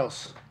somewhere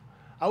else.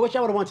 I wish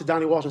I would have went to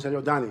Donnie Walsh and said,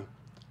 yo, Donnie,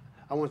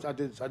 I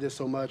did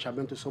so much. I've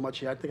been through so much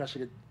here. I think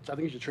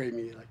you should trade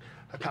me.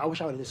 Like, I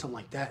wish I would have did something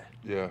like that.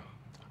 Yeah.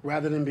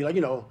 Rather than be like,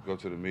 go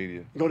to the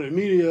media. Go to the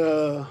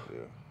media.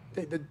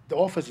 Yeah. The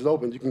office is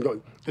open. You can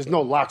go. There's no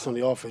locks on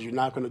the office. You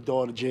knock on the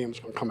door, the GM's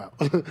gonna come out.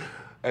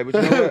 Hey, but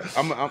you know what?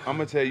 I'm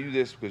gonna tell you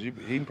this because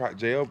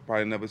JL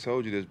probably never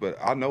told you this, but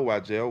I know why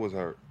JL was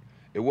hurt.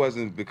 It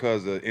wasn't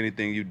because of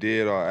anything you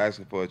did or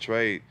asking for a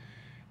trade.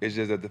 It's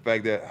just that the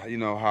fact that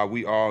how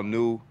we all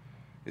knew,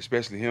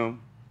 especially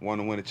him,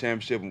 wanted to win a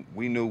championship.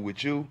 We knew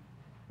with you,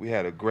 we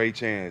had a great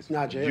chance.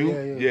 Nah,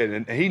 JL, yeah,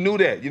 and he knew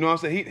that. You know what I'm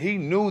saying? He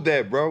knew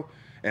that, bro.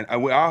 And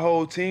our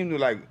whole team knew,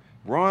 like,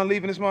 Ron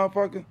leaving this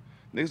motherfucker,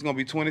 niggas gonna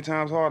be 20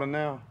 times harder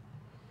now.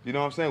 You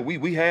know what I'm saying?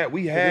 We had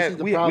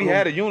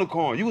a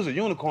unicorn. You was a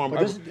unicorn, bro.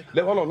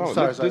 Hold on.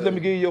 Just let me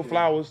give you your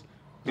flowers.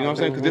 You know what I'm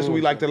saying? Because this is what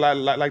we like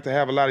to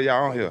have a lot of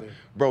y'all on here.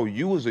 Bro,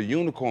 you was a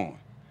unicorn.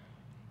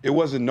 It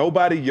wasn't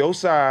nobody your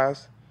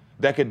size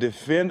that could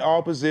defend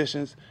all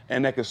positions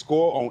and that could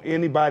score on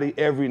anybody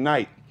every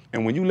night.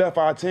 And when you left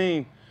our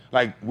team,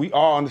 like we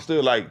all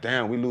understood, like,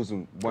 damn, we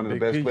losing one of the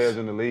best piece. players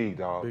in the league,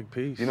 dog. Big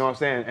piece. You know what I'm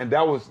saying? And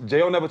that was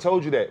J.O. never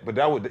told you that,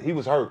 but he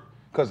was hurt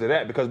because of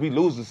that, because we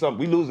losing something.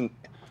 We losing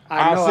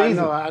our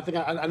season.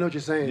 I know what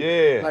you're saying.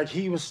 Yeah. Like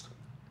he was,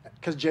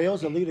 because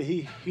J.O.'s a leader.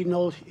 He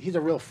knows he's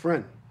a real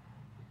friend.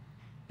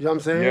 You know what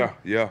I'm saying?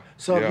 Yeah.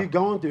 So if you're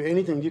going through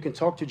anything, you can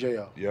talk to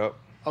J.O. Yep.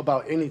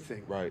 about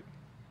anything. Right.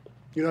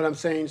 You know what I'm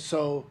saying?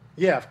 So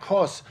yeah, of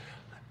course.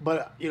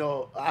 But you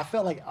know, I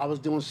felt like I was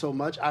doing so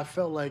much. I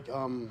felt like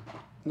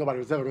nobody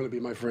was ever going to be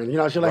my friend. You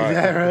know, shit like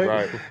that, right?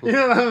 Right. You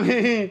know what I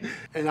mean?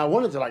 And I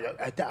wanted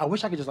to I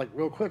wish I could just like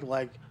real quick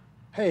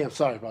hey, I'm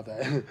sorry about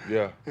that.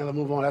 Yeah. And I'll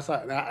move on. That's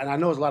not, and I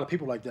know there's a lot of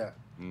people like that.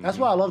 That's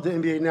why I love the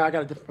NBA now. I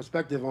got a different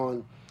perspective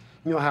on,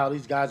 you know, how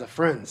these guys are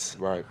friends.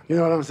 Right. You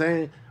know what I'm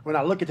saying? When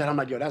I look at that, I'm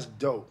like, yo, that's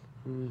dope.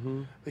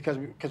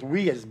 Because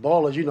we as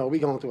ballers, you know, we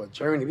going through a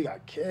journey. We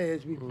got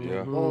kids. We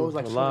balls,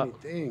 like so many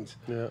things.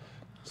 Yeah.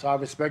 So I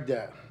respect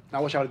that. I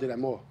wish I would have did that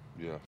more.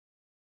 Yeah.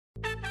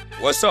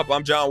 What's up?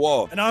 I'm John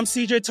Wall. And I'm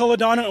CJ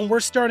Toledano, and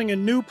we're starting a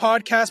new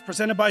podcast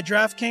presented by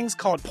DraftKings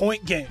called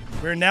Point Game.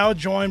 We're now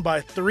joined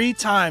by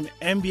 3-time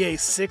NBA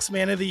Sixth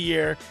Man of the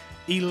Year,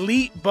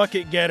 elite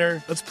bucket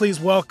getter. Let's please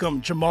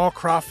welcome Jamal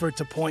Crawford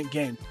to Point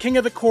Game. King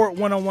of the Court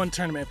one-on-one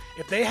tournament.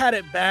 If they had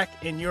it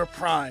back in your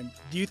prime,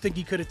 do you think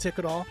you could have took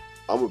it all?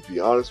 I'm going to be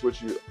honest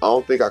with you. I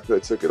don't think I could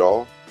have took it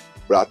all,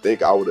 but I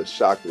think I would have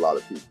shocked a lot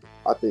of people.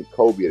 I think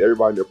Kobe and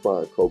everybody in their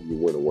prime, Kobe would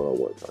win a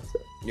one-on-one contest.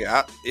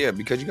 Yeah,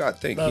 because you got to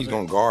think, he's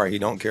going to guard. He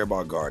don't care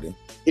about guarding.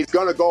 He's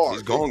going to guard.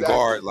 He's going to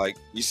guard. Like,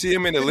 you see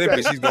him in the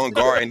Olympics, he's going to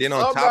guard. And then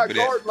on top of that. I'm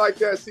not guarding like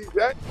that,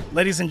 CJ.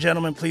 Ladies and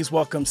gentlemen, please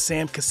welcome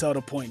Sam Cassell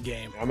to Point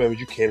Game. I remember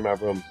you came in my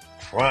room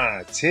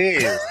crying,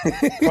 tears,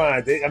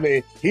 crying. I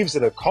mean, he was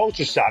in a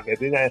culture shock. And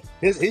then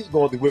he's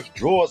going through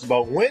withdrawals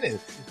about winning.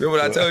 Remember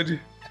what I told you?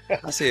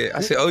 I said,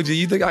 OG,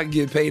 you think I can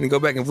get paid and go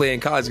back and play in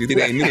college because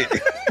it ain't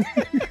it?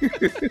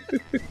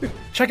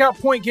 Check out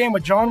Point Game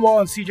with John Wall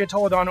and CJ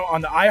Toledano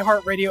on the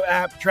iHeartRadio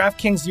app,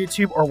 DraftKings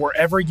YouTube, or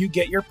wherever you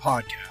get your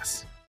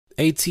podcasts.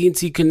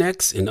 AT&T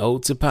connects an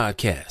ode to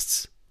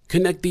podcasts.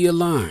 Connect the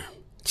alarm.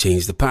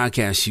 Change the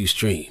podcast you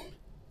stream.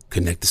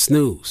 Connect the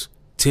snooze.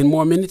 10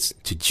 more minutes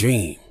to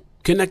dream.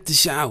 Connect the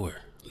shower.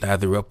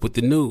 Lather up with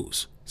the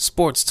news,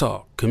 sports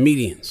talk,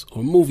 comedians,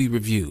 or movie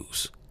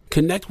reviews.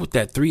 Connect with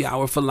that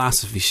 3-hour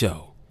philosophy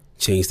show.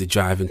 Change the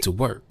drive into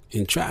work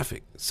in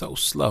traffic so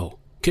slow.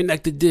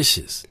 Connect the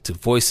dishes to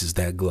voices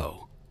that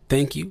glow.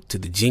 Thank you to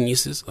the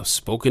geniuses of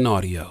spoken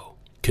audio.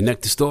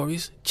 Connect the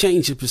stories,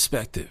 change your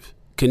perspective.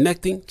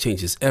 Connecting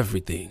changes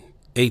everything.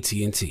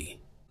 AT&T.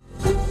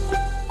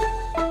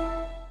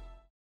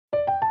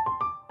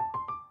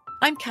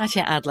 I'm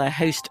Katya Adler,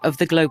 host of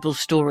The Global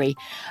Story.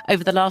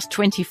 Over the last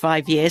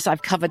 25 years,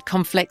 I've covered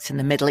conflicts in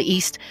the Middle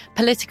East,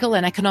 political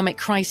and economic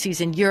crises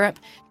in Europe,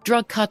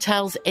 drug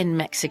cartels in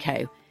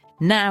Mexico.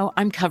 Now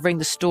I'm covering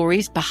the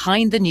stories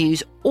behind the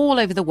news all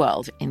over the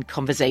world in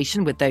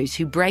conversation with those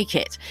who break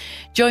it.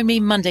 Join me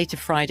Monday to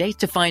Friday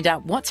to find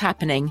out what's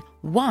happening,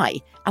 why,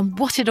 and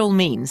what it all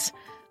means.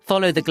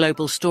 Follow The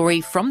Global Story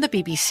from the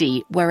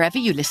BBC wherever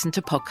you listen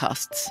to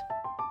podcasts.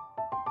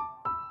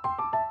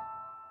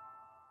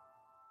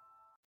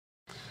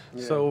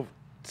 So,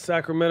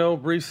 Sacramento,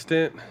 brief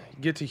stint,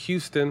 get to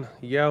Houston,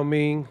 Yao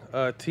Ming,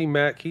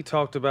 T-Mac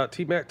talked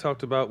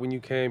about when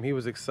you came, he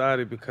was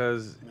excited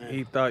because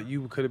he thought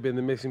you could have been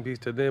the missing piece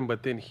to them,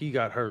 but then he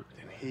got hurt.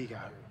 And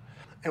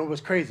it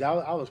was crazy.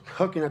 I was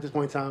cooking at this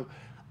point in time.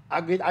 I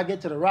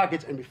get to the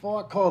Rockets, and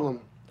before I call them,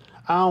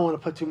 I don't want to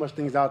put too much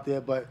things out there,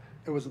 but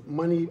it was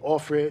money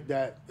offered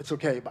that it's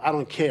okay, but I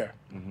don't care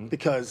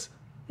because,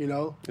 you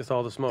know. It's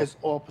all the smoke. It's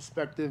all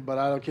perspective, but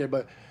I don't care.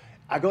 But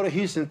I go to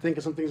Houston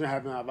thinking some things are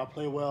happening. If I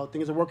play well,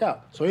 things will work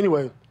out. So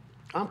anyway,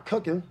 I'm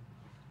cooking,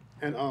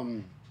 and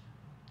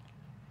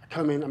I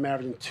come in, I'm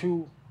averaging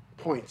 2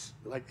 points,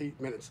 like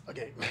 8 minutes a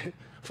game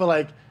for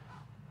like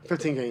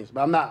 15 games.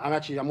 But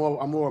I'm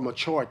more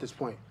mature at this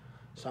point.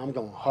 So I'm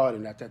going hard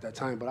in that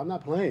time, but I'm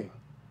not playing.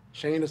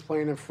 Shane is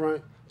playing in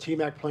front,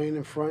 T-Mac playing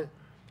in front.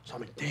 So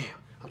I'm like, damn,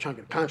 I'm trying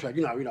to get a contract.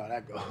 You know how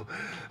that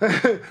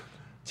go.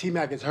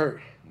 T-Mac is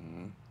hurt.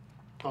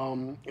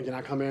 And then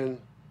I come in,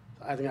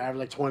 I think I averaged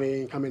like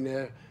 20 and come in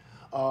there.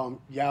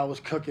 Yao was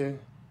cooking,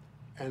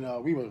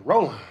 and we was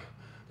rolling.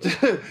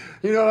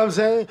 You know what I'm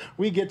saying?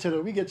 We get to the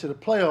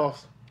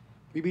playoffs.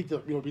 We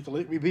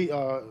beat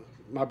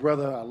my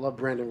brother. I love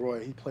Brandon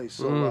Roy. He plays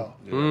so well.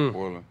 Yeah,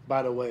 Portland.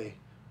 By the way,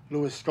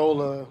 Louis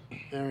Scola,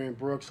 Aaron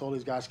Brooks, all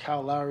these guys,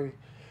 Kyle Lowry,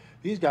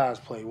 these guys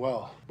play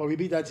well. But we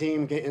beat that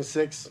team in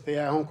 6. They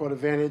had home court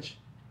advantage.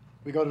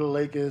 We go to the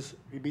Lakers.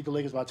 We beat the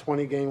Lakers by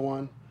 20, game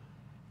 1.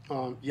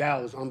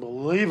 Yao is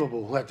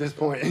unbelievable at this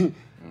point.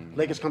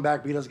 Lakers come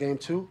back, beat us game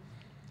 2.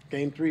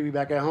 Game 3, we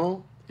back at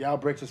home. Yao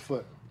breaks his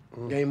foot.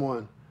 Game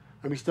 1.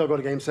 And we still go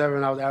to game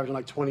 7. I was averaging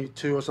like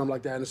 22 or something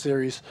like that in the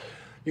series.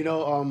 You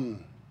know,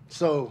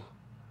 so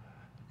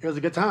it was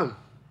a good time.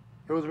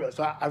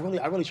 So I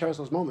really cherish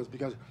those moments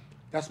because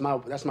that's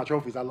my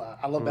trophies. I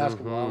love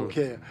basketball. I don't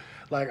care.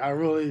 Like I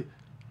really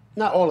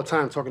not all the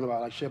time talking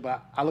about like shit,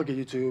 but I look at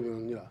YouTube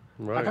and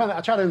Right. I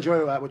try to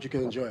enjoy what you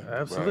can enjoy.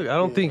 Absolutely. I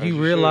don't think you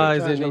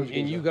realize it,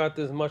 and you got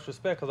this much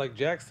respect because, like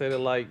Jack said, it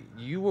like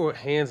you were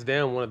hands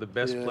down one of the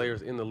best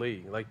players in the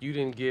league. Like you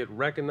didn't get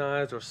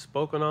recognized or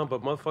spoken on,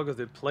 but motherfuckers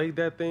that played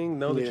that thing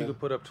know that you could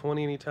put up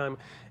 20 anytime.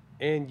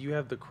 And you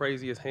have the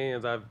craziest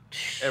hands I've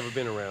ever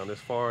been around. As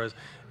far as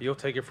you'll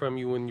take it from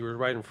you when you're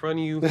right in front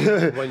of you,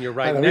 when you're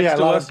right next to us. We had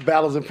a lot of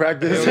battles in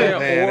practice.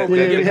 Or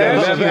when you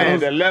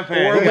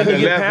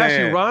get past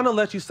you, Ron will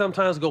let you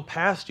sometimes go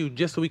past you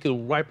just so we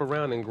can wipe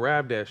around and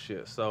grab that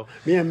shit. So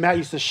me and Matt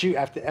used to shoot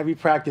after every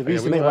practice. We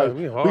used to make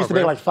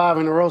like 5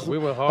 in a row. We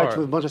went hard. Like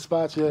to a bunch of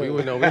spots. Yeah, we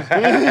was going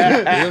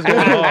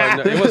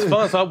hard. It was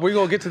fun. So we're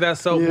gonna get to that.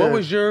 So what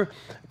was your?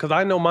 Because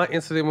I know my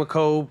incident with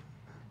Kobe.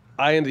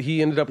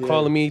 He ended up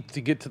calling me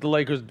to get to the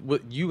Lakers.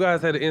 You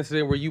guys had an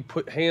incident where you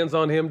put hands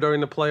on him during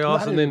the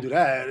playoffs, I didn't do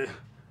that.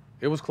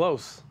 It was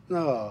close.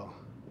 No.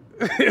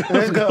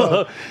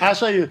 No. I'll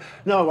show you.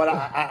 No, but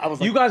I was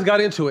like, you guys got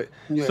into it.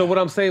 Yeah. So what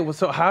I'm saying was,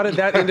 so how did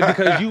that end up?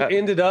 Because you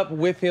ended up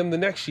with him the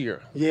next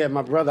year. Yeah,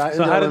 my brother.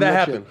 So how did that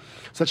happen?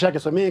 So check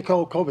it. So me and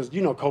Kobe's, Kobe's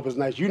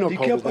nice.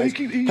 Kobe's nice.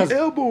 He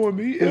elbowing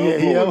me. Yeah,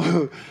 you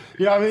know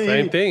what I mean?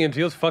 Same thing, and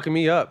he was fucking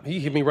me up. He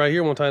hit me right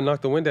here one time,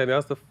 knocked the wind out.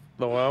 That's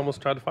I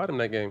almost tried to fight him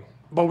that game.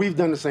 But we've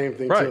done the same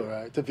thing too,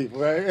 right? To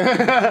people,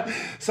 right?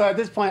 So at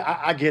this point,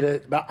 I get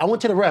it. But I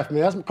went to the ref,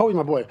 man. That's Kobe's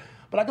my boy.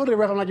 But I go to the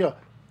ref, I'm like, yo,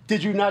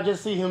 did you not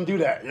just see him do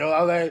that?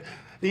 I was like,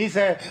 he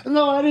said,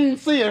 no, I didn't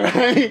see it,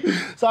 right?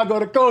 So I go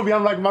to Kobe,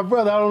 I'm like, my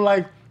brother, I'm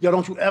like, yo,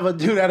 don't you ever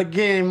do that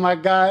again, my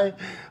guy.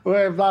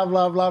 Blah, blah,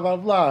 blah, blah,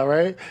 blah,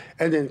 right?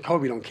 And then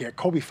Kobe don't care.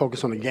 Kobe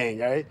focused on the game,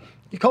 right?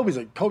 Kobe's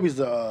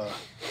a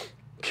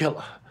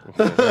killer.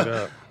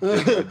 A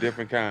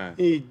different kind.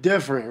 He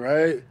different,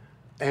 right?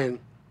 And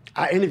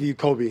I interviewed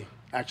Kobe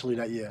actually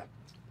that year.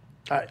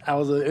 I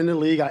was in the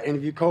league. I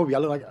interviewed Kobe. I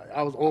look like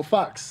I was on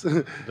Fox.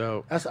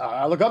 Dope.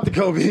 I look up to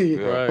Kobe.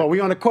 Right. But we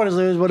on the court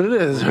is what it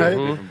is, right?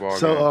 Mm-hmm.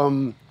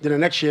 So then the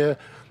next year,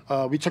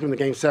 we took him to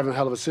Game 7,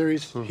 hell of a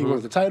series. Mm-hmm. He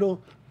wins the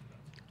title.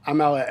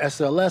 I'm out at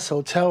SLS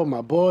Hotel with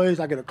my boys.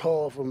 I get a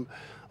call from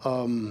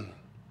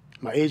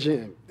my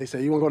agent. They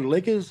said, you want to go to the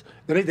Lakers?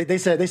 They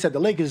said the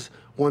Lakers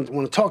want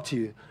to talk to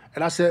you.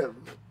 And I said,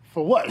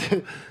 for what?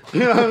 You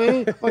know what I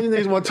mean? What do you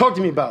niggas want to talk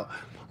to me about?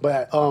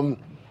 But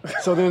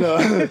so then, you know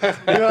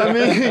what I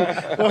mean?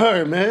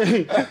 Word, man.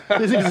 These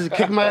niggas just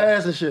kick my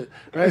ass and shit,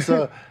 right?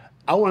 So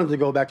I wanted to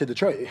go back to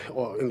Detroit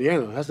or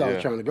Indiana. That's how I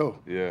was trying to go.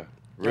 Yeah,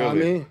 really? You know what I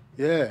mean?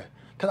 Yeah.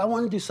 Because I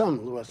wanted to do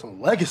something with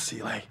some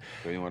legacy. Like,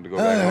 so you wanted to go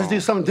back let's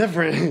do something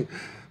different.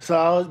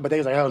 But they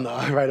was like, hell no,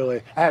 right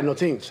away. I had no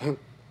teams. You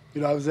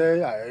know what I'm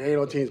saying? Ain't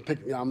no teams.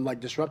 I'm like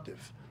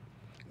disruptive.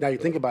 Now you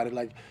think about it,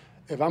 like,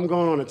 if I'm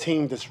going on a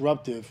team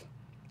disruptive,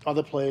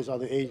 other players,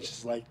 other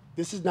agents, like,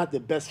 this is not the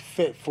best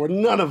fit for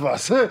none of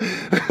us.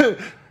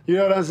 You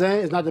know what I'm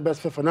saying? It's not the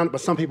best fit for none, but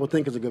some people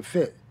think it's a good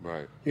fit.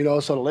 Right.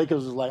 So the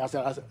Lakers was like, I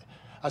said,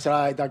 all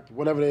right, Doc,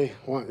 whatever they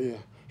want, yeah.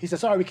 He said,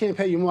 sorry, we can't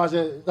pay you more. I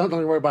said, don't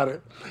worry about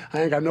it.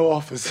 I ain't got no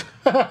offers.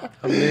 I'm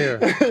there.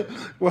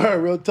 Word,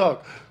 real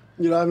talk.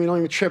 You know what I mean? Don't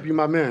even trip, you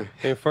my man.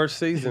 In first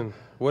season,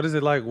 what is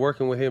it like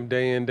working with him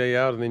day in, day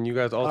out, and then you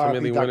guys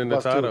ultimately winning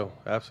the title?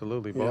 Too.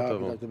 Absolutely, both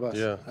of them. The bus.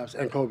 Yeah.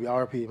 And Kobe,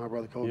 RP, my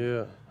brother Kobe.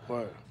 Yeah.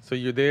 Word. So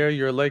you're there,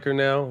 you're a Laker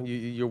now,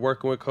 you're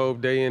working with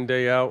Kobe day in,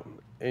 day out,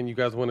 and you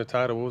guys win the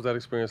title. What was that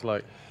experience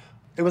like?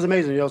 It was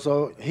amazing, yo.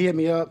 So he hit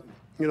me up,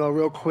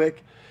 real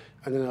quick.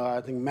 And then I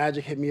think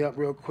Magic hit me up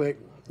real quick.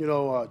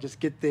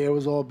 Just get there. It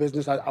was all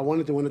business. I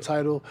wanted to win the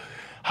title.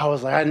 I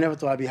was like, I never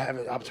thought I'd be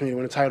having the opportunity to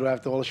win a title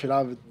after all the shit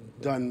I've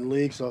done in the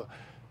league. So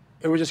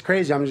it was just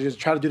crazy. I'm just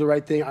trying to do the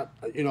right thing. I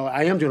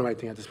am doing the right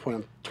thing at this point.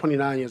 I'm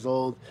 29 years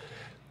old.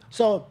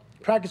 So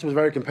practice was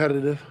very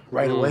competitive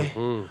right away.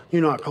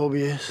 You know how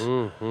Kobe is.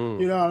 You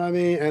know what I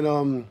mean?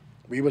 And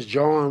we was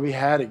jawing. We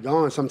had it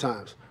going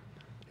sometimes.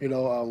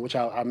 Which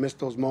I missed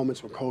those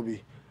moments with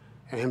Kobe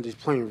and him just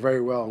playing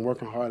very well and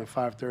working hard at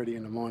 5:30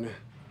 in the morning.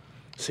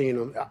 Seeing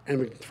him.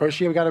 And first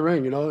year we got a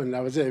ring, and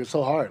that was it. It was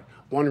so hard.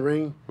 One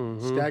ring.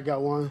 Stat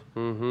got one.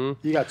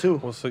 You got two.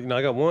 Well, so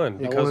I got one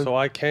so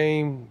I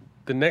came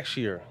the next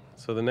year.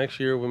 So the next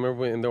year, remember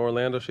when the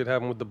Orlando shit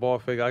happened with the ball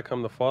fake? I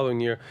come the following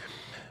year.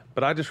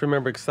 But I just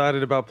remember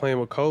excited about playing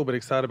with Kobe, but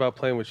excited about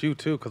playing with you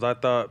too, because I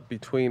thought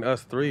between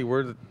us three,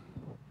 we're the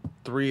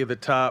three of the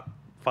top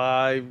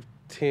 5,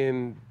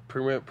 10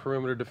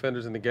 perimeter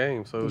defenders in the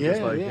game. So it was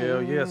just like,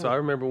 hell yeah. So I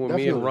remember when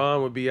me and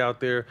Ron would be out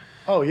there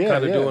kind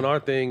of doing our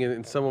thing,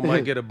 and someone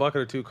might get a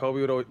bucket or two, Kobe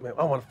would always, man,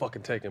 I want to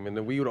fucking take him. And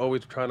then we would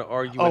always try to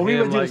argue with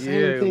him. Like,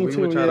 we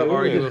would try to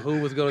argue with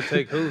who was going to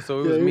take who. So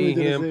it was me,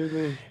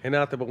 him, and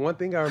out there. But one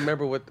thing I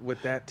remember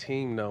with that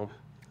team, though,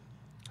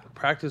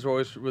 practice were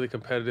always really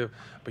competitive,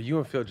 but you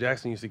and Phil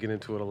Jackson used to get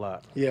into it a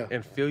lot. Yeah.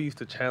 And Phil used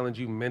to challenge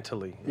you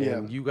mentally.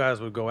 And you guys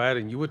would go at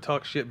it, and you would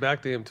talk shit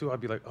back to him, too. I'd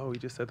be like, oh, he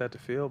just said that to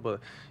Phil. But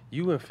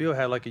you and Phil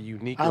had, like, a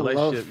unique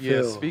relationship. Love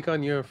Phil. Speak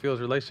on you and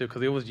Phil's relationship,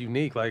 because it was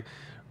unique. Like,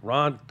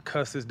 Ron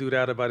cussed this dude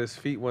out about his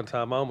feet one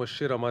time. I almost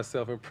shit on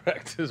myself in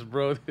practice,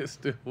 bro. This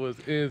dude was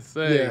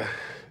insane.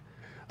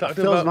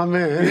 Phil's my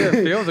man. Yeah,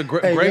 Phil's a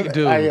great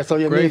dude. Yeah, so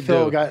yeah, me and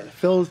Phil dude.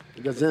 Phil's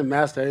the Zen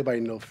master. Everybody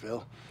know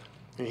Phil,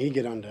 and he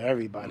get under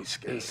everybody's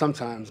skin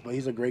sometimes. But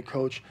he's a great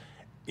coach.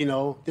 You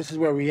know, this is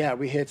where we at.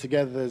 We here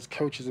together as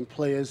coaches and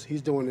players.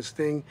 He's doing his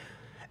thing,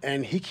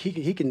 and he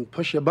can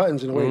push your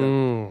buttons in a way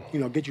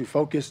to get you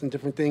focused and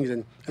different things.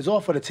 And it's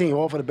all for the team,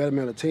 all for the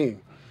betterment of the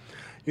team.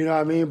 You know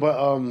what I mean?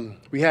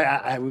 But we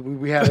had a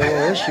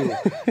little issue.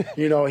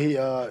 You know, he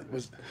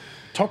was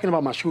talking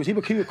about my shoes. He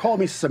would call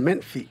me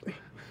cement feet.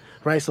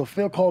 Right, so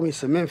Phil called me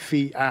cement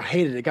feet. I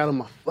hated it. It got on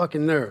my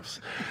fucking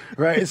nerves,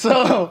 right?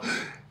 So,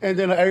 and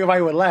then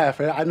everybody would laugh.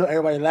 I know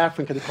everybody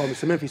laughing because they called me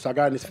cement feet. So I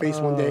got in his face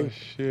one day.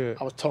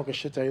 Shit. I was talking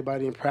shit to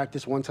everybody in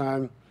practice one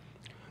time,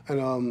 and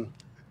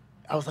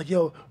I was like,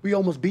 "Yo, we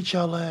almost beat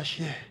y'all last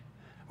year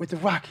with the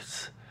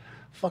Rockets.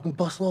 Fucking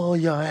bust all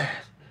y'all ass."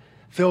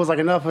 Phil was like,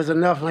 "Enough is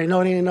enough." I'm like,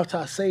 no, it ain't enough till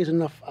I say it's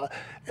enough.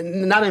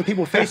 And not in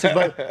people's faces,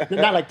 but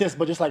not like this,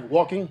 but just like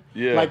walking,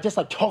 just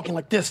like talking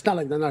like this, not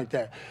like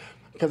that.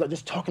 Because I'm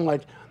just talking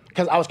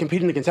because I was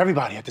competing against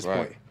everybody at this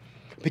point.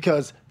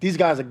 Because these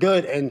guys are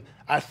good, and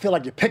I feel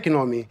like you're picking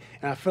on me,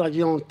 and I feel like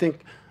you don't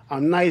think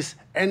I'm nice,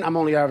 and I'm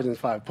only averaging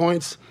 5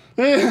 points.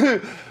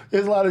 There's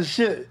a lot of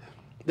shit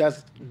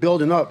that's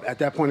building up at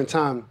that point in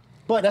time.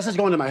 But that's just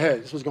going in my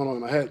head. This was going on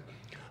in my head.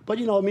 But,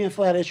 you know, me and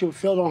Phil had an issue.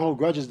 Phil don't hold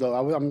grudges,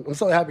 though. I'm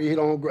so happy he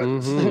don't hold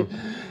grudges.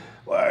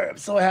 I'm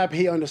so happy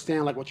he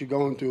understands, like, what you're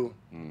going through,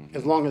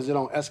 as long as it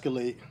don't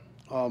escalate.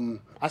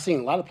 I've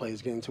seen a lot of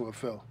players get into it,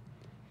 Phil.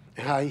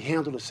 And how he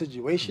handled the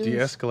situations.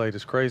 De-escalate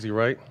is crazy,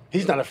 right?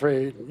 He's not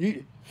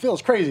afraid.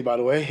 Phil's crazy, by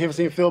the way. You ever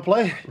seen Phil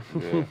play?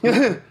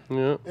 Yeah.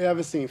 You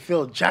ever seen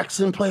Phil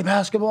Jackson play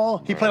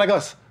basketball? He played like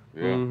us.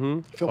 Yeah.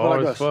 Phil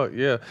played like us. Fuck,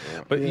 yeah.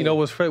 But you know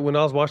what's funny? When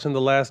I was watching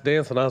The Last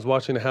Dance and I was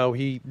watching how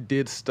he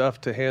did stuff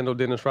to handle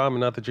Dennis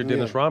Rodman, not that you're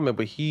Dennis Rodman,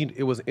 but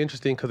it was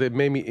interesting because it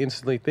made me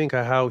instantly think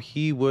of how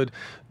he would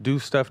do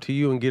stuff to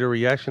you and get a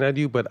reaction out of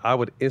you, but I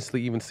would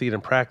instantly even see it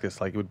in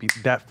practice. Like it would be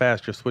that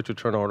fast, your switch would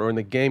turn on. Or in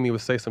the game, he would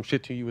say some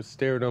shit to you, you would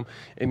stare at him,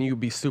 and you'd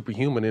be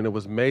superhuman. And it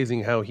was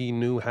amazing how he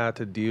knew how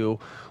to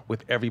deal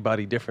with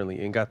everybody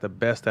differently and got the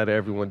best out of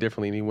everyone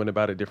differently, and he went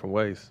about it different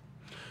ways.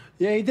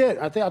 Yeah, he did.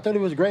 I thought he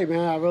was great,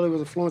 man. I really was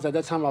influenced at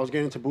that time. I was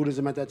getting into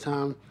Buddhism at that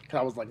time because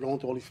I was like going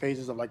through all these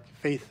phases of like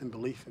faith and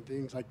belief and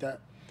things like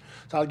that.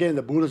 So I was getting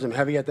into Buddhism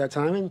heavy at that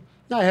time, and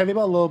not heavy,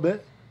 but a little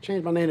bit.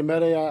 Changed my name to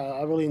Meta.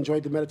 I really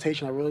enjoyed the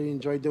meditation. I really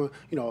enjoyed doing,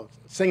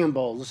 singing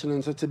bowls,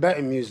 listening to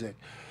Tibetan music,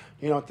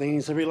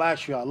 things to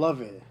relax you. I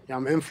love it.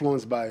 I'm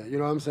influenced by it. You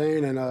know what I'm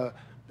saying? And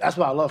that's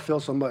why I love Phil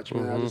so much,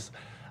 man.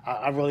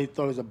 I really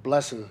thought it was a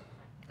blessing.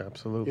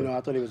 Absolutely.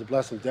 I thought he was a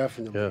blessing,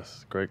 definitely.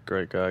 Yes, great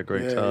guy,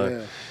 great time.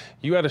 Yeah.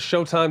 You had a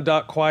Showtime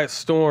doc, Quiet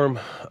Storm,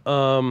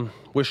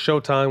 with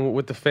Showtime,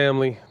 with the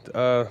family.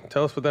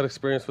 Tell us what that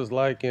experience was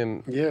like.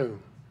 And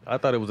I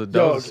thought it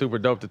was super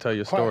dope to tell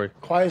your story.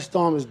 Quiet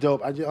Storm is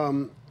dope.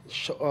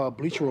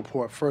 Bleacher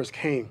Report first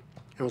came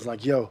and was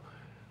like, yo,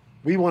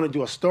 we want to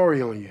do a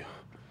story on you.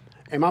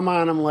 In my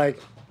mind, I'm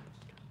like,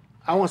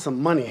 I want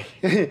some money.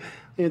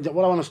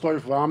 What I want a story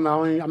for? I'm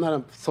not an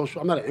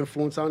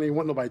influencer. I don't even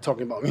want nobody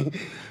talking about me.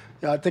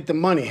 I take the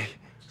money.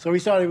 So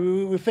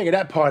we figured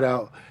that part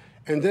out,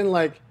 and then I'm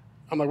like,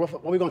 what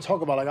are we gonna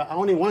talk about? Like, I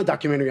don't even want a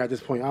documentary at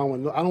this point. I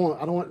don't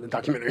want a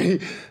documentary.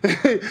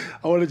 I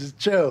want to just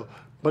chill.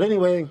 But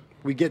anyway,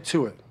 we get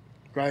to it,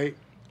 right?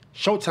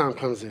 Showtime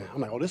comes in.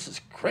 I'm like, oh, this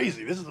is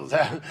crazy. This is what's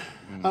happening.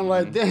 I'm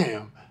like,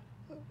 damn.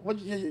 What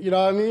you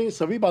know what I mean?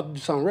 So we about to do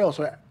something real.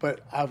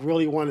 But I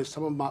really wanted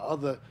some of my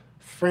other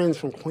friends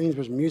from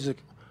Queensbridge Music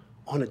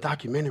on a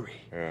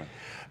documentary. Yeah.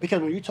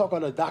 Because when you talk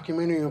on a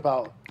documentary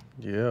about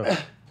there's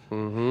a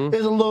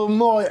little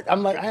more.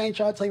 I'm like, I ain't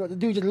trying to tell you what to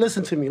do. Just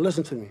listen to me.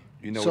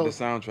 You know what the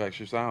soundtrack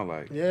should sound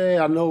like.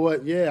 Yeah, I know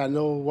what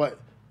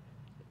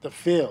the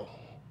feel.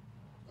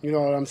 You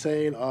know what I'm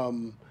saying?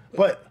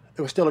 But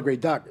it was still a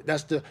great doc.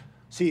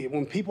 See,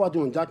 when people are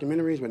doing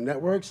documentaries with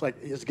networks, like,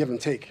 it's give and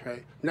take,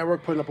 right?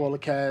 Network putting up all the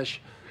cash,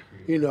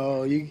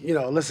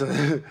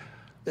 listen,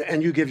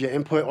 and you give your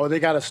input, or they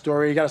got a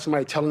story, you got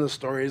somebody telling the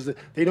stories,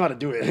 they know how to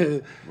do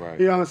it. Right.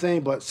 You know what I'm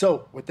saying? But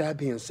so, with that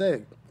being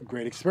said,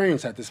 great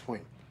experience at this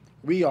point.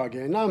 We are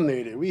getting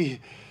nominated.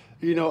 We,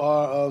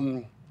 are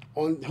on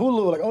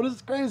Hulu, like, oh, this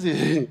is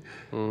crazy,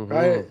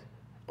 right?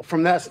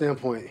 From that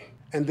standpoint.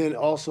 And then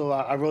also,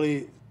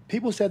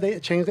 people said they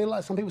changed their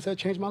life. Some people said it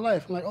changed my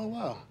life. I'm like, oh,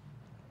 wow.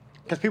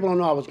 Because people don't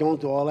know I was going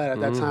through all that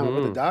at that time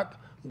with the doc,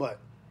 but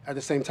at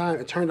the same time,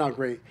 it turned out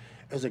great.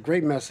 It was a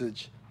great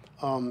message.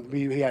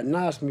 We had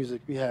Nas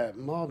music, we had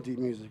Mobb Deep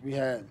music, we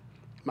had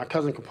my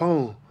cousin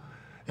Capone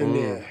in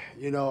there,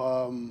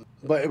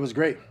 but it was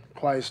great.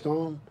 Quiet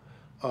Storm,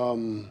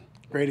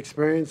 great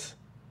experience.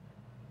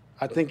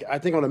 I think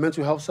on the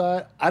mental health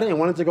side, I didn't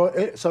want it to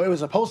go, so it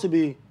was supposed to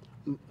be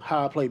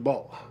how I played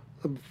ball,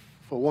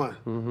 for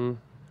one.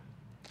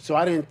 So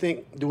I didn't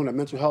think doing a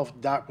mental health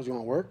doc was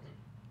gonna work.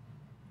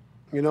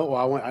 Or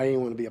I didn't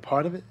want to be a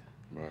part of it.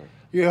 Right.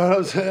 You know what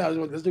I'm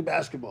saying? Let's do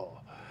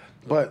basketball.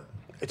 But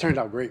it turned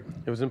out great.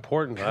 It was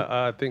important.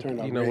 I think,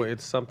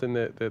 it's something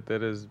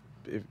that is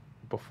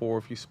before,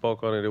 if you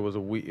spoke on it, it was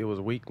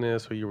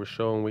weakness, or you were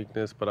showing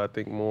weakness. But I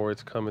think more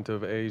it's coming to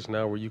an age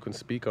now where you can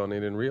speak on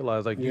it and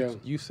realize, like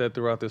you said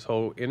throughout this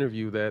whole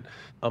interview, that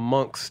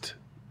amongst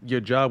your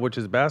job, which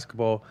is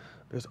basketball,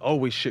 there's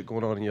always shit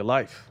going on in your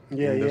life.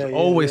 There's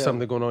always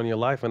something going on in your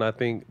life. And I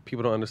think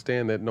people don't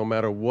understand that no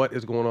matter what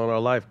is going on in our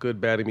life, good,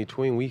 bad, in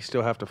between, we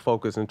still have to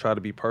focus and try to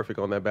be perfect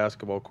on that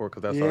basketball court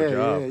because that's our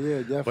job. Yeah,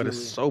 definitely. But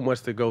it's so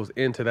much that goes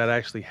into that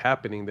actually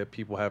happening that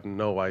people have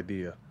no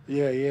idea.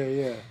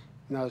 Yeah.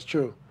 No, it's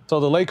true.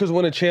 So the Lakers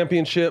win a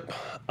championship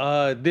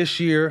this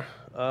year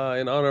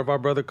in honor of our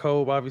brother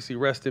Kobe. Obviously,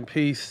 rest in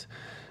peace.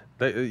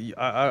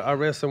 I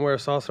read somewhere,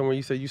 saw somewhere,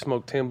 you said you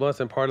smoked 10 blunts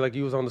and partied like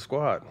you was on the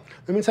squad.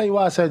 Let me tell you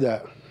why I said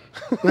that.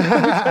 Let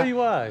me tell you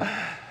why.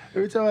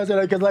 Let me tell you why I said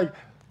that. Because, like,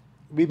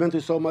 we've been through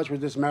so much with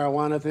this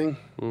marijuana thing.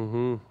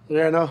 Mm-hmm.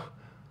 You know?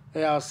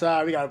 Hey,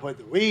 outside, we got to put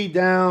the weed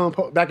down.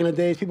 Back in the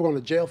days, people going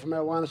to jail for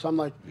marijuana. So I'm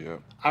like,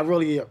 I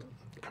really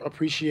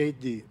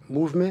appreciate the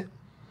movement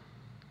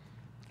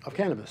of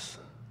cannabis.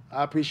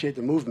 I appreciate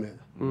the movement.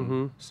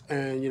 Mm-hmm.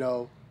 And, you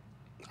know,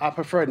 I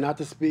prefer not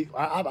to speak.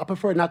 I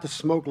prefer not to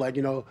smoke, like,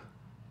 you know,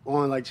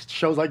 on like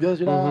shows like this,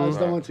 you know, I just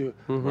don't want to.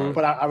 Mm-hmm.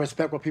 But I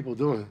respect what people are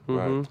doing.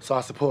 Mm-hmm. So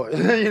I support.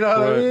 You know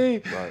what I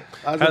mean?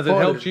 Has it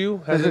helped you?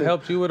 Has it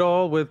helped you at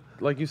all with,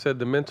 like you said,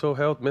 the mental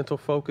health, mental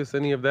focus,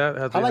 any of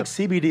that? I like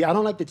CBD. I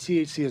don't like the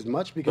THC as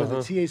much because the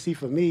THC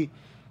for me,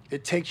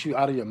 it takes you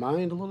out of your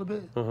mind a little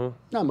bit.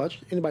 Not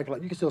much. Anybody can,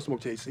 like, you can still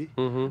smoke THC.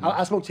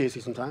 I smoke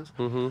THC sometimes.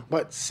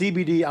 But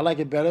CBD, I like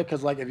it better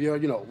because, like, if you're,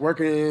 you know,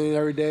 working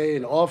every day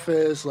in the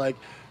office, like,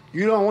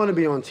 you don't want to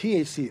be on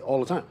THC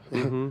all the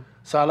time.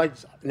 So I like,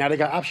 now they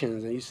got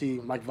options, and you see,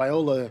 like,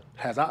 Viola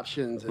has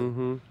options,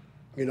 and,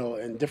 you know,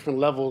 and different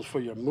levels for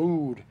your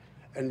mood.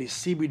 And these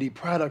CBD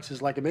products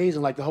is, like,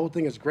 amazing. Like, the whole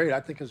thing is great. I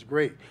think it's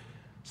great.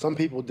 Some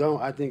people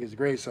don't. I think it's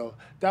great. So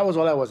that was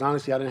all that was.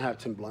 Honestly, I didn't have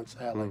 10 blunts.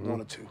 I had like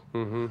 1 or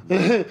 2.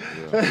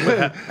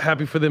 But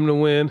happy for them to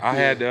win. I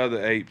had the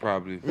other 8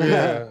 probably.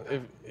 Yeah.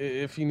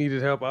 If you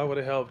needed help, I would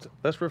have helped.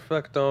 Let's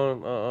reflect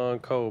on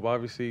Kobe.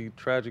 Obviously,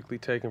 tragically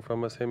taken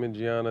from us, him and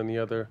Gianna and the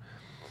other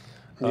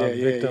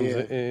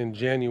victims in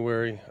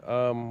January.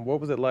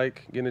 What was it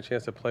like getting a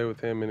chance to play with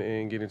him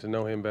and getting to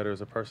know him better as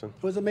a person?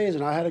 It was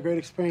amazing. I had a great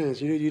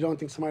experience. You don't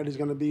think somebody's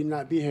going to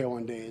not be here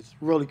one day. It's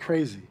really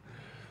crazy.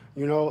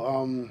 You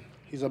know,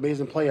 he's an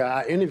amazing player.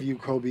 I interviewed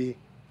Kobe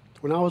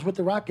when I was with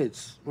the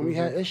Rockets, when we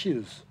had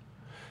issues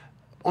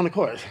on the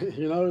court.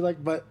 You know,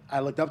 like, but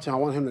I looked up to him. I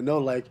want him to know,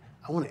 like,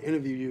 I want to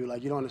interview you.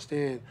 Like, you don't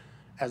understand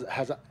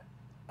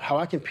how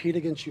I compete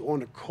against you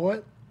on the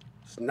court.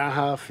 It's not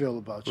how I feel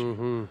about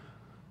you.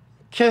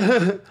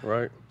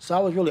 Right. So I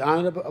was really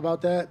honored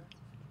about that.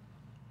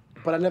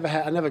 But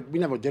we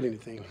never did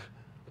anything.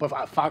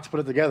 But Fox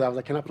put it together. I was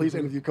like, can I please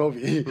interview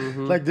Kobe?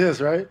 Like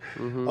this, right?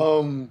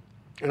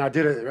 And I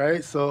did it,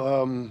 right?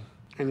 So, and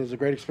it was a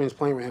great experience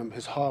playing with him.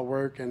 His hard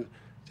work and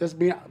just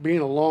being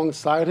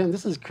alongside him.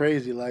 This is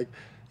crazy. Like,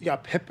 you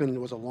got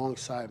Pippen was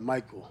alongside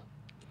Michael.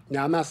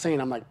 Now, I'm not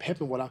saying I'm like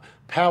Pippen.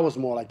 Powell was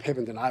more like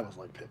Pippen than I was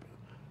like Pippen.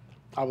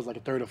 I was like a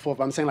third or fourth.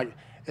 But I'm saying, like,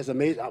 it's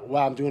amazing.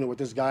 While I'm doing it with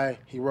this guy,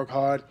 he worked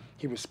hard.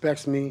 He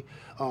respects me.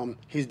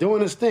 He's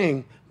doing his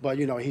thing, but,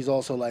 you know, he's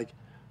also, like,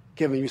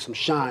 giving you some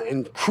shine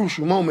in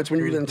crucial moments when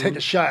you didn't take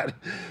a shot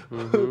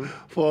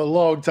for a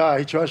long time.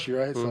 He trusts you,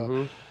 right?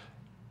 So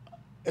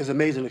it's an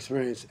amazing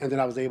experience. And then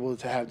I was able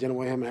to have dinner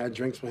with him and have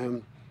drinks with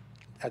him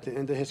at the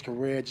end of his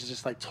career,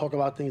 just like talk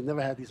about things.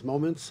 Never had these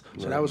moments.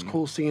 So that was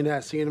cool seeing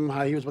him,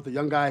 how he was with the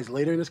young guys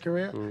later in his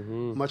career.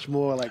 Much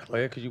more like... Oh,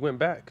 yeah, because you went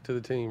back to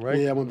the team, right?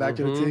 Yeah, I went back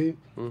to the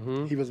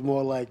team. He was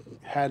more like,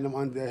 had them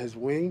under his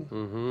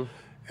wing.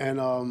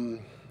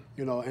 And,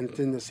 you know, and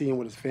then to see him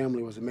with his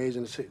family was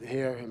amazing. To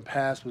hear him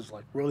pass was,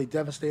 like, really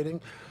devastating.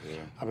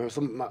 I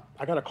remember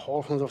I got a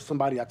call from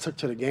somebody I took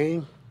to the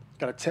game.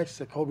 Got a text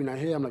that Kobe not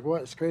here. I'm like,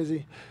 what? It's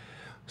crazy.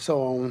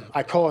 So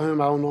I call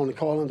him. I don't normally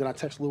call him. Then I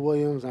text Lou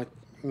Williams and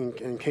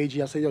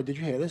KG. I say, yo, did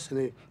you hear this?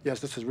 And yes,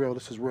 this is real.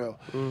 This is real.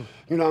 You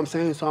know what I'm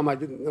saying? So I'm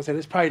like, I said,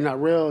 it's probably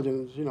not real.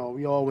 And, you know,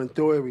 we all went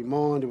through it. We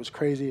mourned. It was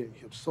crazy.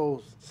 He was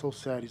so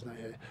sad he's not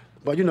here.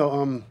 But, you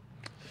know,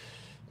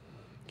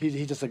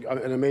 he's just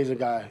an amazing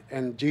guy.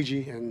 And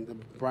Gigi and the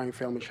Bryant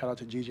family, shout out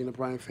to Gigi and the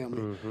Bryant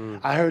family.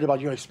 I heard about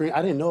your experience.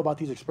 I didn't know about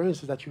these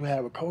experiences that you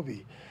had with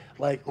Kobe,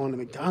 like on the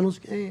McDonald's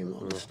game,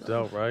 all this stuff.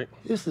 Dope, right?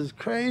 This is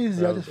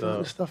crazy. I just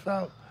found this stuff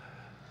out.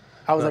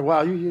 I was like,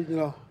 wow, you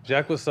know.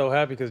 Jack was so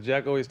happy because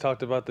Jack always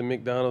talked about the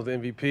McDonald's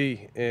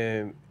MVP,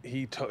 and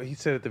he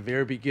said at the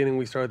very beginning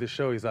we started the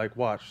show, he's like,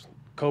 watch,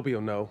 Kobe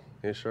will know.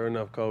 And sure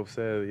enough, Kobe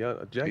said, yeah,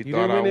 Jack, you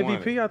didn't win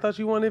MVP? I thought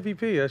you won MVP.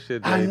 That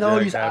shit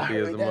made Jack happy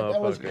as a motherfucker.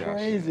 That was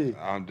crazy.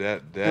 And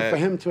for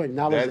him to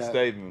acknowledge that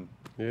statement.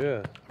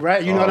 Yeah.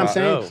 Right, you know what I'm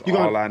saying?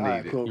 All I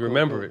needed. You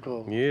remember it.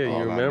 Cool. Yeah,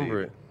 you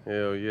remember it.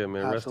 Hell yeah,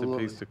 man. Absolutely. Rest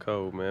in peace to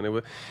Kobe,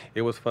 man.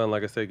 It was fun,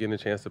 like I said, getting a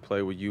chance to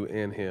play with you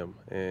and him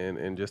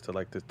and just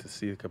to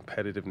see the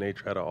competitive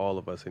nature out of all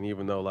of us. And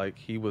even though, like,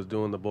 he was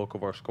doing the bulk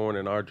of our scoring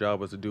and our job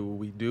was to do what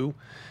we do,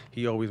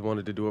 he always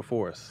wanted to do it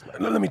for us.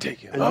 Let me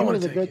take it. And you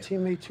was a good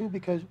teammate, too,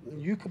 because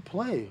you could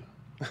play.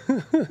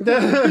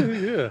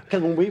 Yeah.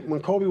 Because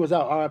when Kobe was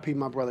out, R.I.P.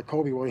 my brother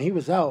Kobe, when he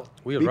was out,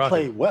 we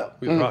played well.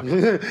 We was rocking.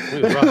 We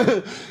was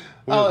rocking.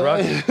 I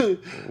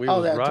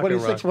was at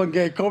 26 one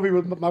game.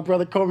 My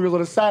brother Kobe was on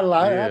the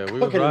sideline. Yeah, we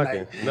was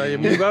rocking. No, you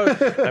move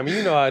out. I mean,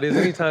 you know how it is.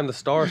 Anytime the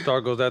star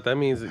goes out, that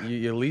means that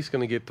you're at least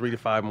going to get 3 to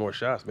 5 more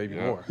shots, maybe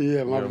more.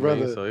 Yeah, my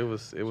brother. I mean? So it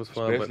was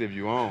fun. Especially if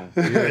you own.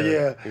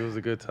 Yeah. It was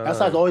a good time. That's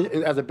like always,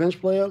 as a bench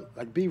player,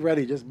 like be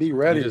ready. Just be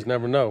ready. You just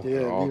never know.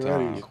 Yeah, all be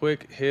time. ready.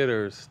 Quick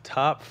hitters,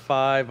 top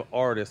 5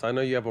 artists. I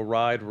know you have a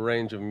wide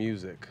range of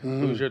music.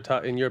 Who's your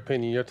top, in your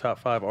opinion, your top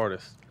 5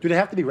 artists? Do they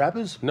have to be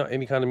rappers? No,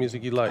 any kind of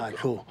music you like. All right,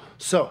 cool.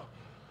 So,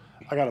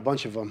 I got a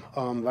bunch of them.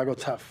 If I go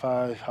top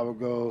 5, I would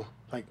go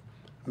like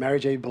Mary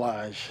J.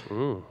 Blige.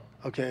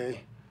 Okay.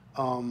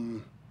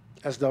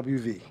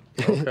 SWV.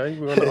 Okay,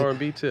 we're on the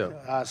R&B tip.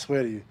 I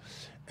swear to you.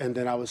 And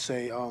then I would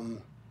say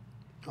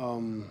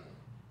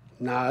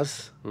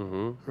Nas,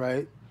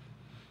 right?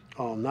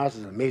 Nas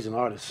is an amazing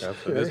artist.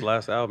 Absolutely. This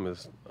last album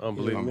is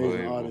unbelievable. He's an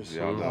amazing artist.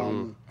 Yeah,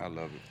 I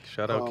love it.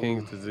 Shout out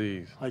King's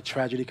Disease. Like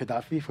Tragedy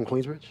Gaddafi from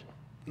Queensbridge.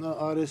 No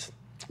artist.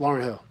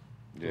 Lauryn Hill.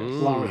 Yes.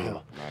 Lauryn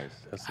Hill. Nice.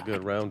 That's a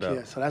good roundup.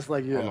 Yeah, so that's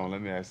like, Hold on,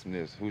 let me ask him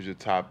this. Who's your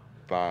top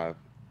 5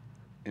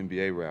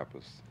 NBA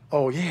rappers?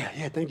 Oh,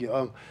 yeah, thank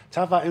you.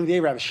 Top 5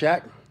 NBA rappers,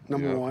 Shaq,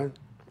 number 1.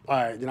 All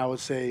right, then I would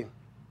say...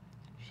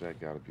 Shaq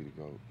got to be the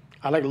GOAT.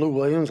 I like Lou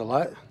Williams a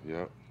lot.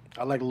 Yep.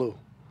 I like Lou.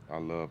 I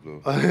love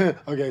Lou.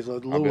 Okay, so Lou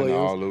I've been Williams. to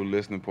all Lou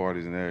listening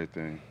parties and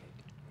everything.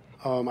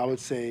 I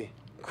would say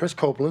Chris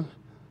Copeland.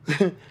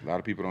 A lot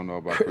of people don't know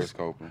about Chris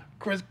Copeland.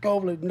 Chris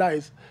Copeland,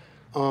 nice.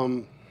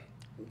 Dame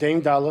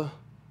Dollar.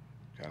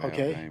 Gotta have a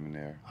name in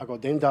there. I go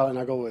Dame Dollar and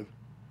I go with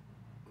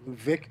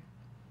Victor.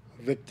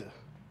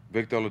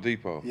 Victor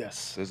Oladipo.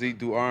 Yes. Does he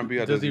do R&B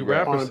or does he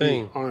rap or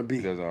sing? R&B.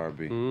 He does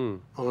R&B.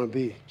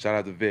 R&B. Shout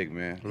out to Vic,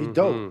 man. He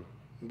dope.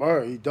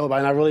 Bird, he dope.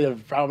 And I really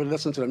have probably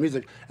listened to the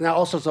music. And I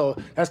also, so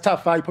that's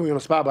top 5. You put me on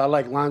the spot, but I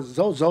like lines.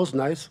 Zoe's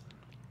nice.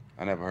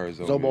 I never heard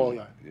Zoe. Zoe Ball,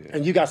 yeah.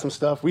 And you got some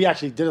stuff. We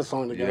actually did a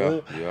song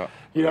together. Yeah.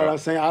 You know what I'm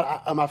saying?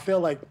 I feel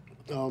like...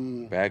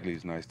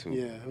 Bagley's nice too.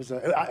 Yeah,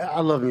 I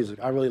love music.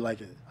 I really like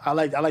it. I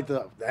like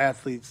the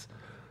athletes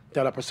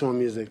that are pursuing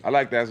music. I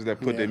like the athletes that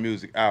put their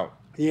music out.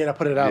 Yeah, I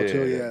put it out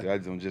too. Yeah, I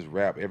don't just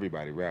rap.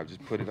 Everybody rap.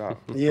 Just put it out.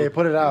 Yeah,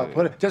 put it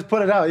out. Just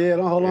put it out. Yeah,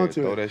 don't hold on to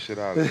throw it. Throw that shit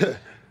out.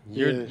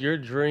 Your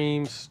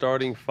dream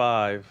starting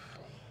 5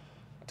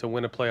 to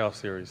win a playoff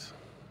series.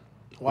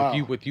 Wow.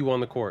 With you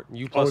on the court.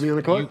 You plus on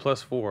the court? You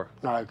plus 4.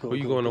 All right, cool. Who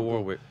you going to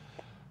war with?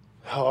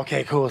 Oh,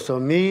 okay, cool. So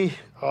me,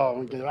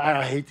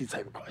 I hate these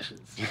type of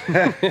questions.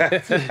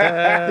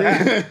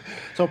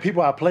 So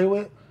people I play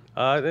with?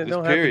 They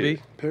don't have to be.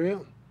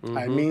 Period.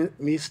 I mean,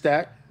 me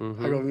Stack. I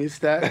go me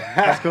Stack.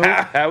 That's cool.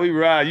 How we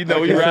ride? You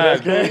know we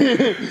ride.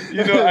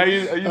 You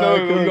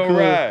know we gonna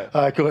ride.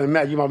 All right, cool. And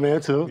Matt, you my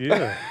man too.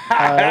 Yeah.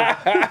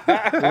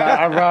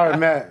 I ride with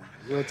Matt.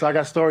 So I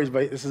got stories,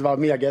 but this is about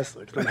me, I guess.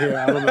 I'm here.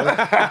 I don't know.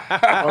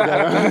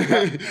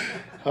 Okay.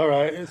 All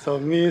right. So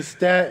me and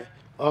Stat.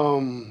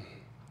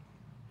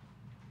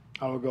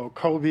 I would go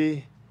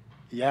Kobe,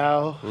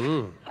 Yao.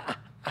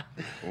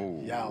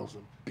 Yao's a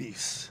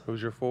beast.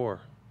 Who's your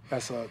 4?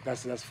 That's 4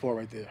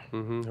 right there.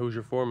 Who's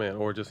your 4-man,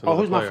 or just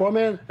who's my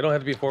 4-man? It don't have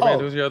to be a 4-man.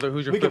 Who's your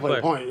 5th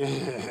player? Point.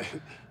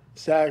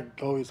 Shaq,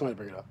 Kobe, somebody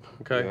bring it up.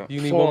 Okay,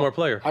 you need 1 more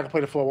player. I can play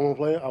the 4. 1 more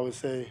player. I would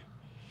say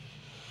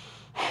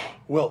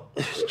Wilt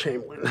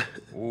Chamberlain.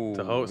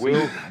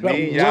 Will,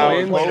 me,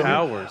 Yao,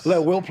 Towers.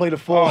 Let Will play the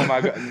 4. Oh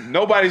my God,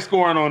 nobody's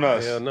scoring on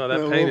us. Yeah, no,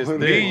 that paint is thick.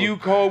 Me, you,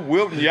 Cole,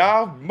 Wilt,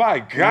 Yao. My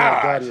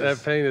God,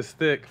 that paint is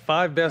thick.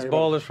 5 best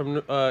ballers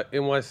from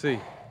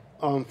NYC.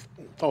 Oh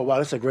wow,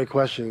 that's a great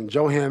question.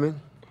 Joe Hammond.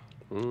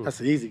 That's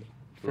an easy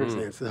first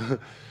answer.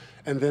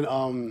 And then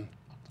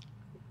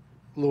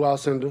Lou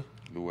Alcindor.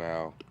 Lou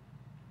Al.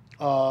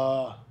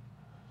 Oh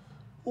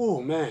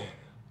man.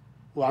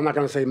 Well, I'm not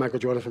gonna say Michael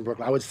Jordan from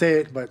Brooklyn. I would say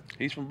it, but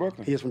he's from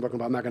Brooklyn. He is from Brooklyn,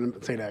 but I'm not gonna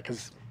say that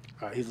because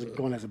he's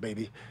going as a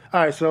baby.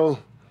 All right, so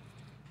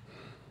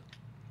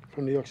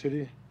from New York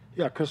City,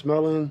 Chris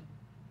Mullin.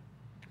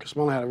 Chris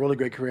Mullin had a really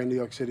great career in New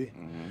York City.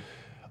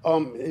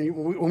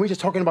 When we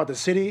just talking about the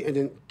city, and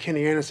then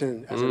Kenny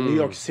Anderson as a New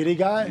York City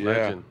guy.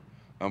 Legend.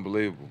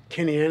 Unbelievable.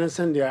 Kenny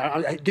Anderson,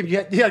 give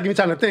me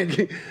time to think.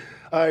 You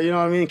know what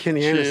I mean?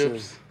 Kenny Anderson.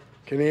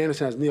 Kenny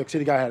Anderson as a New York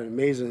City guy had an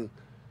amazing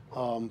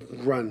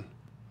run.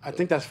 I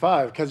think that's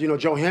 5 because,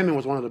 Joe Hammond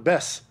was one of the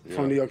best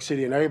from New York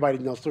City, and everybody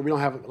knows. So we don't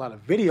have a lot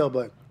of video,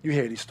 but you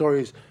hear these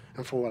stories,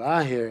 and from what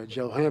I hear,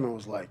 Joe Hammond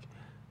was like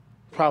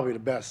probably the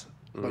best.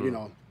 But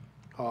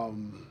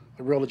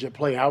a real legit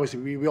player.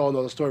 Obviously, we all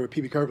know the story with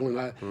P.B.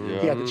 Kirkland.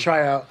 He had to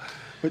try out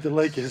with the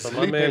Lakers. So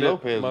Felipe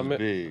Lopez was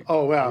big.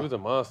 Oh wow, he was a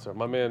monster.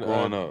 My man,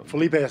 growing up.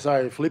 Felipe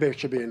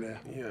should be in there.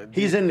 Yeah,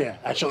 he's in there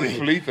actually.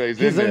 Felipe's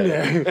he's in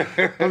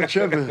there. I'm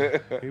tripping.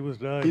 He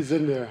was nice. He's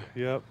in there.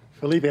 Yep.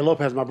 Felipe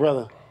Lopez, my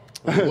brother.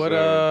 What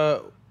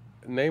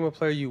name a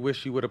player you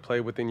wish you would have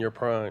played with in your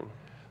prime?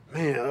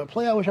 Man, a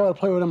player I wish I would have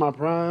played with in my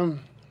prime.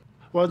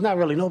 Well, it's not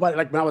really nobody.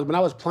 Like when I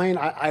was playing,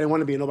 I didn't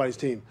want to be in nobody's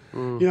team. You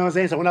know what I'm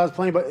saying? So when I was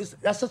playing, but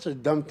that's such a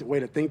dumb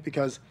way to think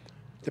because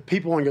the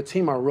people on your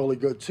team are really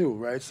good too,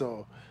 right?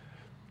 So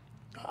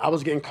I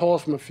was getting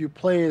calls from a few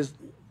players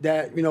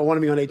that,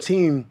 wanted me on their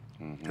team.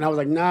 And I was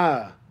like,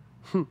 nah,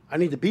 I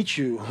need to beat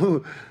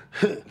you.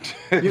 You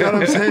know what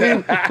I'm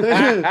saying?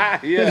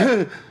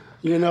 Yeah.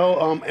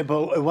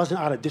 But it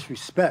wasn't out of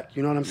disrespect.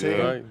 You know what I'm saying?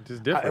 Yeah, right.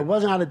 Just different. It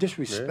wasn't out of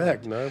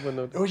disrespect. Yeah,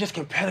 It was just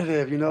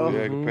competitive,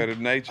 Yeah, competitive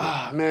nature.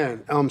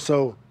 Man.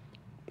 So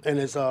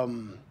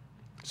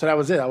that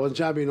was it. I wasn't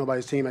trying to be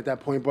nobody's team at that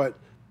point, but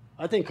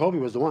I think Kobe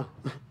was the one.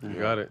 You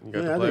got it. You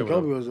got to I play think with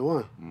Kobe him. was the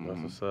one. That's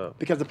what's up.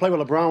 Because to play with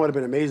LeBron would have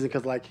been amazing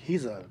because,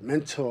 he's a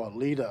mentor,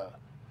 leader.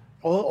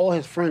 All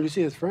his friends, you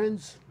see his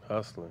friends?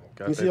 Hustling.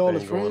 Got You that see all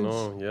thing his going friends?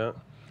 on. Yeah.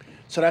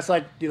 So that's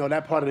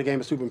that part of the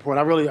game is super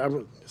important.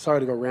 I'm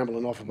sorry to go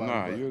rambling off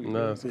about it.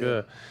 No, it's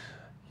good.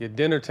 Your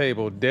dinner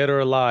table, dead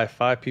or alive,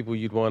 5 people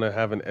you'd want to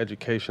have an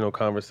educational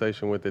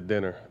conversation with at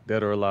dinner,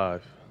 dead or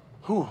alive.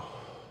 Whew.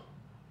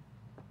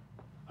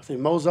 I say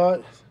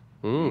Mozart.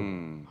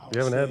 You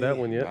haven't had that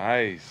one yet.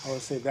 Nice. I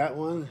would say that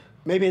one.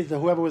 Maybe it's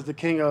whoever was the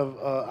king of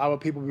our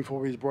people before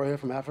we was brought here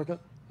from Africa.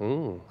 I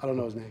don't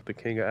know his name. The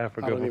king of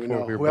Africa I don't even know.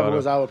 before we were Whoever brought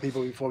was up. our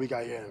people before we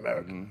got here in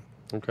America.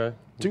 Okay.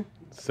 2.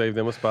 Save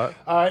them a spot.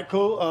 All right,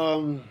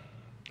 cool.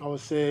 I would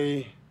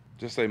say...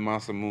 Just say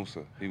Mansa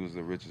Musa. He was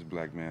the richest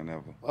black man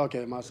ever.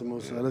 Okay, Mansa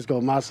Musa. Let's go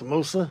Mansa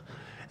Musa.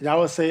 And I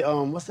would say,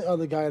 what's the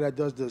other guy that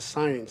does the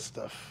science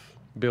stuff?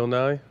 Bill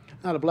Nye?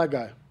 Not a black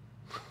guy.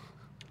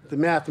 The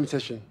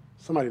mathematician.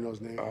 Somebody knows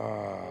his name.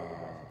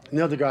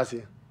 Neil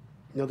deGrasse.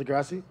 Neil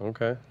deGrasse.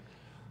 Okay.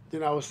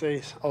 Then I would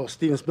say,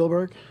 Steven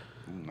Spielberg.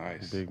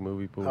 Nice. Big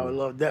movie pool. I would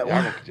love that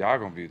one.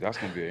 That's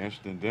gonna be an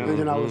interesting dinner. And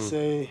then I would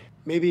say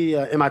maybe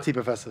MIT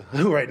professor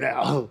right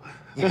now.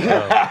 Word.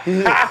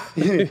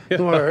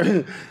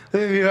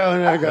 Maybe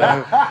that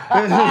guy.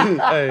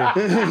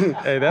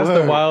 Hey, that's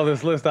the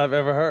wildest list I've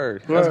ever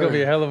heard. That's gonna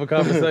be a hell of a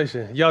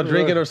conversation. Y'all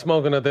drinking or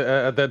smoking at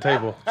that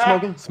table?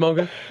 Smoking.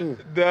 Smoking.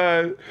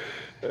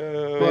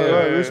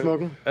 We're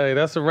smoking. Hey,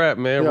 that's a wrap,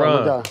 man. Yeah,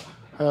 Ron. my guy.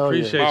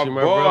 Appreciate you,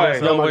 my brother.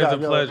 It's always a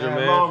pleasure,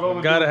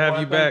 man. Gotta have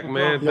you back,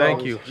 man.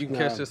 Thank you. You can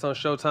catch this on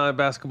Showtime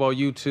Basketball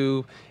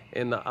YouTube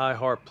and the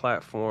iHeart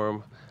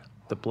platform,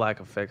 the Black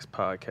Effects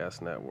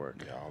Podcast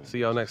Network. See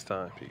y'all next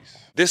time. Peace.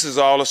 This is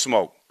All the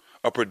Smoke,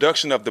 a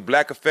production of The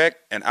Black Effect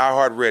and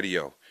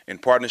iHeartRadio in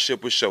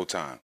partnership with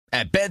Showtime.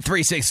 At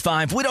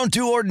Bet365, we don't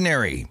do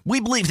ordinary. We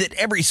believe that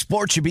every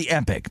sport should be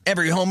epic.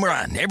 Every home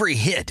run, every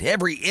hit,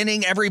 every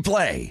inning, every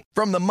play.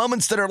 From the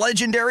moments that are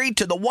legendary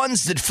to the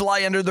ones that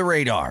fly under the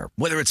radar.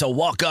 Whether it's a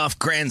walk-off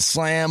grand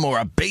slam or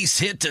a base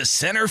hit to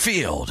center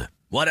field.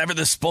 Whatever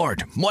the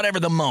sport, whatever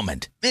the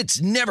moment.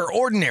 It's never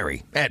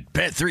ordinary at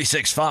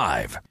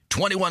Bet365.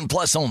 21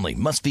 plus only.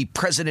 Must be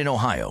present in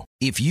Ohio.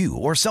 If you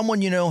or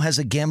someone you know has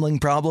a gambling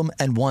problem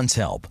and wants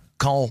help,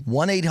 call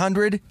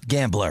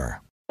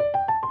 1-800-GAMBLER.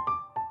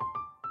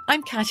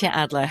 I'm Katya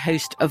Adler,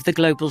 host of The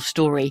Global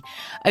Story.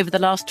 Over the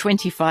last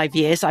 25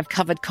 years, I've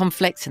covered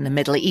conflicts in the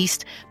Middle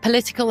East,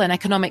 political and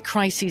economic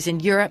crises in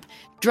Europe,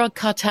 drug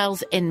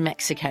cartels in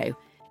Mexico.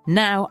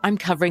 Now I'm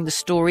covering the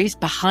stories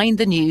behind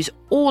the news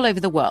all over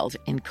the world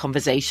in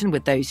conversation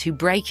with those who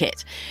break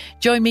it.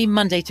 Join me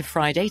Monday to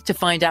Friday to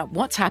find out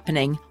what's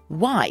happening,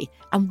 why,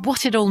 and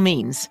what it all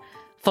means.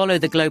 Follow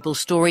The Global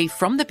Story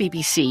from the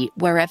BBC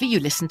wherever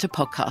you listen to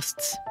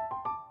podcasts.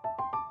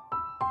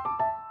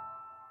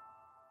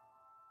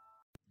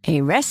 A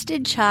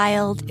rested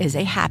child is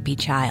a happy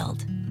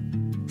child.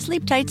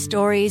 Sleep Tight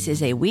Stories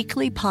is a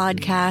weekly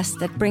podcast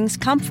that brings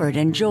comfort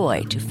and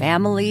joy to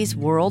families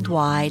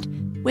worldwide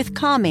with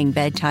calming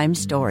bedtime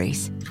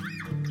stories.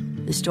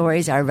 The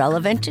stories are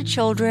relevant to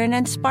children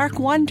and spark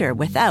wonder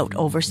without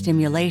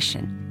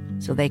overstimulation,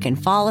 so they can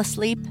fall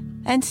asleep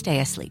and stay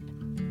asleep.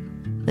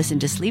 Listen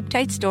to Sleep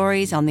Tight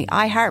Stories on the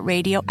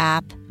iHeartRadio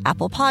app,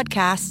 Apple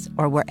Podcasts,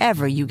 or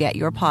wherever you get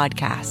your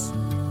podcasts.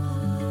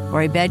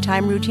 For a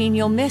bedtime routine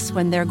you'll miss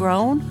when they're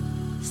grown,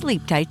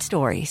 Sleep Tight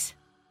Stories.